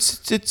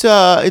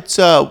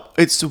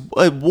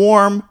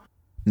warm.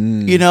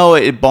 You know,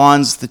 it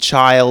bonds the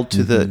child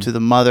to the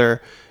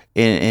mother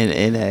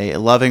in a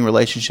loving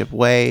relationship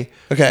way.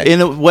 Okay.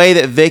 In a way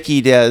that Vicky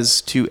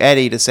does to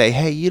Eddie to say,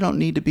 hey, you don't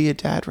need to be a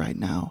dad right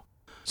now.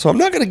 So I'm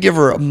not going to give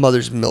her a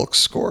Mother's Milk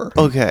score.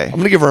 Okay. I'm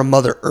going to give her a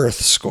Mother Earth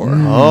score.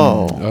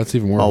 Oh, That's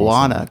even more.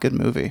 Moana, good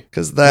movie.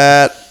 Because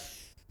that...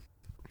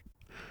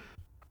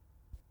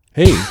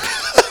 Hey.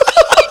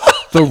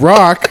 The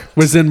Rock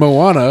was in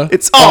Moana.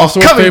 It's all also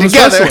a coming famous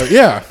together. wrestler.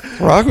 Yeah.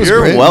 Rock was You're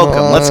great.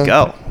 welcome. Let's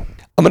go.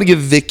 I'm going to give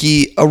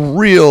Vicky a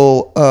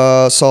real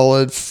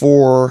solid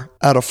 4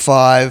 out of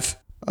 5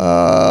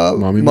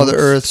 Mommy Mother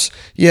milks? Earths.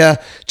 Yeah,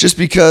 just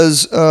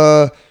because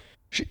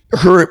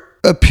her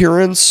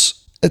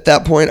appearance at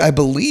that point, I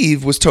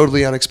believe, was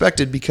totally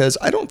unexpected, because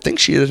I don't think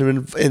she had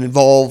been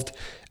involved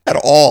at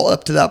all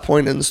up to that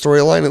point in the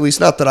storyline, at least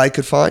not that I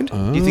could find.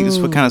 Do you think this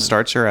what kind of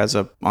starts her as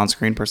a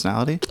on-screen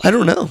personality? I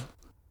don't know.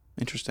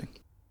 Interesting.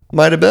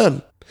 Might have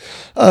been.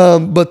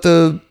 But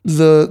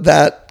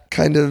that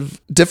kind of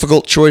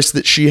difficult choice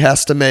that she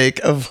has to make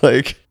of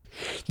like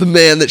the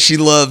man that she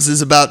loves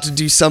is about to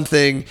do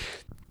something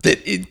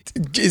that it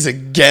is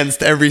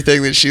against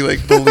everything that she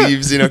like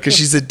believes, you know, because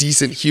she's a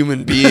decent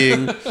human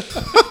being.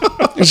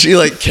 And she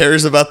like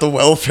cares about the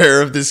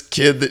welfare of this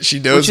kid that she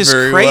knows Which is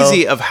very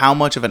crazy well. of how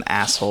much of an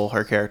asshole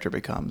her character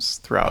becomes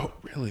throughout.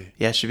 Really?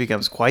 Yeah, she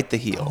becomes quite the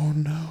heel. Oh,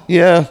 no.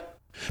 Yeah.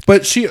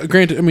 But she,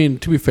 granted, I mean,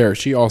 to be fair,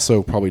 she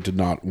also probably did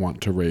not want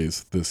to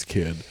raise this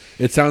kid.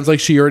 It sounds like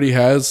she already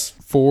has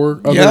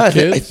 4 other Yeah,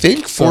 kids. I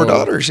think 4 So-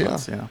 daughters, yeah.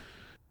 Yeah.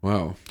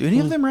 Wow. Do any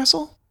of them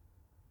wrestle?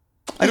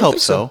 I don't hope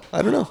think so.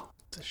 I don't know.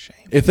 It's a shame.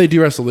 If they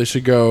do wrestle, they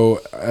should go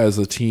as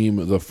a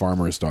team, the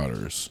Farmer's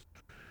Daughters.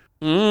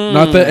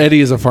 Not that Eddie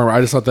is a farmer.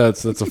 I just thought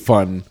that's a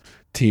fun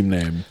team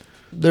name.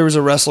 There was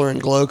a wrestler in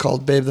Glow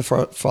called Babe the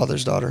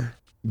Father's Daughter.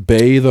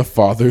 Bay, the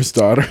father's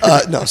daughter.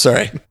 No,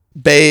 sorry.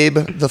 Babe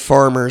the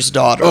Farmer's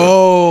Daughter.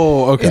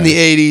 Oh, okay. In the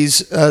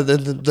 80s,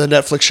 the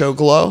Netflix show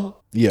Glow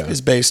yeah.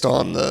 is based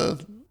on the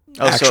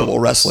Oh, so- actual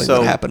wrestling so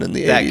that happened in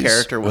the 80s. that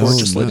character was-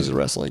 Gorgeous Oh, Ladies no. of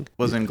Wrestling.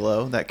 Was in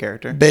Glow, that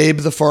character? Babe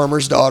the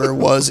Farmer's Daughter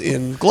was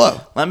in Glow.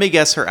 Let me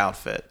guess her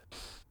outfit.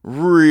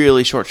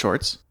 Really short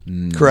shorts.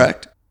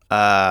 Correct.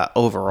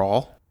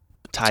 Overall.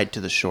 Tied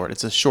to the short.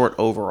 It's a short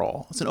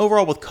overall. It's an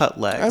overall with cut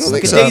legs. I don't like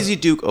think a so. Daisy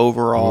Duke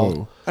overall.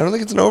 Whoa. I don't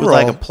think it's an With overall.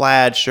 like a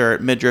plaid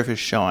shirt. Midriff is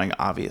showing,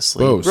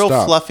 obviously. Whoa, Real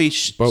stop. fluffy.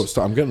 Bo,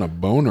 stop. I'm getting a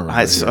boner.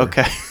 Over here.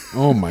 Okay.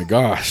 Oh my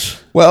gosh.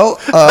 Well,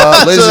 ladies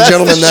that's and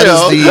gentlemen, the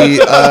that is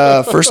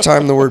the first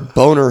time the word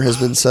boner has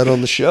been said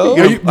on the show.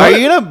 Are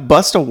you going to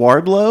bust a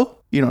Wardlow?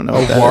 You don't know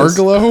what that is.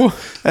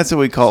 Warglow? That's what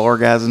we call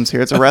orgasms here.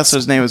 It's a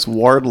wrestler's name is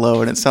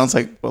Wardlow, and it sounds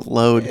like a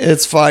load.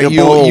 It's fine. Your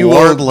You bowl will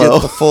Wardlow.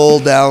 get the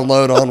full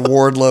download on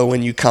Wardlow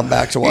when you come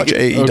back to watch You're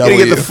AEW. going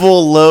to get the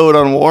full load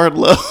on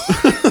Wardlow.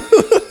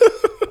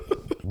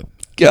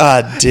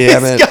 God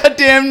damn it.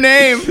 Goddamn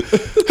name.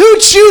 Who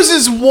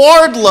chooses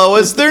Wardlow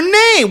as their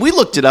name? We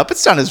looked it up.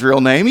 It's not his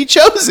real name. He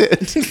chose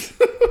it.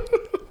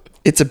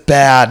 It's a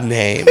bad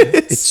name.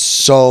 It's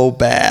so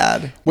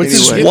bad. What's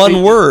It's his-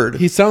 one word.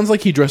 He sounds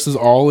like he dresses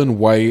all in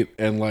white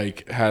and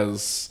like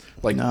has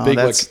like No, big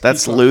that's like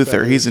peacock Luther.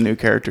 feathers. He's a new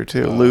character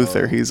too.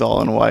 Luther. He's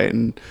all in white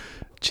and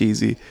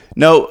cheesy.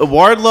 No,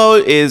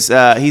 Wardlow is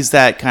he's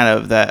that kind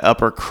of that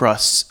upper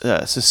crust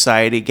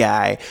society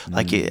guy.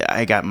 Like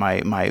I got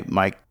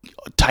my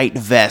tight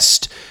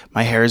vest.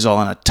 My hair is all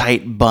in a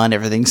tight bun.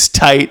 Everything's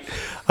tight.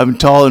 I'm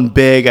tall and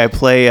big. I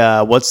play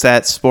what's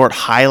that sport?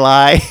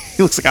 Highlight.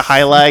 He looks like a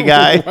highlight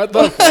guy. What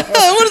the fuck?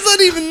 What does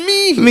that even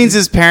mean? It means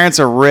his parents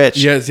are rich.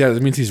 Yes, yeah,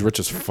 that means he's rich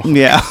as fuck.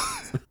 Yeah.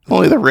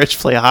 Only the rich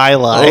play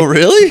highlight. Oh,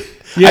 really?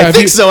 Yeah, I if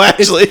think so,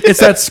 actually. It's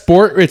that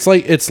sport. It's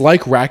like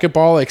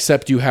racquetball,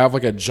 except you have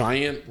like a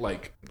giant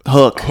like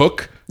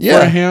Hook.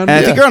 Yeah. for a hand. And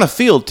I think you're on a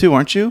field too,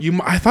 aren't you?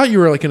 I thought you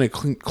were like in a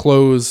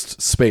closed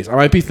space. I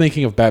might be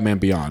thinking of Batman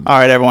Beyond. All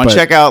right, everyone, But-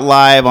 check out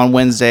live on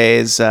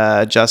Wednesdays,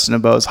 Justin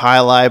and Bo's High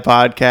Life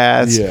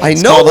podcast. Yeah. I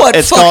know what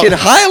fucking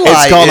High Life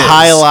It's called is.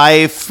 High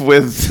Life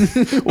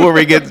with where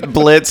we get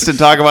blitzed and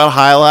talk about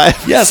High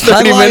Life. Yes, 30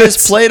 High Life minutes.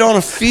 is played on a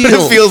It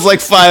field. feels like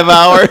 5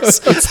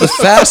 hours. It's the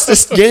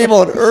fastest game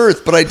on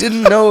earth, but I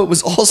didn't know it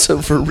was also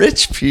for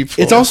rich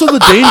people. It's also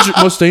the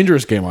most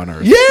dangerous game on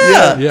earth.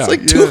 yeah, Yeah. it's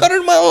like Yeah.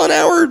 200 mile an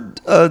hour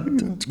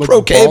Like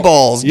croquet ball-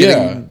 balls Yeah,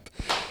 getting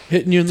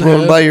hitting you in the thrown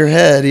head. by your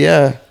head.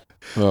 Yeah.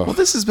 Ugh. Well,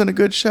 this has been a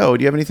good show.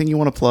 Do you have anything you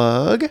want to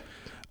plug?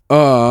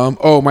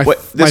 Oh my. Wait,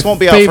 this my won't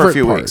be out for a favorite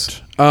few part.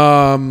 weeks.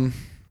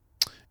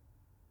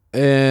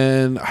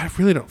 And I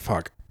really don't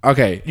fuck.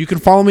 Okay, you can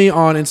follow me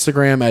on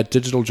Instagram at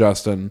Digital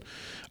Justin.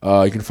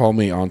 You can follow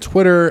me on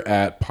Twitter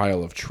at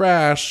Pile of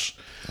Trash.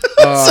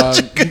 So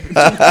good.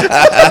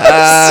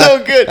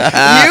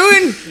 You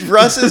and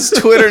Russ's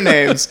Twitter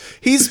names.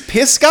 He's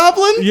Piss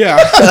Goblin? Yeah.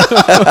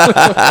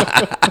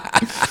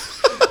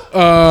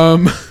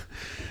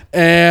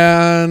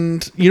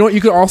 And you know what?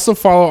 You could also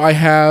follow. I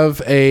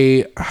have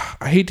I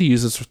hate to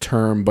use this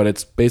term, but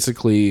it's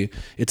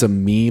a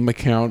meme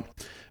account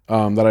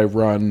that I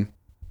run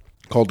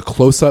called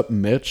Close Up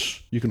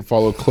Mitch. You can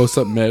follow Close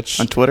Up Mitch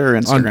On Twitter or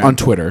Instagram? On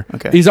Twitter.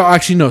 Okay. He's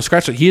actually, no,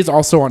 scratch it. He is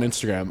also on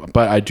Instagram,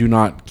 but I do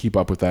not keep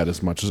up with that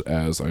as much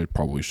as I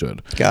probably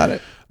should. Got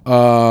it.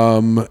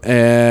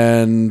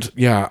 And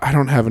yeah, I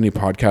don't have any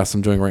podcasts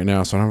I'm doing right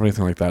now, so I don't have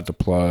anything like that to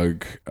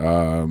plug.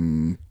 Are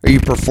you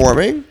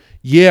performing?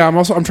 Yeah,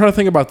 I'm trying to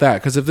think about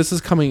that, because if this is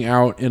coming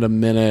out in a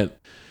minute,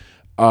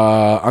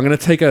 I'm gonna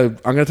take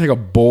a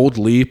bold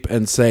leap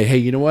and say, hey,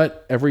 you know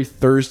what? Every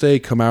Thursday,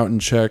 come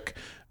check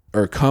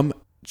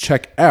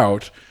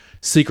out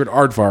Secret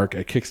Aardvark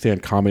at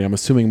Kickstand Comedy. I'm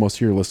assuming most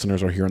of your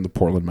listeners are here in the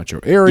Portland metro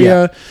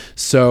area. Yeah.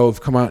 So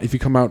if you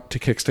come out to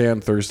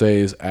Kickstand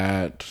Thursdays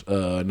at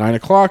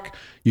 9:00,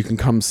 you can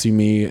come see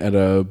me and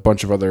a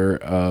bunch of other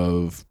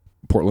of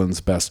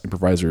Portland's best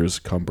improvisers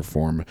come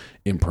perform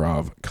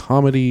improv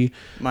comedy.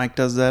 Mike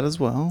does that as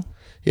well.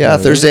 Yeah,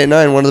 Thursday at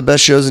 9, one of the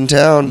best shows in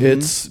town.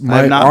 It's I've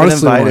not been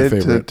honestly one of my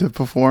invited favorite. to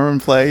perform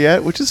and play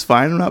yet, which is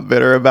fine. I'm not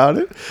bitter about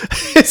it.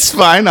 It's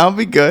fine. I'll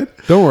be good.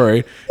 Don't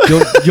worry.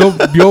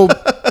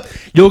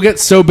 You'll get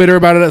so bitter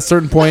about it at a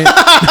certain point,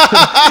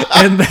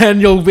 and then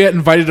you'll get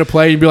invited to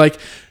play and be like,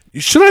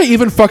 should I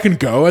even fucking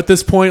go at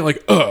this point?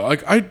 Like, you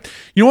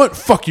know what?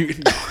 Fuck you.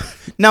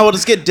 Now we'll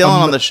just get Dylan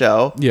on the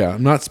show Yeah,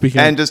 I'm not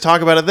speaking. and just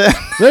talk about it then.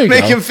 There you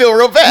Make go. him feel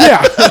real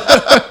bad.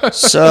 Yeah.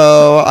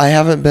 So I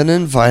haven't been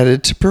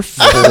invited to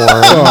perform.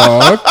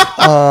 Fuck.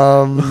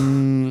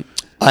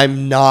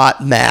 I'm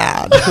not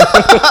mad.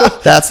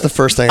 That's the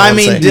first thing I want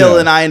to mean, say.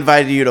 Dylan, I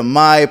invited you to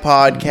my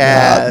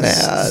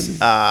podcast.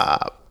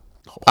 Not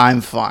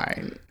I'm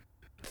fine.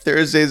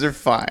 Thursdays are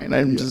fine.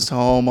 I'm just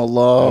home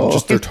alone.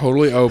 They're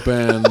totally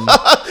open.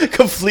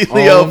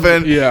 Completely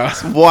open. Yeah.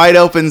 Wide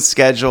open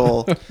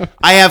schedule.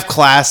 I have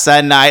class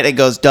that night. It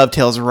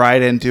dovetails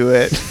right into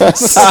it.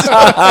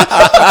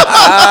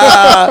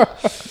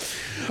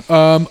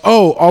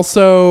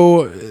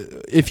 Also,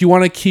 if you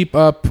want to keep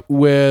up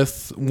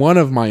with one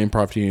of my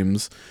improv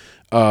teams,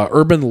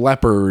 Urban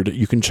Leopard,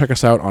 you can check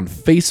us out on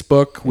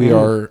Facebook.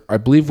 I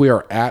believe we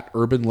are at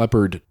Urban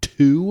Leopard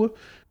 2,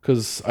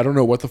 because I don't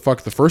know what the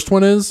fuck the first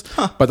one is,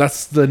 but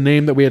that's the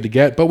name that we had to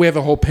get. But we have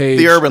a whole page.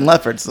 The Urban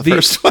Leopards, the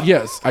first one.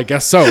 Yes, I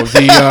guess so.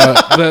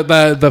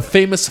 The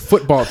famous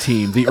football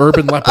team, the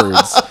Urban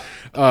Leopards.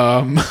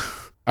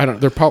 I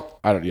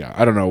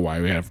don't know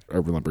why we have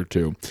Urban Leopard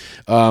 2.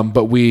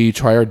 But we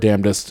try our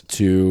damnedest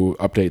to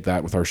update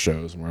that with our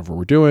shows and whatever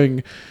we're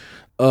doing.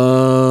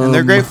 And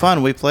they're great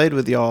fun. We played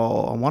with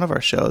y'all on one of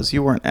our shows.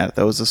 You weren't at it.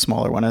 That was a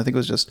smaller one. I think it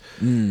was just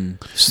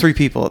 3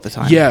 people at the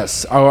time.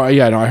 Yes. Oh,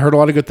 yeah. No, I heard a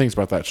lot of good things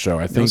about that show.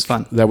 I think was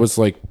fun. that was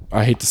like,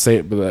 I hate to say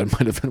it, but that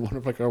might have been one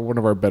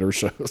of our better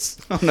shows.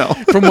 Oh, no.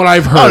 From what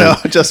I've heard. Oh,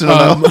 no. Justin will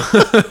know.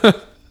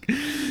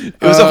 It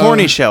was a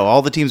horny show.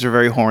 All the teams were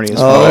very horny as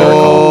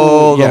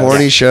well. the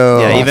horny show.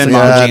 Yeah, even yeah,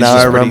 Mama G's now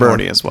was I pretty remember.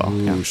 horny as well.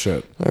 Ooh,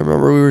 shit. I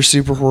remember we were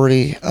super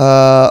horny.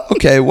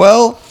 Okay,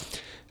 well,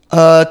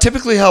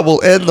 typically how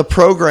we'll end the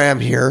program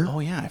here Oh,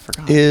 yeah. I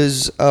forgot.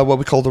 is what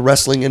we call the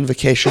wrestling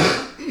invocation.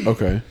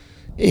 Okay.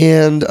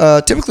 And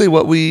typically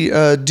what we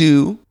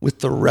do with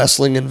the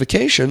wrestling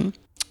invocation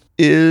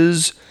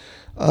is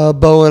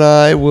Bo and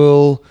I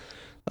will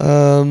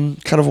kind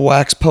of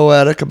wax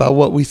poetic about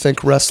what we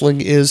think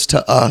wrestling is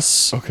to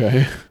us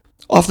Okay.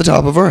 off the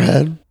top of our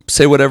head,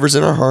 say whatever's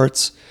in our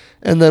hearts,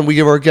 and then we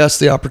give our guests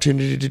the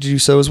opportunity to do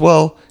so as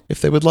well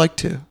if they would like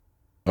to.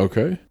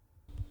 Okay.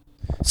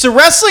 So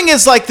wrestling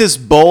is like this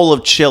bowl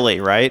of chili,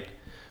 right?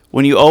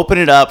 When you open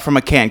it up from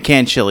a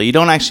canned chili, you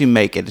don't actually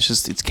make it.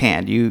 It's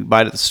canned. You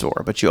buy it at the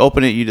store, but you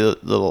open it. You do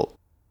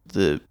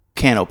the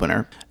can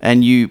opener,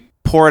 and you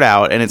pour it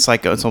out, and it's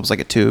almost like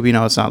a tube. You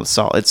know, it's not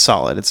solid. It's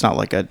solid. It's not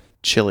like a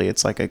chili.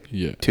 It's like a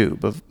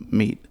tube of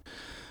meat,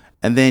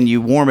 and then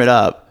you warm it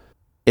up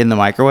in the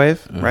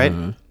microwave, right?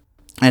 And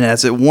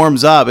as it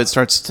warms up, it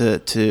starts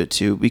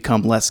to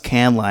become less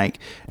can-like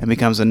and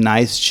becomes a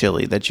nice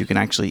chili that you can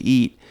actually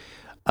eat.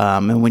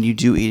 And when you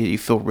do eat it, you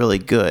feel really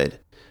good.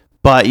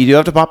 But you do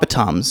have to pop a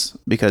Tums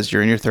because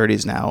you're in your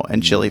 30s now,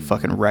 and chili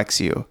fucking wrecks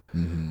you.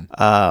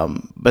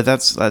 But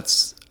that's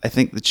I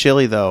think the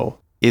chili, though,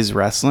 is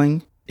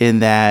wrestling in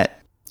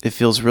that it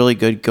feels really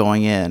good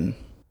going in.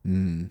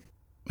 And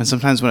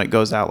sometimes when it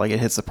goes out, like it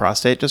hits the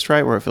prostate just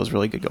right, where it feels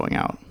really good going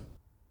out.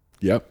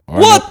 Yep.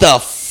 What the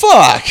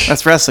fuck?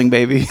 That's wrestling,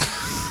 baby.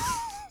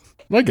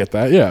 I get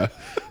that. Yeah.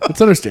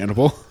 It's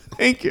understandable.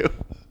 Thank you.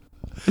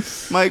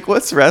 Mike,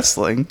 what's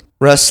wrestling?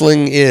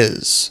 Wrestling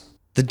is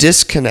the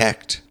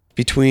disconnect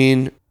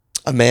between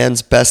a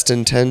man's best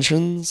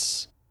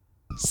intentions,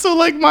 So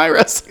like my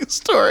wrestling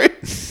story.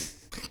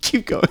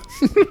 Keep going.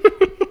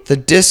 the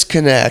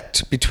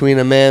disconnect between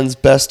a man's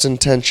best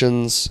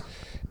intentions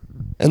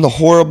and the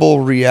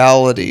horrible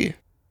reality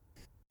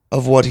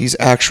of what he's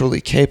actually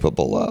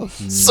capable of.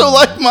 So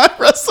like my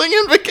wrestling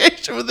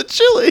invocation with the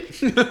chili.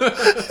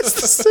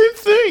 It's the same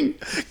thing.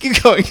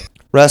 Keep going.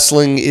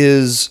 Wrestling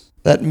is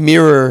that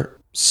mirror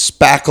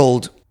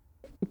spackled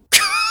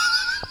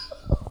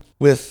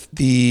with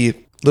the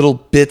little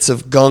bits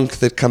of gunk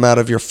that come out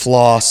of your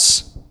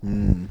floss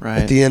Right.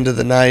 at the end of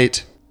the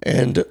night.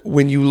 And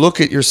when you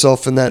look at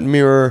yourself in that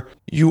mirror,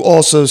 you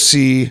also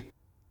see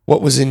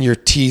what was in your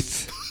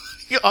teeth.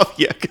 Oh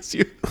yeah, because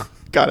you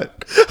got it.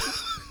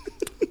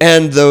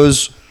 And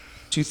those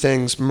two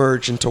things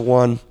merge into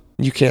one.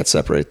 You can't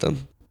separate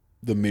them.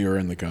 The mirror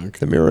and the gunk.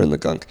 The mirror and the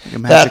gunk.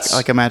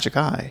 Like a magic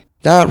eye.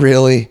 Not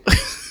really.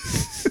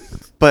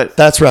 But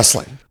That's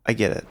wrestling. I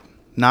get it.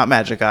 Not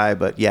magic eye,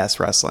 but yes,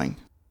 wrestling.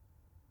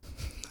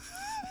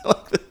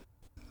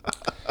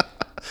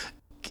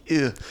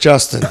 Ew.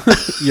 Justin,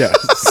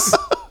 Yes.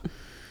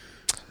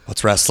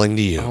 what's wrestling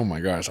to you? Oh my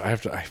gosh, I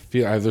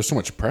feel there's so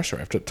much pressure. I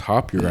have to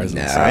top your guys'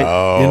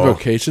 No.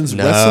 invocations.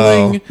 No.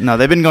 Wrestling. No,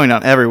 they've been going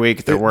down every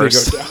week. They're They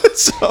worse. go down.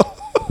 So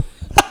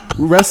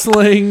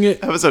Wrestling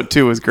episode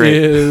 2 was great.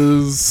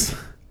 is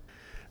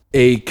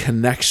a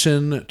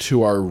connection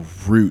to our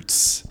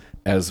roots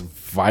as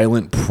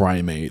violent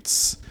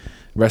primates.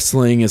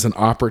 Wrestling is an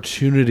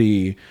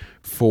opportunity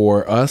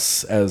for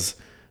us as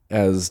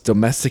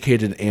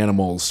domesticated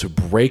animals to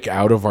break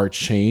out of our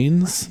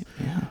chains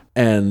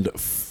and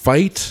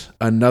fight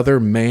another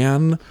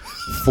man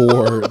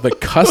for the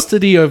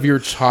custody of your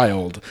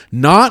child,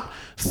 not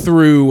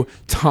through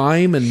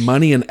time and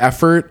money and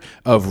effort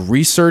of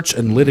research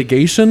and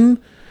litigation,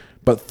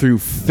 but through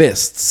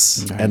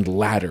fists and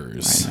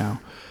ladders. I know.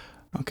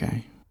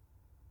 Okay.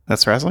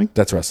 That's wrestling?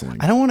 That's wrestling.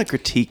 I don't want to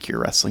critique your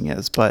wrestling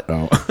is, but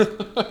Oh.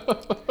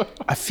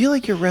 I feel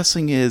like your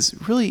wrestling is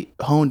really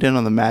honed in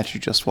on the match you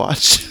just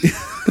watched.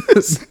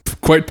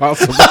 Quite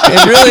possible.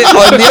 And really,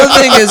 the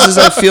other thing is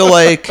I feel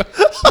like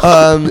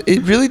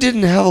it really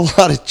didn't have a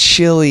lot of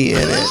chili in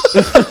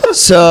it.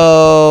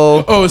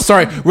 So Oh,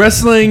 sorry.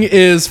 Wrestling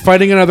is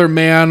fighting another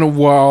man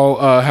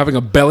while having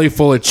a belly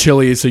full of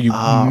chili, so you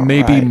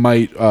maybe right.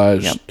 might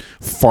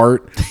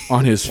fart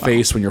on his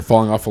face when you're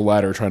falling off a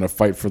ladder trying to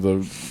fight for the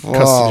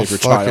custody of your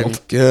fucking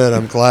child. good.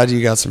 I'm glad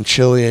you got some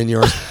chili in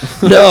yours.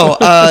 No,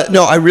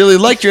 I really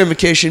liked your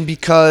invocation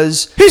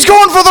because He's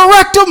going for the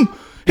rectum!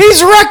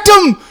 He's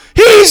rectum!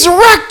 He's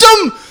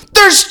rectum!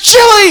 There's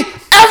chili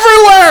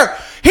everywhere!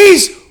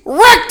 He's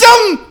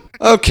rectum!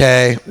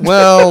 okay,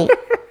 well,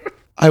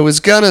 I was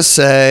gonna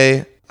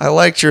say I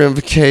liked your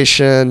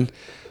invocation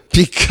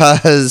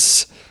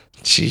because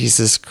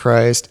Jesus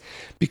Christ,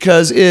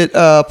 because it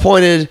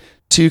pointed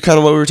to kind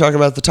of what we were talking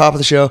about at the top of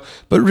the show,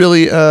 but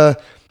really kind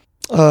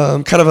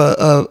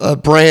of a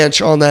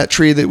branch on that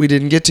tree that we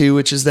didn't get to,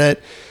 which is that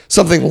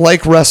something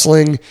like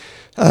wrestling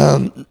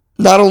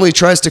not only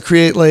tries to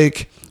create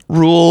like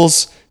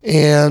rules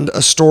and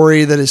a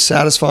story that is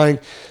satisfying,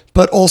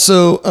 but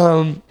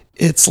also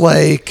it's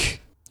like,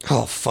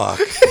 oh fuck.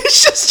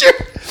 It's just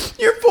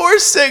your poor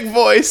sick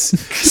voice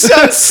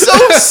sounds so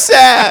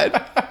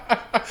sad.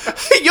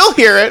 You'll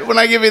hear it when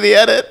I give you the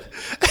edit.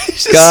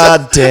 It's just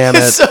God damn it.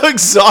 It's so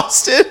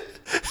exhausted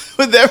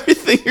with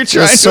everything you're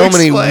trying Just to so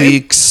many explain.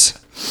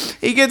 weeks.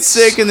 He gets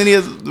sick and then he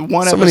has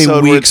one So many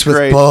episode where weeks it's with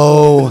great.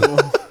 Bo.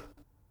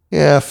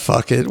 Yeah,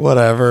 fuck it.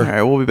 Whatever. All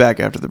right, we'll be back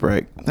after the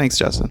break. Thanks,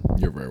 Justin.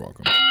 You're very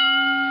welcome.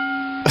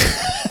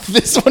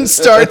 This one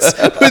starts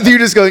with you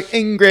just going,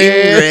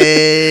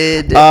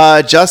 Ingrid.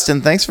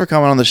 Justin, thanks for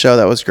coming on the show.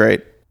 That was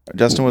great.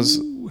 Justin was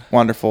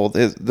wonderful.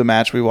 The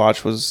match we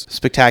watched was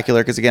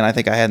spectacular because, again, I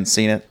think I hadn't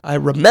seen it. I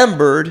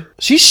remembered.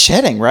 She's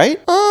shedding, right?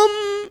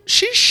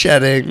 She's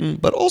shedding,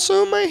 but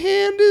also my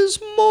hand is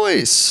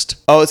moist.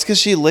 Oh, it's because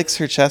she licks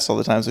her chest all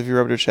the time. So if you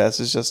rubbed her chest,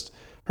 it's just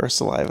her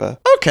saliva.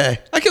 Okay,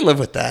 I can live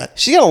with that.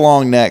 She got a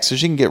long neck, so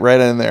she can get right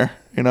in there.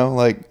 You know,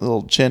 like a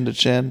little chin to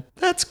chin.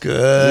 That's Is this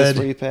where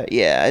good. you pat?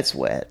 Yeah, it's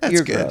wet. That's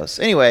You're good. gross.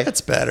 Anyway.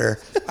 That's better.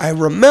 I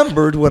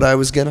remembered what I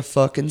was gonna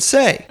fucking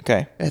say.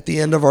 Okay. At the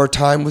end of our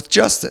time with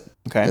Justin.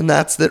 Okay. And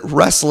that's that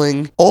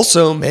wrestling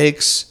also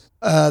makes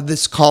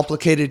this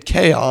complicated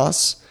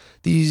chaos,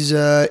 these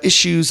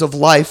issues of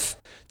life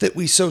that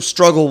we so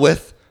struggle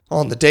with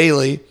on the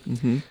daily.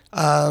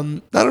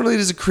 Not only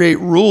does it create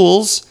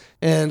rules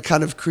and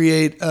kind of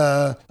create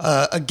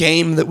a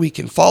game that we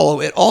can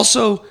follow, it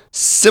also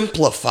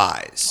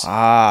simplifies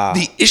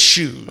the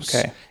issues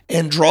Okay.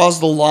 and draws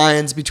the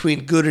lines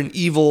between good and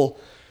evil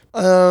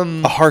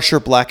A harsher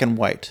black and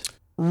white.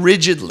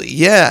 rigidly.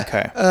 Yeah.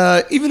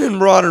 Okay. Even in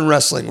modern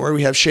wrestling, where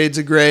we have shades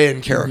of gray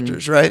and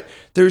characters, right?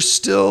 There's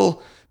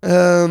still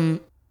the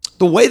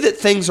way that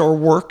things are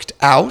worked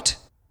out,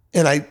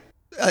 and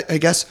I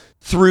guess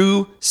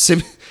through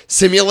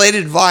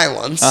simulated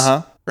violence,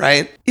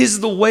 right, is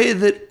the way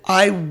that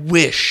I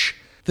wish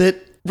that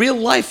real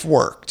life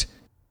worked.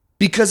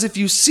 Because if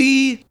you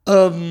see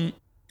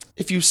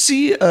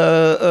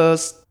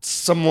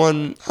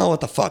someone, oh,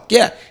 what the fuck?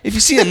 Yeah. If you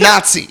see a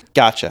Nazi,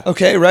 Gotcha.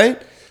 okay,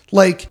 right?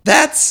 Like,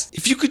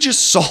 if you could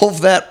just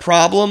solve that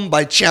problem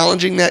by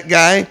challenging that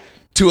guy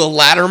to a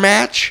ladder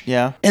match.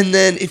 Yeah. And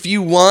then if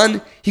you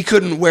won, he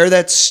couldn't wear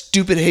that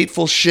stupid,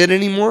 hateful shit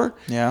anymore.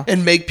 Yeah.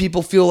 And make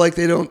people feel like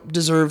they don't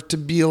deserve to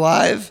be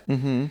alive.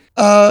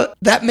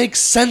 That makes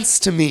sense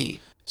to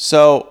me.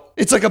 So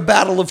It's like a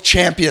battle of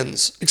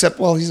champions, except,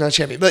 well, he's not a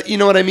champion, but you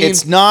know what I mean?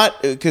 it's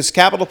not, because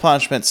capital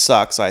punishment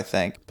sucks, I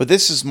think. But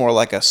this is more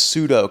like a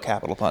pseudo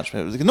capital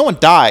punishment. No one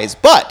dies,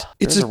 but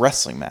it's a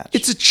wrestling match.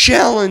 It's a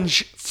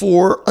challenge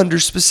for under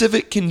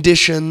specific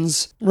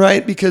conditions,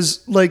 right?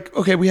 Because, like,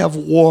 okay, we have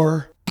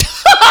war.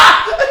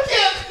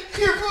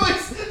 Your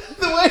voice,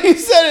 the way you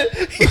said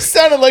it, you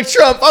sounded like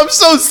Trump. I'm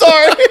so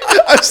sorry.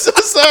 I'm so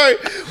sorry.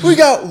 We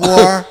got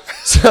war.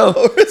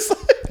 So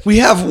we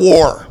have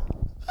war.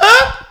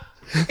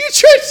 You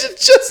tried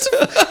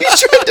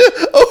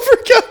to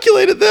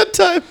overcalculate at that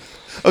time.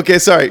 Okay,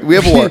 sorry. We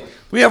have war.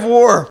 We have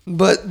war,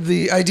 but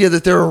the idea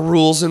that there are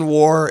rules in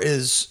war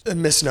is a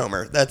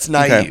misnomer. That's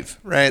naive,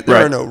 right? There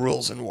Right. are no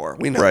rules in war.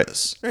 We know Right.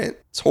 this, right?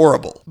 It's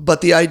horrible. But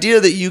the idea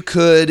that you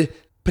could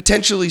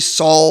potentially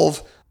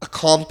solve a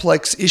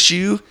complex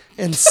issue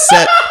and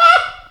set...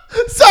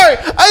 Sorry,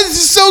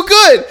 this is so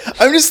good.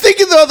 I'm just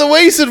thinking about the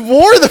way you said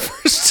war the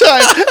first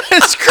time.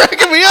 It's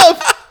cracking me up.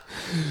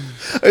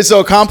 All right, so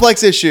a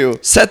complex issue.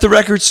 set the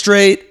record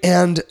straight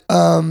and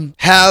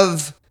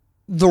have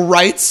the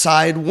right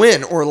side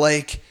win, or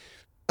like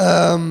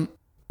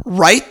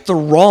right the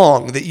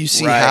wrong that you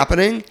see Right.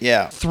 happening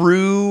Yeah.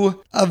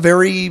 through a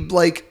very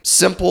like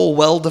simple,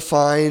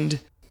 well-defined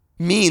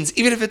means,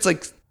 even if it's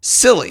like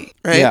silly,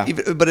 right? Yeah.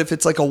 But if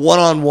it's like a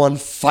one-on-one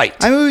fight.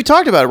 I mean, we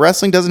talked about it.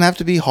 Wrestling doesn't have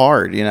to be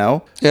hard, you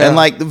know? Yeah. And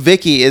like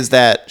Vicky is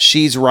that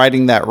she's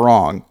righting that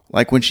wrong.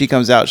 Like when she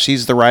comes out,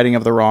 she's the righting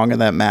of the wrong in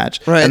that match.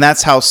 Right. And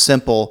that's how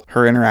simple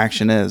her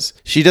interaction is.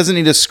 She doesn't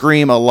need to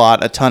scream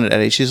a ton at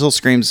Eddie. She still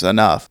screams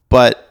enough,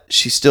 but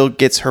she still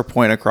gets her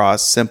point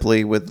across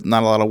simply with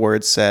not a lot of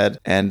words said.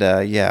 And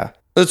yeah.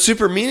 It's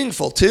super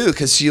meaningful too,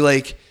 because she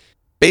like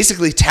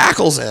basically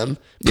tackles him,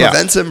 Yeah.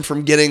 prevents him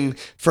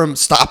from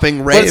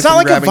stopping Ray. But it's not from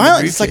like a grabbing the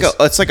violent. It's like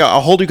briefcase. a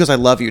I'll hold you because I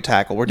love you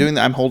tackle. We're doing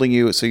that. I'm holding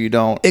you so you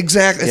don't.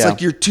 Exactly. It's Yeah.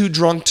 like you're too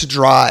drunk to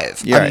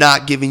drive. Yeah, I'm right.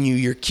 not giving you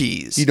your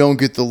keys. You don't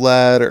get the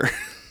ladder.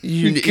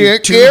 You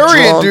can't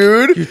carry it,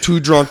 dude. You're too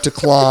drunk to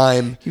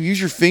climb. You use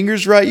your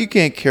fingers right. You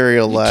can't carry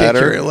a You ladder. can't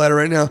carry a ladder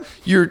right now.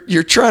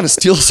 You're trying to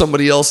steal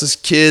somebody else's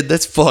kid.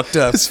 That's fucked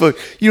up. It's fuck.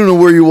 You don't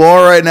know where you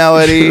are right now,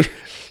 Eddie.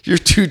 You're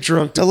too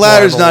drunk to The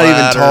ladder's climb a not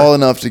even ladder. tall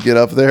enough to get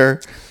up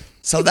there.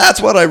 So that's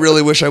what I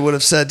really wish I would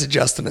have said to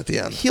Justin at the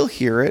end. He'll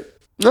hear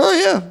it. Oh,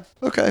 yeah.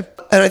 Okay.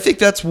 And I think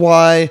that's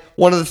why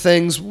one of the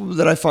things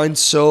that I find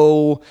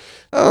so,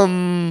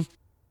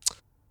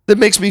 that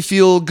makes me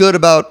feel good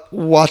about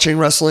watching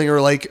wrestling,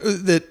 or like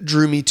that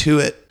drew me to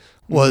it,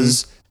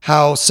 was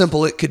how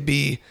simple it could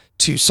be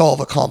to solve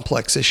a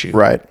complex issue.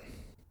 Right.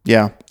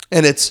 Yeah.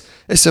 And it's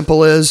as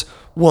simple as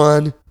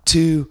 1,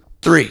 2,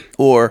 3.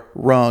 Or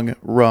rung.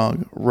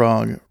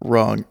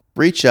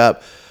 Reach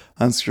up.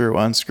 Unscrew.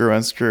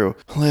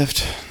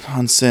 Lift.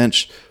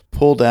 Uncinch.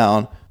 Pull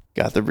down.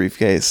 Got the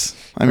briefcase.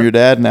 I'm your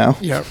dad now.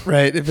 Yeah,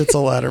 right. If it's a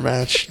ladder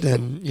match,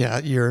 then yeah,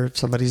 you're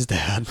somebody's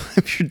dad.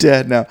 I'm your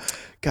dad now.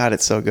 God,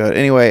 it's so good.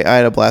 Anyway, I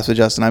had a blast with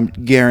Justin. I'm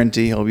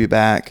guarantee he'll be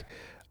back.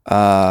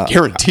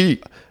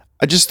 Guarantee.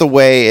 Just the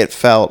way it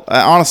felt.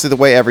 Honestly, the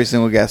way every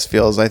single guest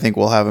feels, I think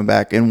we'll have him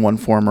back in one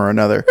form or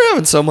another. We're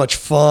having so much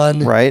fun.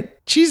 Right?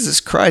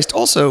 Jesus Christ.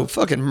 Also,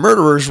 fucking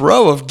murderer's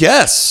row of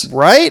guests.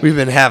 Right? We've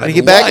been having. To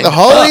get back, lined the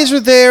holidays up. were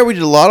there. We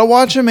did a lot of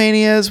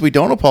Watchamanias. We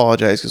don't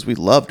apologize because we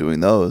love doing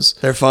those.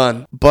 They're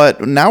fun.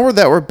 But now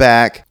we're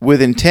back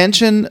with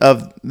intention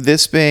of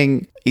this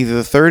being either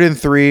the 3rd in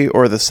 3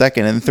 or the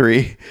 2nd in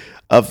 3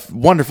 of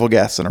wonderful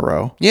guests in a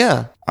row.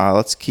 Yeah.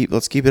 Let's keep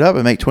it up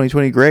and make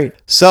 2020 great.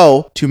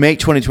 So to make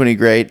 2020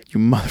 great, you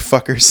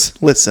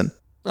motherfuckers, listen.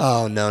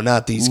 Oh no,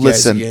 not these guys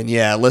Listen. again.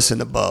 Yeah, listen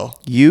to Bo.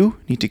 You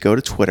need to go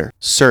to Twitter,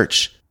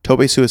 search Tope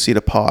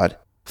Suicida Pod,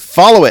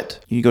 follow it.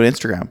 You need to go to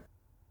Instagram,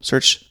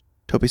 search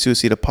Tope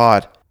Suicida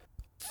Pod,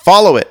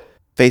 follow it.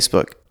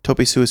 Facebook, Tope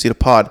Suicida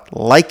Pod,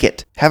 like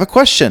it. Have a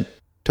question,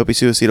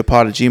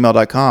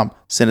 topesuicidapod@gmail.com.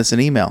 Send us an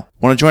email.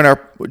 Want to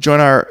join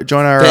our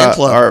Fan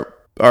club.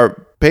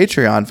 our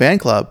Patreon fan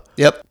club?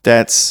 Yep.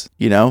 That's,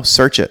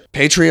 search it.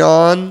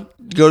 Patreon.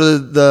 Go to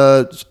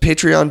the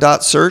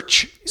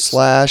patreon.search/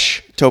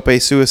 Tope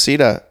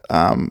Suicida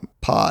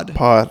pod.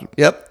 Pod.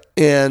 Yep.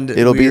 And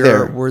It'll be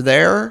there. We're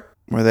there.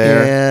 We're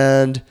there.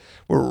 And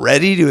we're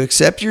ready to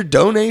accept your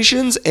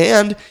donations.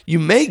 And you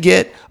may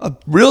get a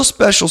real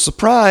special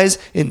surprise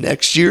in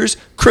next year's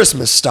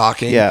Christmas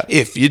stocking. Yeah.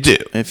 If you do.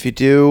 If you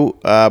do,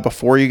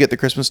 before you get the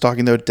Christmas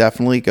stocking, though,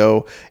 definitely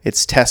go.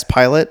 It's Test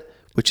Pilot,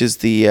 which is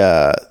the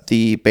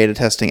beta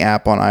testing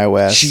app on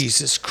iOS.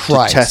 Jesus To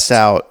Christ. test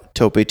out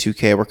Tope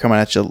 2K. We're coming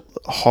at you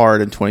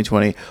hard in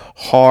 2020.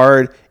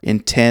 Hard,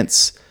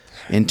 intense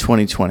in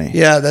 2020.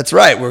 Yeah, that's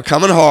right. We're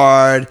coming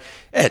hard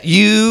at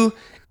you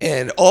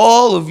and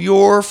all of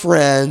your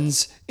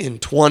friends in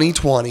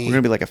 2020. We're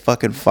going to be like a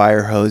fucking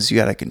fire hose. You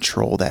got to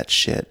control that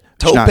shit.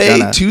 Not Tope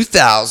gonna.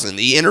 2000,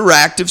 the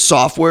interactive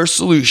software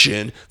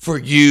solution for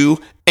you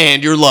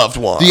and your loved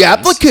ones. The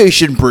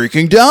application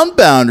breaking down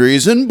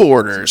boundaries and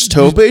borders.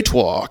 Tope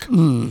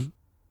Twalk.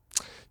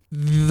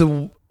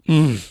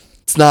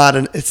 It's not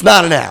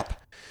an app.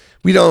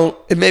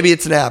 Maybe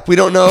it's an app. We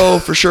don't know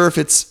for sure if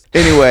it's.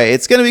 Anyway,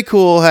 it's gonna be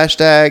cool.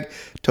 Hashtag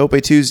Tope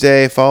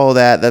Tuesday. Follow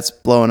that. That's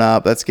blowing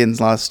up. That's getting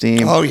a lot of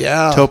steam. Oh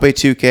yeah. Tope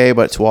 2K,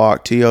 but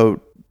Twalk.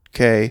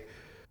 TOK.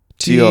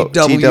 TWOK.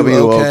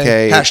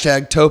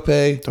 Hashtag Tope.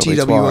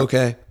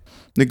 TWOK.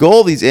 The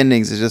goal of these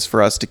endings is just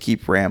for us to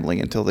keep rambling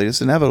until they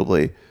just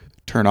inevitably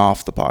turn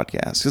off the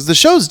podcast. Because the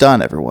show's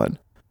done, everyone.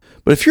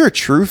 But if you're a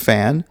true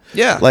fan,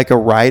 Yeah. like a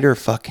ride or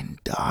fucking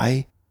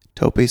die,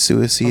 Tope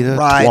Suicida, A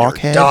ride or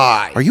Twalkhead.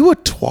 die. Are you a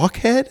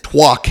Twalkhead?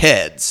 Twalk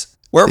heads.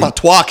 Where are my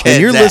twalk heads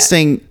And you're at?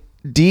 listening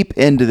deep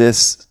into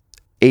this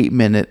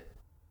 8-minute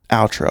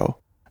outro.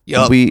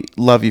 Yup. We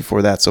love you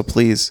for that. So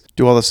please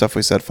do all the stuff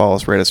we said. Follow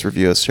us, rate us,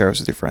 review us, share us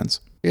with your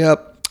friends.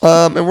 Yep.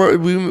 And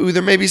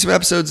there may be some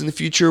episodes in the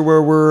future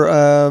where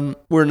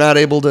we're not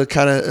able to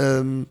kind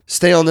of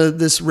stay on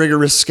this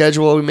rigorous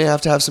schedule. We may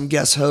have to have some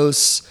guest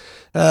hosts,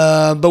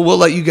 but we'll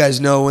let you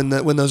guys know when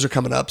those are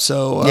coming up.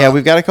 So Yeah,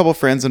 we've got a couple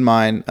friends in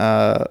mind.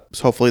 So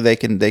hopefully they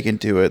can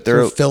do it.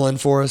 they'll fill in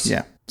for us.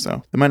 Yeah.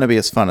 So it might not be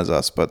as fun as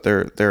us, but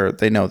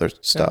they know their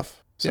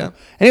stuff. So Yeah.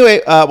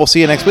 anyway, we'll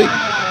see you next week.